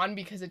turn it on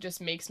because it just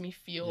makes me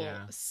feel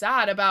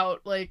sad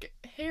about, like,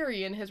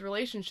 Harry and his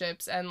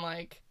relationships and,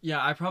 like...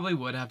 Yeah, I probably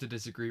would have to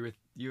disagree with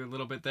you a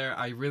little bit there.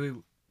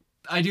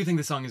 I do think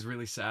the song is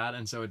really sad,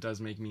 and so it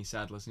does make me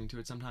sad listening to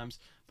it sometimes,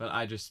 but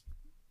I just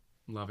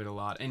love it a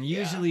lot. And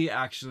usually,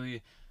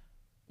 actually,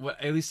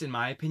 at least in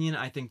my opinion,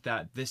 I think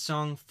that this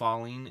song,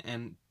 Falling,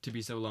 and To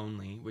Be So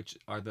Lonely, which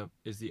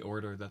is the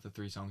order that the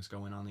three songs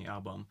go in on the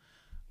album,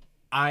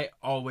 I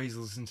always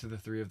listen to the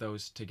three of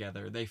those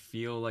together. They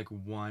feel like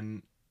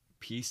one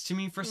piece to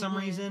me for some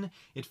reason.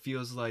 It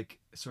feels like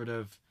sort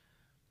of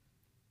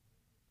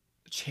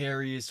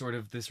Cherry is sort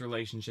of this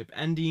relationship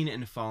ending,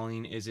 and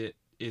Falling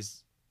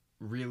is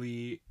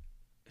really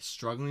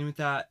struggling with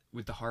that,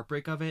 with the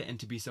heartbreak of it, and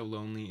To Be So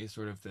Lonely is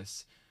sort of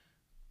this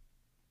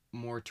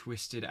more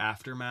twisted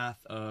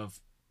aftermath of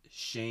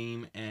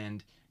shame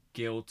and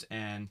guilt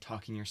and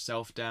talking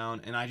yourself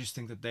down, and I just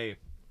think that they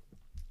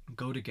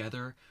go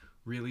together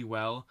really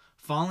well.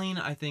 Falling,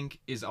 I think,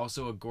 is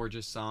also a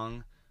gorgeous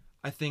song.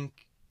 I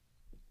think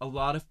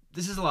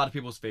this is a lot of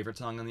people's favorite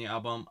song on the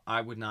album.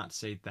 I would not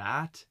say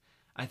that.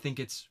 I think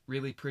it's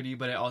really pretty,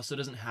 but it also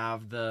doesn't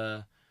have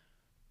the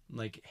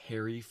like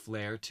Harry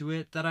flair to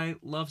it that I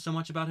love so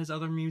much about his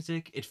other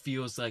music. It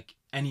feels like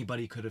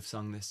anybody could have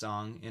sung this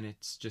song, and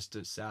it's just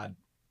a sad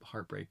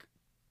heartbreak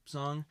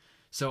song.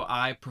 So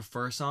I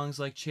prefer songs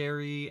like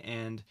Cherry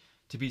and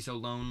To Be So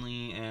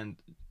Lonely and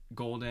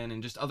Golden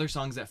and just other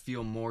songs that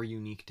feel more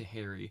unique to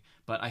Harry.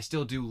 But I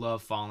still do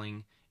love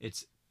Falling.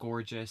 It's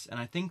gorgeous, and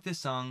I think this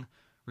song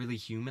really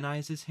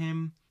humanizes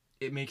him.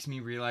 It makes me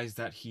realize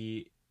that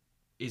he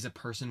is a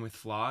person with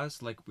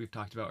flaws, like we've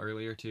talked about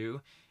earlier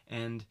too,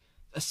 and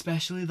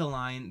especially the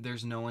line,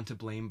 "There's no one to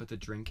blame but the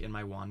drink in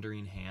my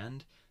wandering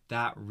hand,"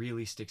 that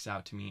really sticks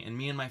out to me. And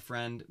me and my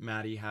friend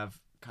Maddie have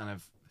kind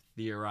of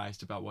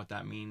theorized about what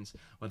that means,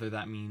 whether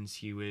that means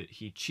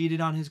he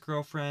cheated on his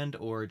girlfriend,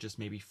 or just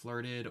maybe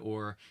flirted,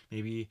 or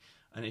maybe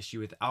an issue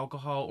with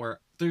alcohol, or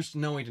there's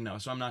no way to know.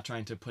 So I'm not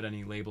trying to put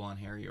any label on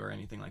Harry or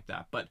anything like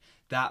that, but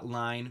that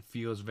line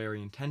feels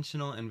very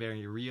intentional and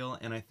very real.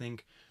 And I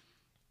think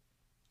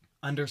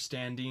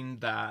understanding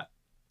that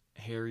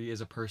Harry is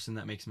a person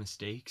that makes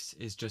mistakes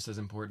is just as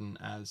important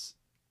as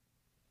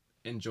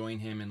enjoying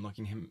him and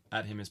looking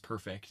at him as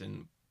perfect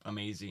and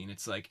amazing.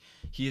 It's like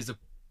he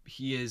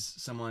is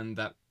someone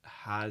that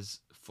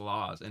has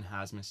flaws and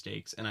has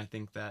mistakes, and I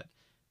think that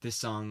this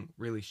song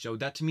really showed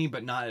that to me,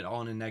 but not at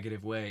all in a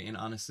negative way. And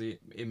honestly,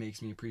 it makes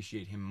me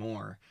appreciate him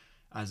more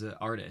as an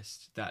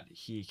artist, that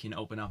he can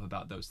open up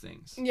about those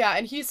things. Yeah,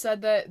 and he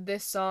said that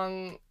this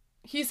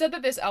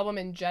album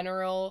in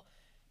general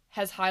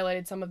has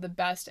highlighted some of the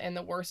best and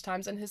the worst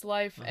times in his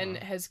life, and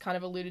has kind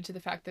of alluded to the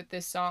fact that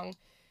this song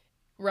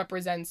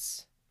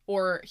represents,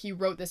 or he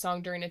wrote this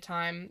song during a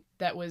time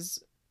that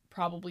was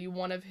probably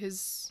one of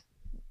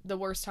the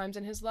worst times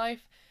in his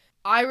life.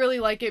 I really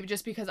like it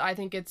just because I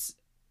think it's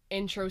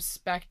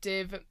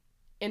introspective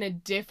in a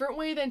different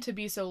way than To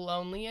Be So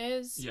Lonely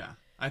is. Yeah,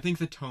 I think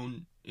the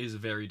tone is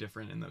very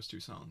different in those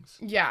two songs.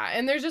 Yeah,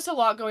 and there's just a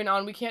lot going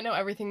on. We can't know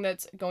everything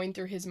that's going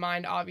through his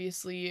mind,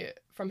 obviously,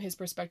 from his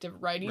perspective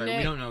writing it.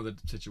 We don't know the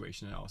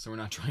situation at all, so we're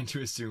not trying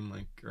to assume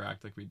or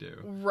act like we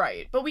do.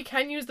 Right, but we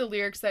can use the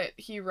lyrics that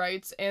he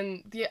writes,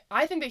 and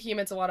I think that he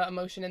emits a lot of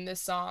emotion in this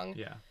song.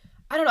 Yeah.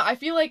 I don't know, I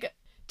feel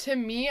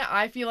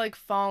like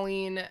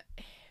Falling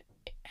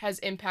has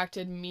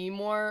impacted me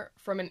more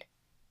from an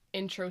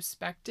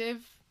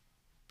introspective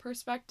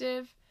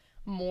perspective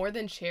more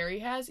than Cherry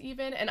has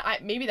even, and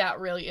maybe that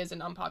really is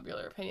an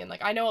unpopular opinion.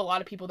 Like, I know a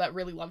lot of people that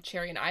really love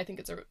Cherry, and I think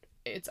it's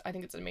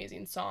an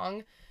amazing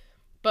song,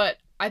 but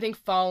I think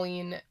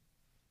Falling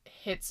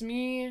hits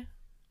me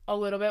a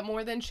little bit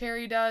more than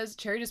Cherry does.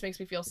 Cherry just makes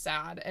me feel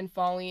sad, and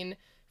Falling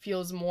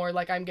feels more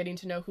like I'm getting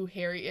to know who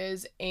Harry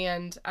is,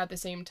 and at the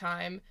same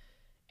time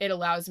it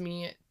allows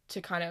me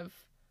to kind of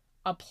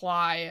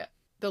apply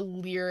the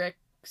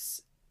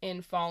lyrics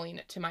in Falling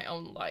to my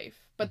own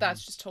life. But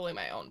that's just totally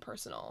my own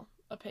personal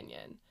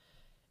opinion.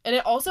 And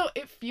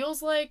it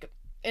feels like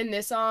in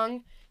this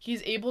song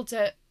he's able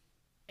to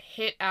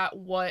hit at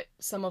what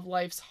some of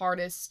life's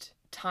hardest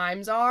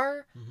times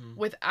are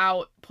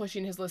without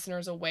pushing his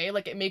listeners away.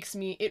 Like,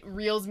 it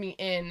reels me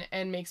in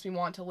and makes me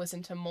want to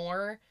listen to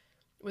more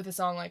with a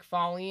song like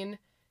Falling,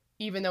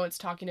 even though it's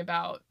talking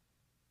about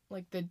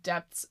like the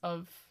depths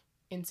of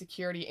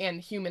insecurity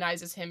and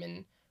humanizes him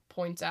and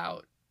points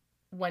out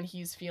when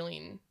he's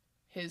feeling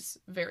his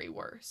very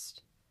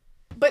worst.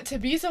 But To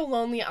Be So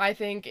Lonely, I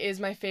think, is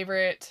my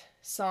favorite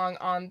song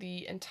on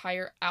the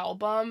entire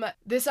album.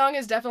 This song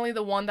is definitely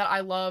the one that I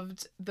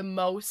loved the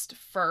most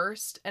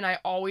first, and I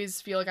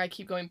always feel like I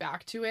keep going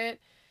back to it.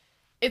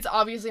 It's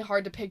obviously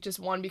hard to pick just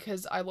one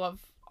because I love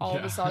all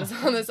of the songs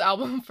on this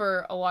album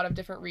for a lot of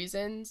different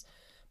reasons.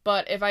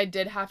 But if I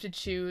did have to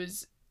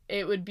choose,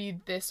 it would be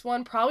this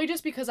one, probably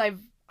just because I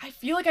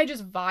feel like I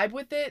just vibe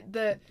with it.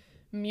 The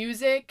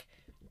music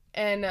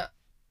and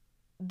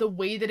the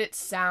way that it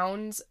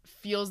sounds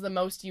feels the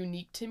most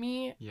unique to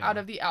me out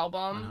of the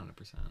album.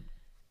 100%.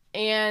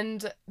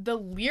 And the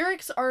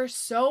lyrics are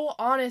so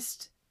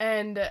honest,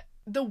 and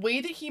the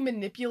way that he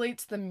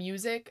manipulates the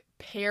music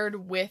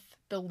paired with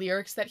the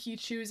lyrics that he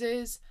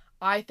chooses,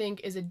 I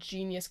think is a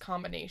genius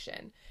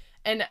combination.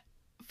 And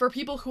for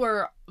people who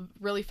are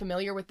really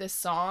familiar with this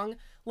song,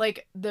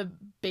 like the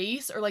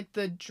bass, or like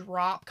the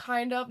drop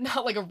kind of,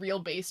 not like a real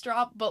bass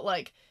drop, but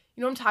like,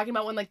 you know what I'm talking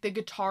about, when like the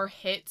guitar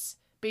hits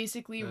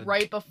basically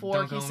right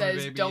before he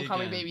says, "Don't call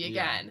me baby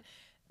again."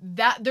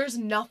 That there's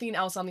nothing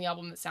else on the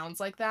album that sounds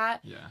like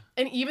that. Yeah.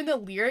 And even the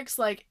lyrics,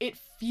 like, it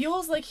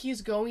feels like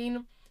he's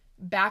going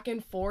back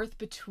and forth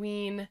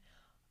between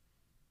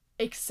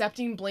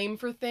accepting blame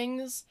for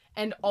things,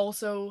 and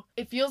also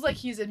it feels like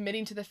he's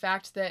admitting to the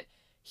fact that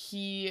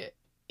he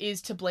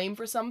is to blame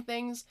for some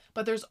things,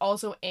 but there's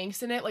also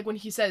angst in it. Like when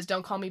he says,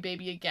 "Don't call me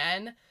baby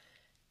again,"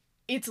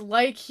 it's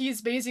like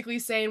he's basically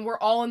saying we're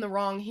all in the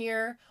wrong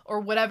here, or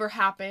whatever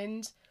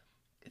happened,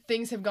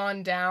 things have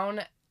gone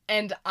down,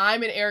 and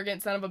I'm an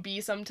arrogant son of a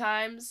bee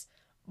sometimes,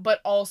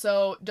 but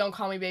also don't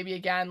call me baby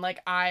again.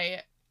 Like,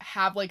 I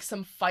have like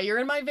some fire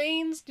in my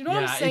veins. Do you know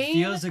what I'm saying? It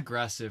feels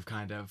aggressive,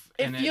 kind of.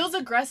 It feels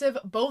aggressive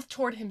both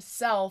toward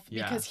himself,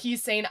 because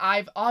he's saying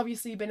I've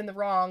obviously been in the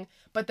wrong,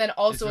 but then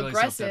also it's really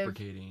aggressive.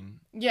 Self-deprecating.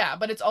 Yeah,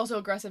 but it's also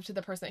aggressive to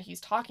the person that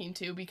he's talking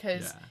to,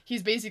 because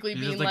he's basically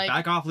being like,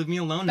 back off, leave me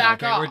alone now.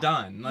 Back okay, off. we're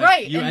done. Like,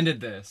 right. You ended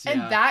this.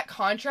 And that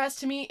contrast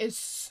to me is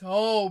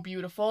so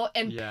beautiful,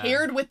 and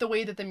paired with the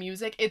way that the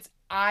music,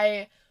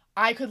 I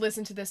could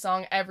listen to this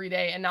song every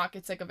day and not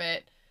get sick of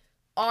it.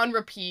 On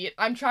repeat.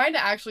 I'm trying to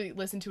actually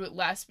listen to it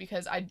less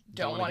because I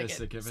don't want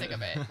to get sick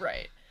of it.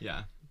 Right.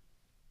 Yeah,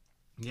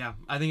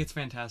 I think it's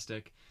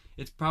fantastic.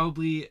 I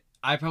probably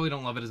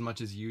don't love it as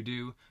much as you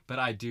do, but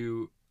I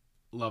do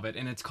love it.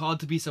 And it's called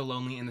To Be So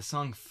Lonely, and the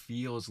song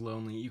feels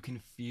lonely. You can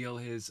feel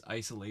his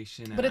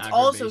isolation and but it's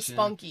aggravation. also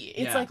spunky.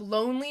 It's like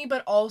lonely,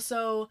 but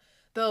also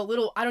the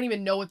little, I don't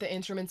even know what the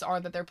instruments are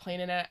that they're playing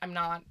in it. I'm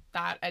not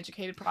that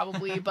educated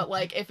probably, but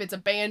like if it's a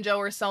banjo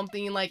or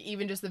something, like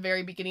even just the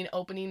very beginning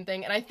opening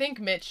thing. And I think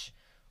Mitch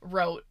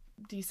wrote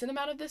a decent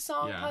amount of this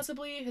song,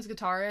 possibly, his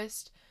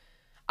guitarist.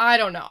 I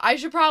don't know. I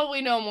should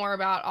probably know more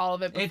about all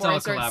of it before I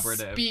start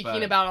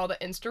speaking about all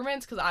the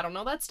instruments, because I don't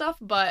know that stuff,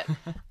 but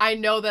I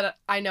know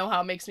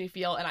how it makes me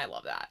feel, and I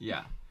love that.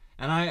 Yeah.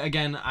 And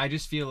I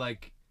just feel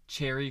like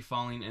Cherry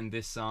Falling and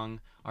this song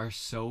are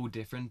so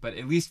different, but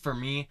at least for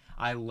me,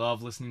 I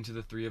love listening to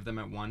the three of them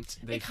at once.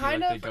 They feel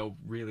like they go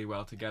really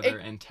well together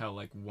and tell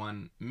like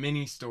one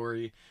mini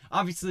story.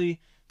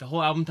 Obviously, the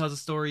whole album tells a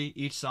story,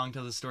 each song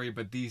tells a story,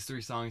 but these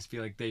three songs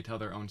feel like they tell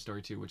their own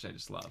story too, which I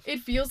just love. It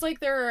feels like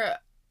they're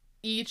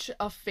each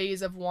a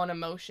phase of one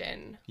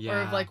emotion or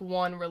of like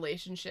one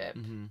relationship.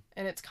 And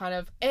it's kind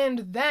of, and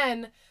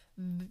then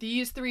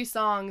these three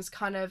songs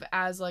kind of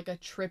as like a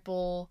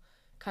triple,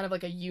 kind of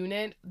like a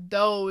unit,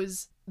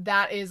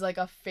 that is like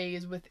a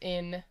phase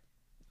within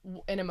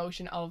an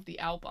emotion of the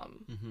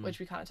album, which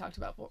we kind of talked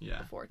about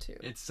before too.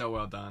 It's so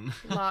well done.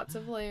 Lots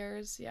of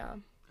layers. Yeah.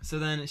 So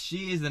then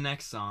She is the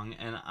next song,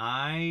 and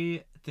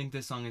I think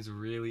this song is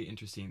really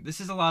interesting.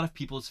 This is a lot of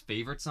people's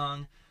favorite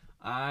song.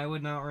 I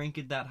would not rank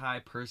it that high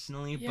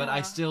personally, but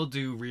I still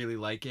do really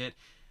like it.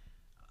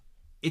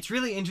 It's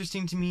really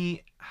interesting to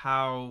me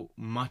how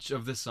much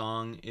of the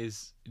song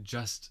is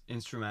just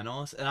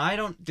instrumentals, and I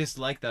don't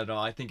dislike that at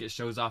all. I think it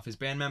shows off his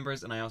band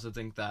members, and I also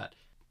think that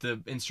the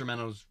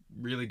instrumentals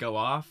really go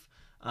off.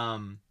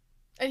 And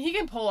he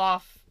can pull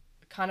off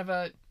kind of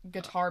a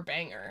guitar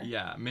banger.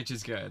 Yeah, Mitch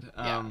is good.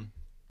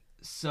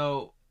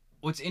 So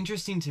what's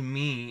interesting to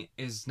me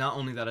is not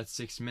only that it's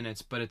 6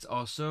 minutes, but it's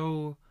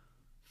also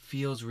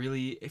feels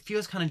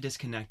kind of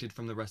disconnected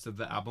from the rest of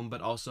the album,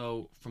 but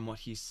also from what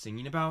he's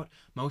singing about.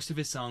 Most of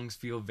his songs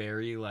feel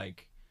very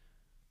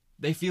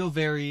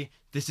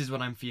this is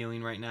what I'm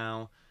feeling right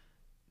now,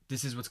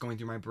 this is what's going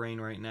through my brain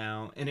right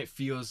now, and it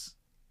feels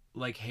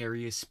like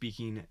Harry is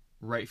speaking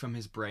right from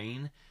his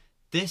brain.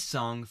 This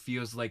song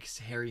feels like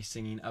Harry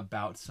singing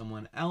about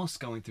someone else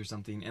going through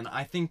something, and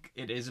I think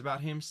it is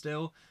about him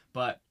still,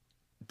 but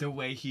the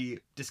way he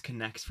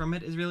disconnects from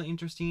it is really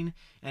interesting.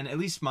 And at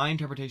least my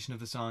interpretation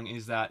of the song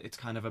is that it's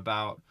kind of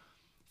about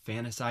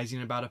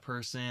fantasizing about a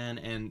person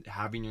and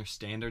having your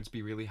standards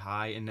be really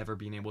high and never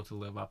being able to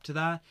live up to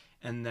that.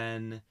 And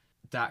then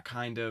that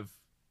kind of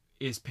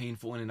is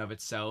painful in and of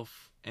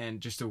itself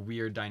and just a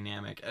weird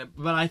dynamic.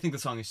 But I think the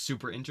song is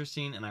super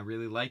interesting and I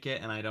really like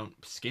it, and I don't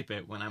skip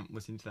it when I'm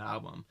listening to the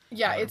album.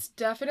 Yeah, it's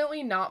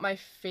definitely not my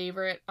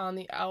favorite on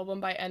the album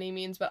by any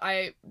means, but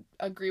I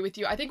agree with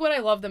you. I think what I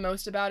love the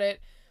most about it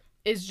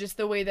is just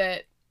the way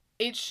that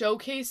it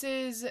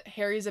showcases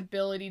Harry's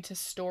ability to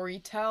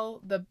storytell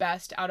the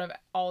best out of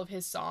all of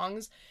his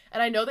songs.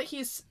 And I know that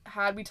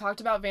we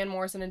talked about Van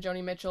Morrison and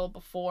Joni Mitchell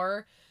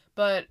before,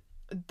 but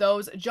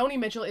Joni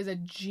Mitchell is a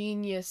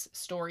genius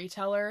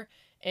storyteller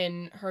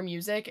in her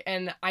music,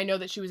 and I know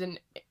that she was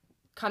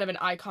kind of an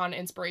icon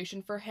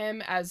inspiration for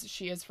him, as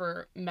she is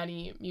for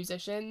many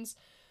musicians.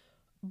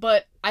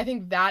 But I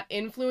think that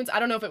influence, I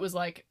don't know if it was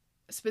like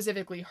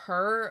specifically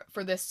her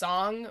for this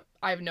song,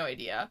 I have no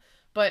idea,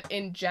 but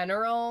in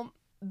general,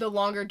 the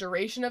longer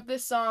duration of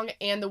this song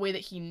and the way that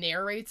he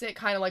narrates it,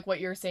 kind of like what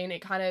you're saying,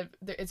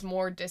 it's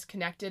more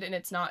disconnected, and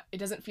it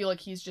doesn't feel like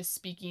he's just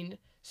speaking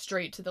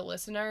straight to the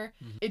listener.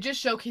 It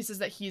just showcases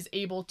that he's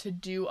able to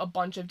do a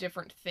bunch of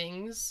different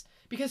things,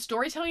 because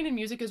storytelling in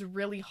music is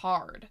really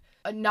hard.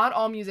 Not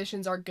all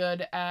musicians are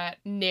good at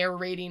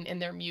narrating in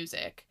their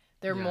music.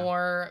 They're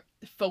more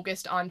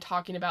focused on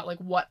talking about like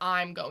what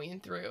I'm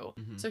going through.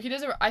 So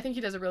I think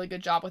he does a really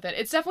good job with it.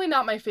 It's definitely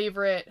not my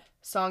favorite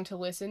song to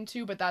listen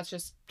to, but that's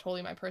just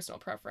totally my personal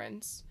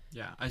preference.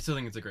 Yeah, I still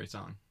think it's a great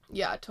song.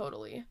 Yeah,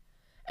 totally.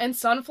 And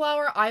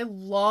Sunflower, I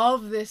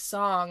love this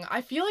song.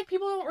 I feel like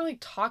people don't really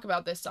talk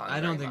about this song.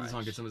 I don't think this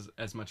song gets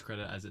as much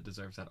credit as it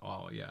deserves at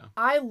all, yeah.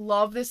 I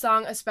love this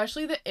song,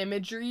 especially the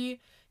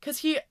imagery,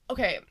 because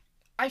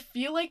I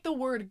feel like the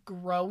word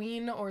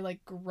growing or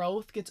like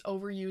growth gets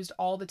overused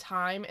all the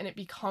time, and it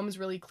becomes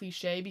really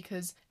cliche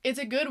because it's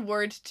a good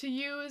word to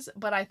use,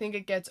 but I think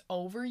it gets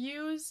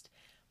overused.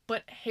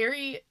 But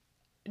Harry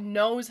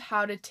knows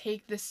how to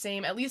take the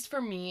same, at least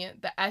for me,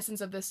 the essence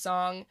of this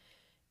song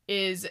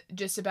is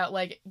just about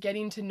like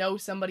getting to know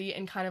somebody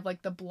and kind of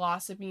like the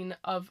blossoming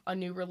of a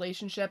new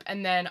relationship.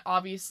 And then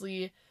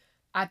obviously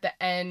at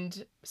the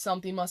end,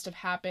 something must have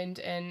happened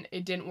and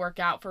it didn't work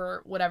out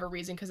for whatever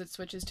reason, because it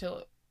switches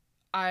to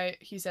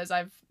he says,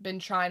 I've been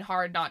trying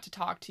hard not to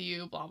talk to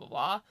you, blah, blah,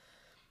 blah.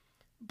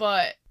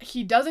 But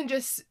he doesn't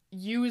just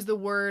use the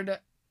word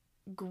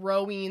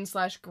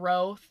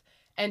growing/growth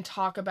and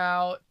talk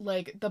about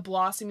like the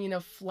blossoming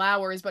of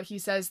flowers, but he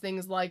says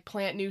things like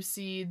plant new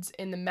seeds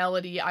in the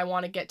melody, I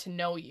want to get to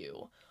know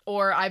you,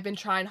 or I've been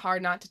trying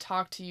hard not to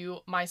talk to you,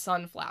 my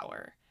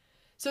sunflower.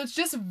 So it's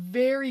just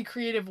very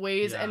creative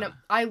ways, and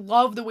I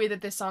love the way that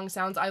this song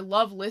sounds. I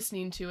love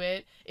listening to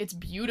it. It's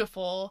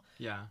beautiful.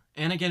 Yeah.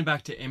 And again,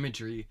 back to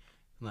imagery,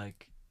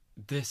 like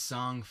this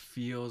song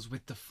feels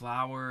with the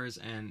flowers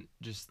and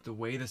just the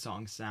way the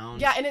song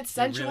sounds. Yeah, and it's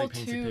sensual really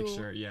paints too. a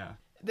picture, yeah.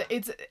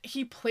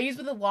 He plays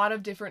with a lot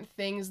of different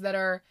things that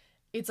are,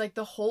 it's like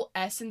the whole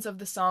essence of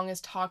the song is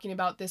talking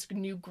about this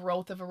new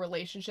growth of a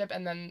relationship,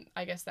 and then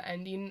I guess the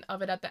ending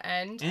of it at the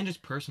end. And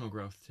just personal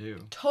growth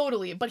too.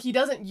 Totally, but he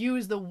doesn't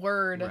use the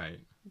word Right.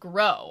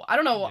 grow. I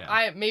don't know,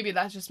 Yeah. maybe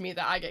that's just me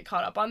that I get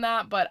caught up on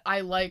that, but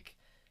I like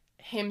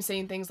him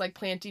saying things like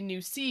planting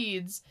new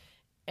seeds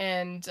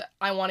and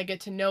I want to get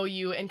to know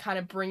you, and kind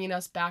of bringing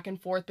us back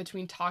and forth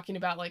between talking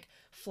about like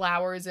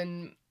flowers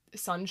and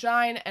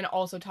sunshine and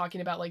also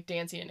talking about like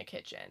dancing in a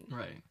kitchen.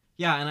 Right.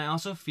 Yeah, and I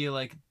also feel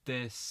like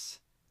this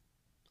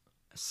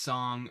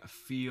song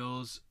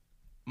feels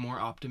more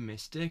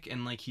optimistic,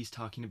 and like he's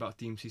talking about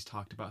themes he's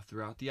talked about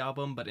throughout the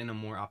album, but in a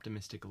more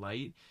optimistic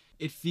light.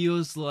 It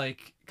feels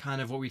like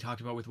kind of what we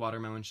talked about with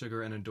Watermelon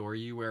Sugar and Adore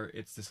You, where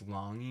it's this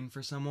longing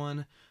for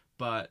someone,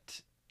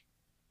 but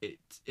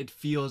it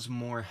feels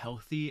more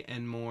healthy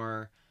and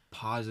more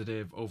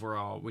positive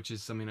overall, which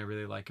is something I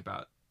really like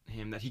about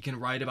him, that he can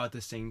write about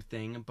the same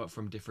thing but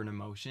from different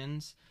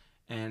emotions,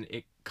 and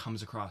it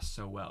comes across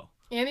so well.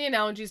 And the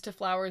analogies to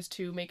flowers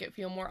too make it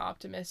feel more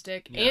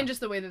optimistic, Yeah. and just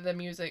the way that the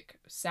music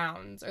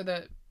sounds, or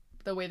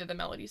the way that the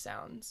melody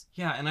sounds.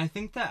 Yeah, and I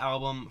think that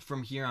album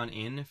from here on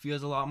in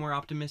feels a lot more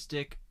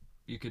optimistic.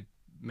 You could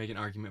make an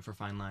argument for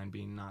Fine Line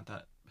being not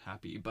that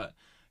happy, but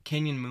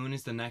Canyon Moon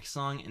is the next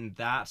song, and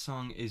that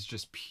song is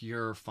just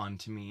pure fun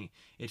to me.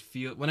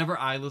 Whenever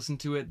I listen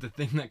to it, the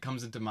thing that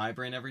comes into my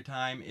brain every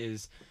time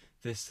is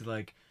this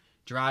like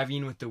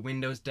driving with the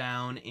windows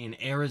down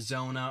in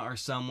Arizona or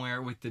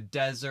somewhere with the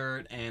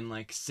desert and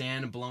like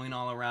sand blowing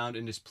all around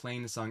and just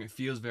playing the song. It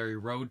feels very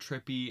road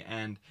trippy,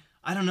 and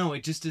I don't know,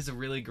 it just is a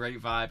really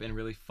great vibe and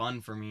really fun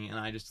for me, and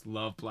I just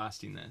love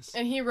blasting this.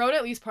 And he wrote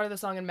at least part of the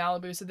song in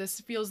Malibu, so this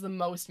feels the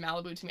most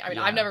Malibu to me. I mean,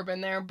 Yeah. I've never been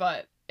there,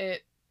 but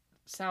it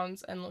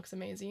sounds and looks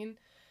amazing.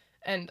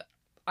 And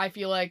I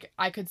feel like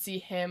I could see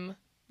him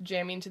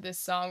jamming to this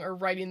song or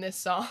writing this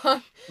song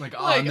Like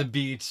Like, on the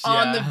beach.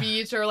 on the yeah.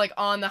 beach or like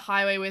on the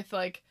highway with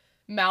like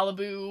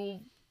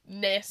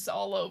Malibu-ness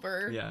all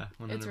over. Yeah,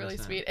 100%. It's really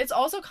sweet. It's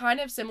also kind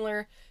of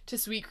similar to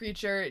Sweet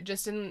Creature,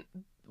 just in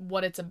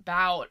what it's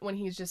about, when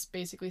he's just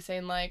basically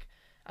saying like,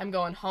 I'm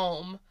going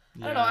home.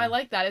 I don't know, I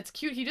like that. It's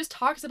cute. He just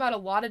talks about a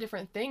lot of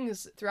different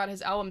things throughout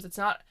his albums. It's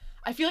not,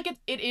 I feel like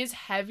it is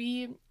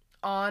heavy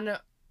on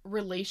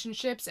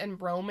relationships and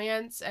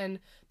romance and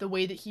the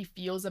way that he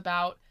feels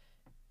about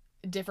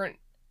different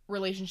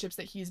relationships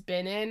that he's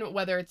been in,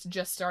 whether it's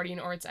just starting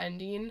or it's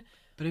ending.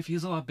 But it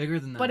feels a lot bigger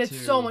than that, But it's too.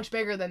 so much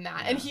bigger than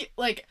that. And Yeah. he,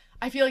 like,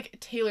 I feel like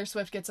Taylor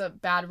Swift gets a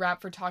bad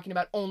rap for talking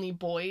about only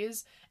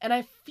boys. And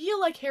I feel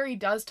like Harry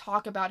does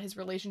talk about his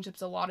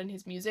relationships a lot in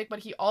his music, but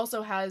he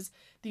also has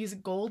these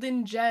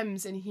golden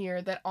gems in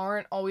here that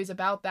aren't always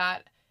about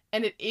that.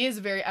 And it is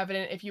very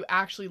evident if you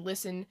actually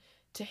listen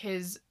to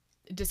his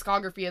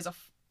discography as a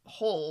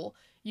whole.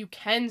 You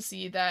can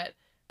see that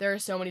there are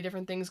so many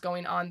different things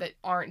going on that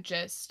aren't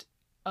just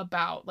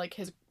about, like,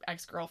 his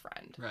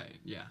ex-girlfriend. Right,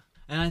 yeah.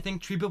 And I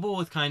think Treat People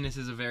with Kindness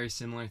is a very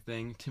similar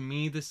thing. To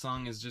me, this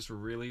song is just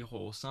really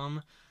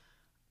wholesome.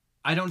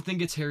 I don't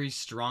think it's Harry's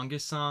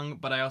strongest song,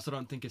 but I also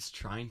don't think it's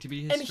trying to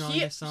be his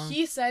strongest song.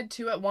 He said,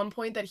 too, at one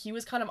point that he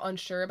was kind of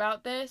unsure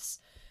about this.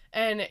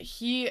 And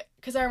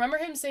because I remember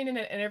him saying in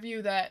an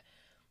interview that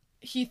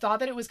he thought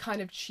that it was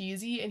kind of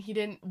cheesy, and he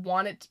didn't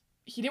want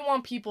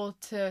people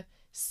to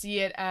see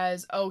it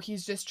as, oh,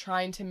 he's just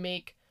trying to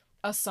make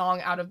a song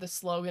out of the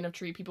slogan of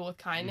Treat People with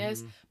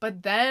Kindness. Mhm.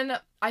 But then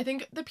I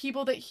think the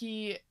people that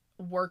he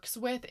works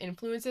with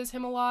influences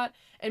him a lot,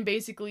 and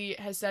basically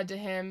has said to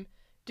him,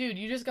 dude,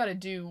 you just got to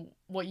do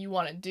what you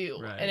want to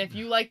do. Right. And if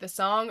you like the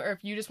song, or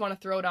if you just want to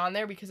throw it on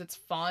there because it's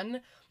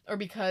fun, or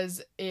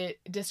because it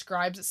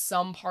describes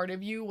some part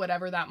of you,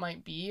 whatever that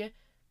might be,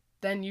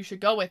 then you should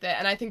go with it.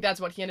 And I think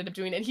that's what he ended up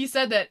doing. And he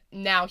said that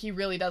now he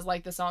really does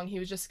like the song. He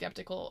was just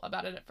skeptical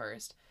about it at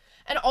first.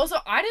 And also,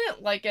 I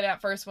didn't like it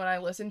at first when I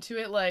listened to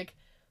it. Like,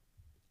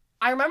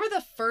 I remember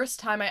the first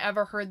time I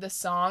ever heard the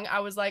song, I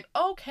was like,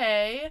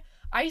 okay,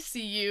 I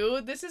see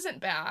you. This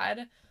isn't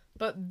bad.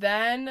 But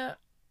then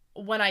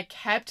when I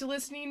kept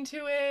listening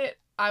to it,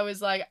 I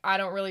was like, I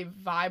don't really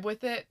vibe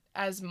with it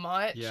as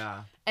much.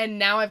 Yeah. And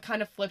now I've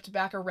kind of flipped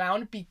back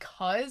around,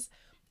 because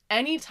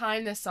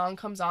anytime this song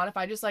comes on, if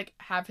I just like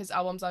have his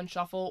albums on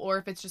shuffle, or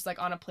if it's just like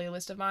on a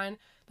playlist of mine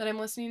that I'm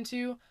listening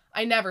to,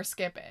 I never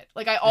skip it.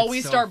 Like, I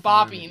always so start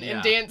fun, bopping yeah.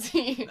 and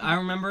dancing. I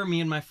remember me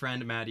and my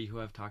friend Maddie,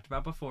 who I've talked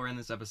about before in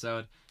this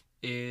episode,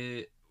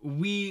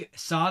 we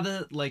saw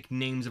the like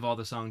names of all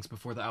the songs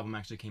before the album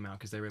actually came out,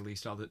 because they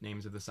released all the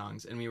names of the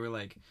songs, and we were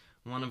like,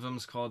 one of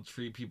them's called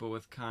Treat People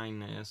with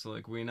Kindness, so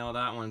like we know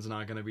that one's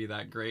not gonna be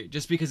that great,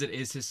 just because it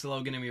is his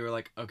slogan, and we were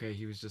like, okay,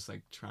 he was just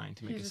like trying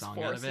to make He's a just song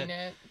out of forcing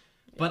it.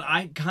 Yeah. But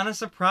I kind of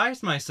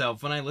surprised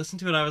myself when I listened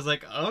to it. I was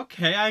like,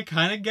 okay, I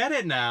kind of get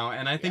it now,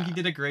 and I think he Yeah.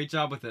 did a great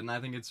job with it, and I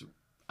think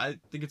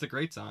it's a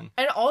great song.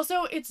 And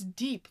also, it's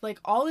deep. Like,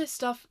 all this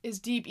stuff is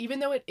deep, even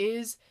though it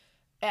is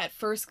at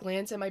first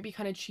glance it might be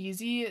kind of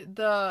cheesy,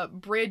 the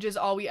bridge is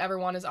all we ever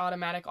want is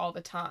automatic all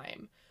the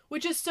time,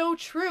 which is so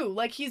true.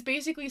 Like, he's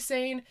basically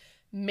saying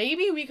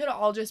maybe we could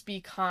all just be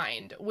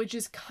kind, which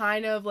is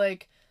kind of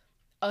like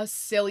a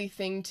silly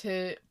thing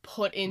to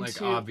put into,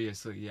 like,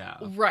 obviously, yeah,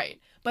 right.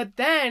 But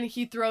then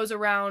he throws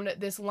around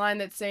this line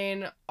that's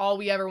saying all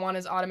we ever want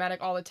is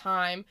automatic all the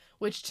time,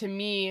 which to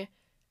me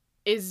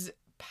is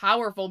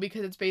powerful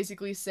because it's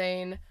basically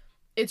saying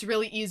it's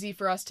really easy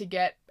for us to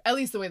get, at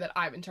least the way that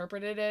I've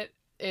interpreted it,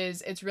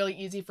 is it's really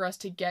easy for us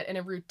to get in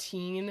a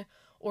routine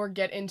or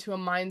get into a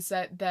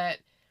mindset that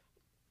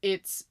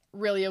it's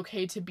really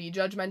okay to be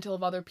judgmental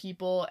of other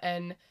people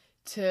and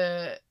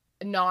to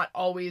not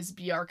always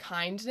be our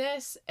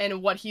kindness.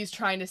 And what he's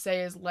trying to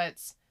say is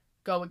let's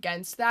go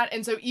against that.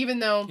 And so even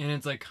though... And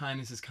it's like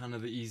kindness is kind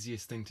of the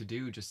easiest thing to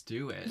do. Just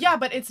do it. Yeah,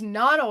 but it's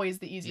not always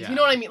the easiest. Yeah. You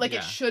know what I mean? Like, Yeah.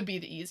 it should be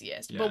the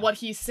easiest. Yeah. But what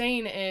he's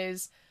saying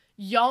is,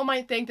 y'all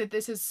might think that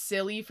this is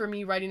silly for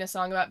me writing a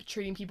song about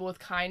treating people with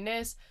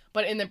kindness,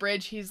 but in the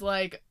bridge, he's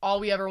like, all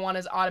we ever want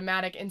is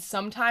automatic, and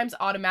sometimes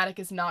automatic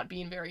is not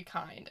being very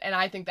kind. And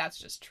I think that's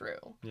just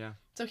true. Yeah.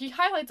 So he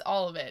highlights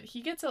all of it.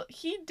 He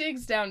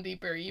digs down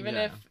deeper, even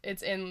Yeah. if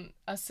it's in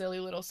a silly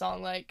little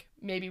song like,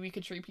 maybe we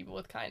could treat people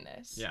with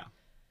kindness. Yeah.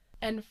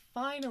 And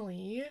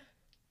finally...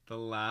 the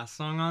last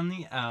song on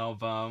the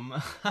album.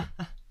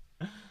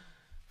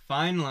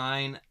 Fine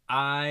Line.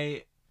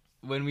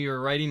 When we were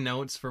writing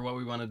notes for what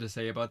we wanted to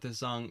say about this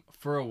song,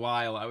 for a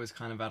while I was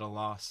kind of at a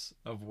loss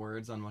of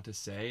words on what to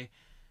say.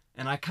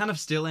 And I kind of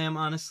still am,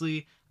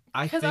 honestly.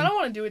 Because I don't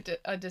want to do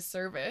it a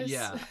disservice.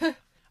 Yeah.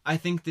 I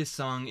think this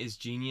song is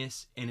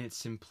genius in its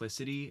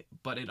simplicity,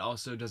 but it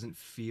also doesn't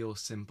feel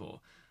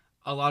simple.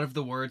 A lot of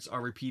the words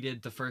are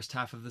repeated. The first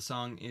half of the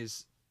song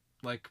is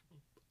like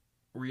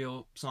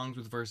real songs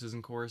with verses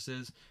and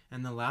choruses,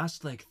 and the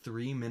last like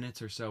 3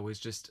 minutes or so is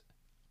just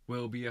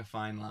will be a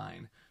fine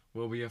line,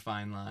 will be a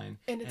fine line.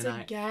 And it's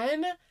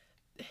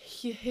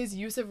his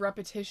use of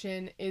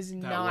repetition is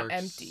not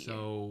empty.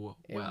 So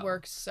well. It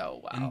works so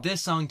well. And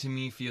this song to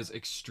me feels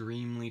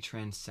extremely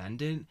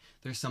transcendent.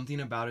 There's something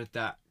about it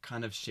that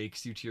kind of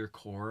shakes you to your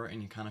core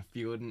and you kind of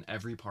feel it in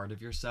every part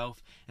of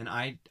yourself. And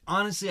I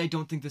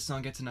don't think this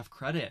song gets enough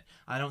credit.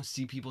 I don't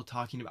see people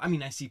talking about,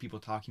 I see people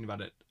talking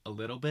about it a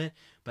little bit,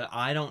 but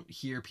I don't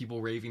hear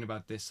people raving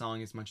about this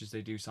song as much as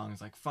they do songs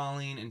like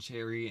Falling and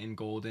Cherry and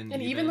Golden.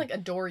 And even like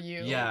Adore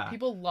You. Yeah.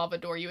 People love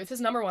Adore You. It's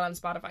his #1 on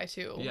Spotify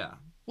too. Yeah.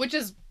 Which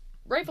is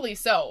rightfully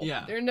so.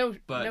 Yeah. There's no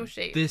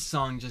shade. This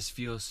song just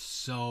feels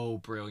so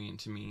brilliant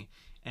to me.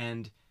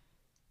 And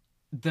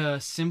the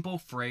simple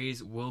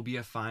phrase, will be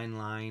a fine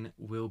line,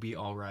 will be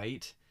all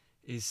right,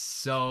 is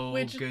so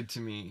good to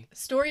me.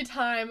 Story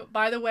time,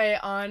 by the way,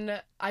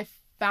 I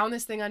found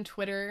this thing on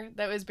Twitter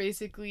that was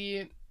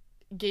basically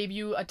gave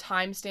you a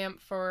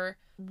timestamp for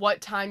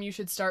what time you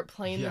should start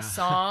playing the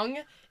song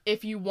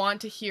if you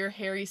want to hear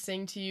Harry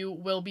sing to you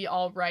 "Will Be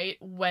All Right"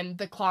 when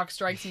the clock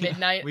strikes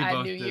midnight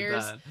at New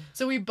Year's. That.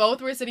 So we both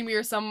were sitting. We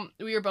were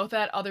both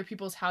at other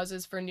people's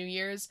houses for New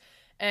Year's,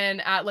 and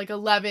at like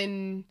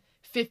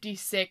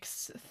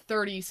 11:56,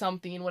 30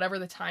 something, whatever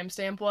the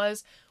timestamp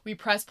was, we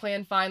pressed play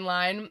and Fine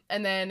Line,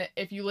 and then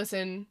if you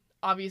listen,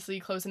 obviously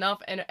close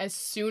enough, and as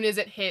soon as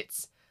it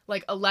hits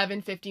like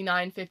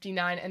 11:59,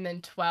 59, and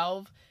then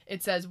 12.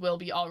 It says "Will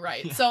Be All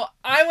Right." Yeah. So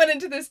I went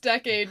into this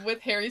decade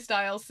with Harry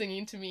Styles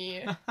singing to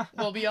me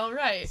 "Will Be All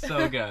Right."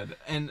 So good.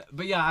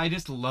 But yeah, I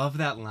just love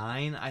that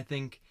line. I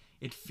think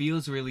it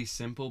feels really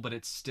simple, but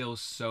it's still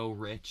so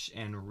rich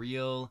and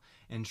real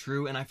and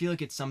true. And I feel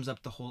like it sums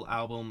up the whole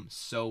album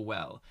so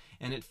well.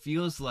 And it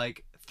feels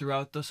like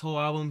throughout this whole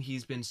album,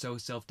 he's been so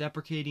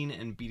self-deprecating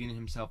and beating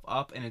himself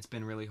up, and it's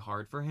been really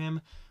hard for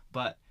him.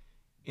 But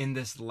in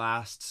this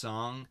last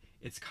song,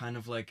 it's kind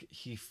of like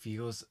he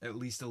feels at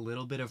least a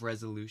little bit of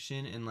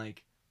resolution and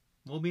like,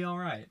 we'll be all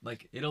right.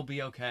 Like, it'll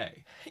be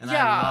okay. And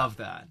I love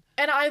that.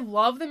 And I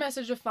love the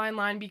message of Fine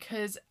Line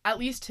because, at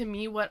least to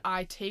me, what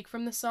I take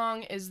from the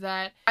song is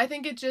that I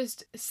think it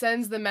just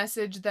sends the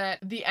message that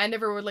the end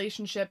of a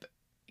relationship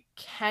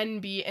can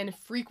be and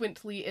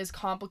frequently is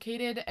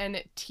complicated, and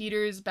it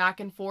teeters back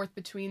and forth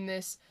between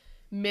this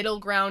middle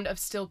ground of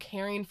still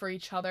caring for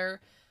each other,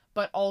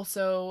 but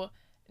also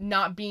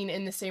not being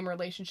in the same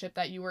relationship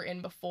that you were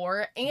in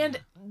before. And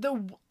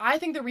I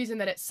think the reason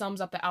that it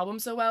sums up the album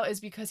so well is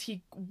because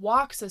he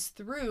walks us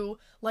through,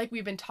 like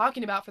we've been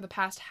talking about for the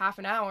past half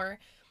an hour,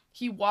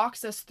 he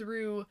walks us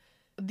through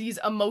these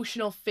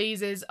emotional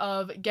phases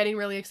of getting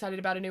really excited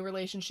about a new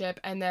relationship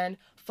and then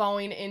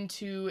falling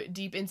into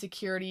deep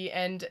insecurity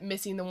and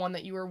missing the one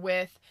that you were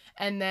with,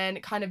 and then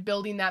kind of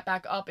building that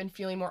back up and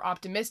feeling more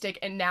optimistic.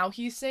 And now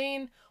he's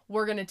saying,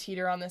 we're going to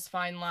teeter on this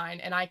fine line.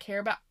 And I care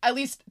about, at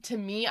least to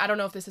me, I don't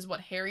know if this is what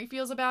Harry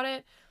feels about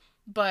it,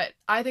 but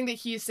I think that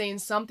he's saying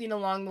something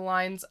along the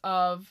lines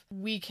of,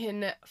 we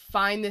can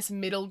find this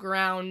middle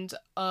ground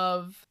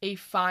of a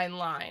fine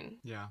line.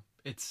 Yeah.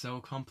 It's so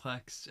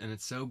complex and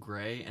it's so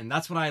gray, and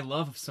that's what I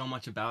love so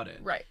much about it.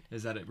 Right.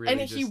 Is that it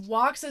really he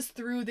walks us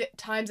through the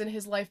times in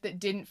his life that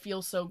didn't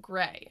feel so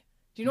gray.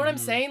 Do you know what I'm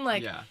saying?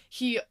 Like, yeah.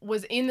 he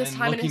was in this and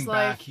time in his looking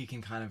back, life. he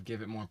can kind of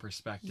give it more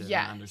perspective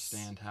Yes. and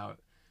understand how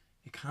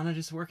it kind of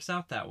just works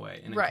out that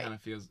way. And Right. it kind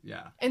of feels,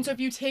 yeah. And so if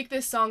you take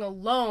this song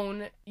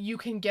alone, you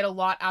can get a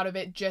lot out of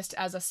it just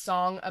as a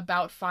song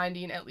about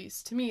finding, at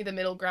least to me, the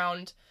middle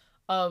ground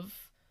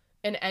of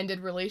an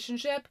ended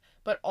relationship.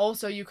 But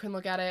also you can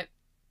look at it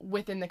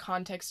within the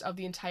context of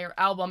the entire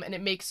album, and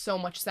it makes so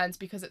much sense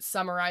because it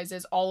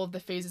summarizes all of the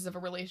phases of a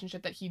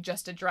relationship that he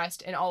just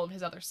addressed in all of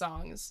his other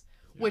songs,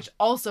 which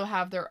also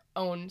have their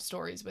own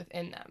stories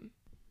within them.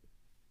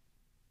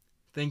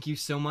 Thank you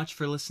so much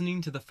for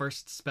listening to the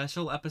first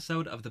special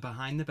episode of the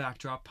Behind the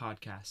Backdrop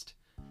podcast.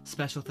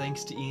 Special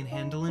thanks to Ian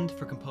Handeland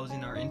for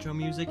composing our intro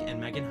music and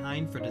Megan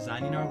Hine for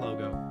designing our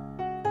logo.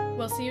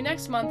 We'll see you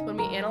next month when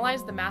we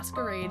analyze the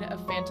Masquerade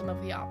of Phantom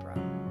of the Opera.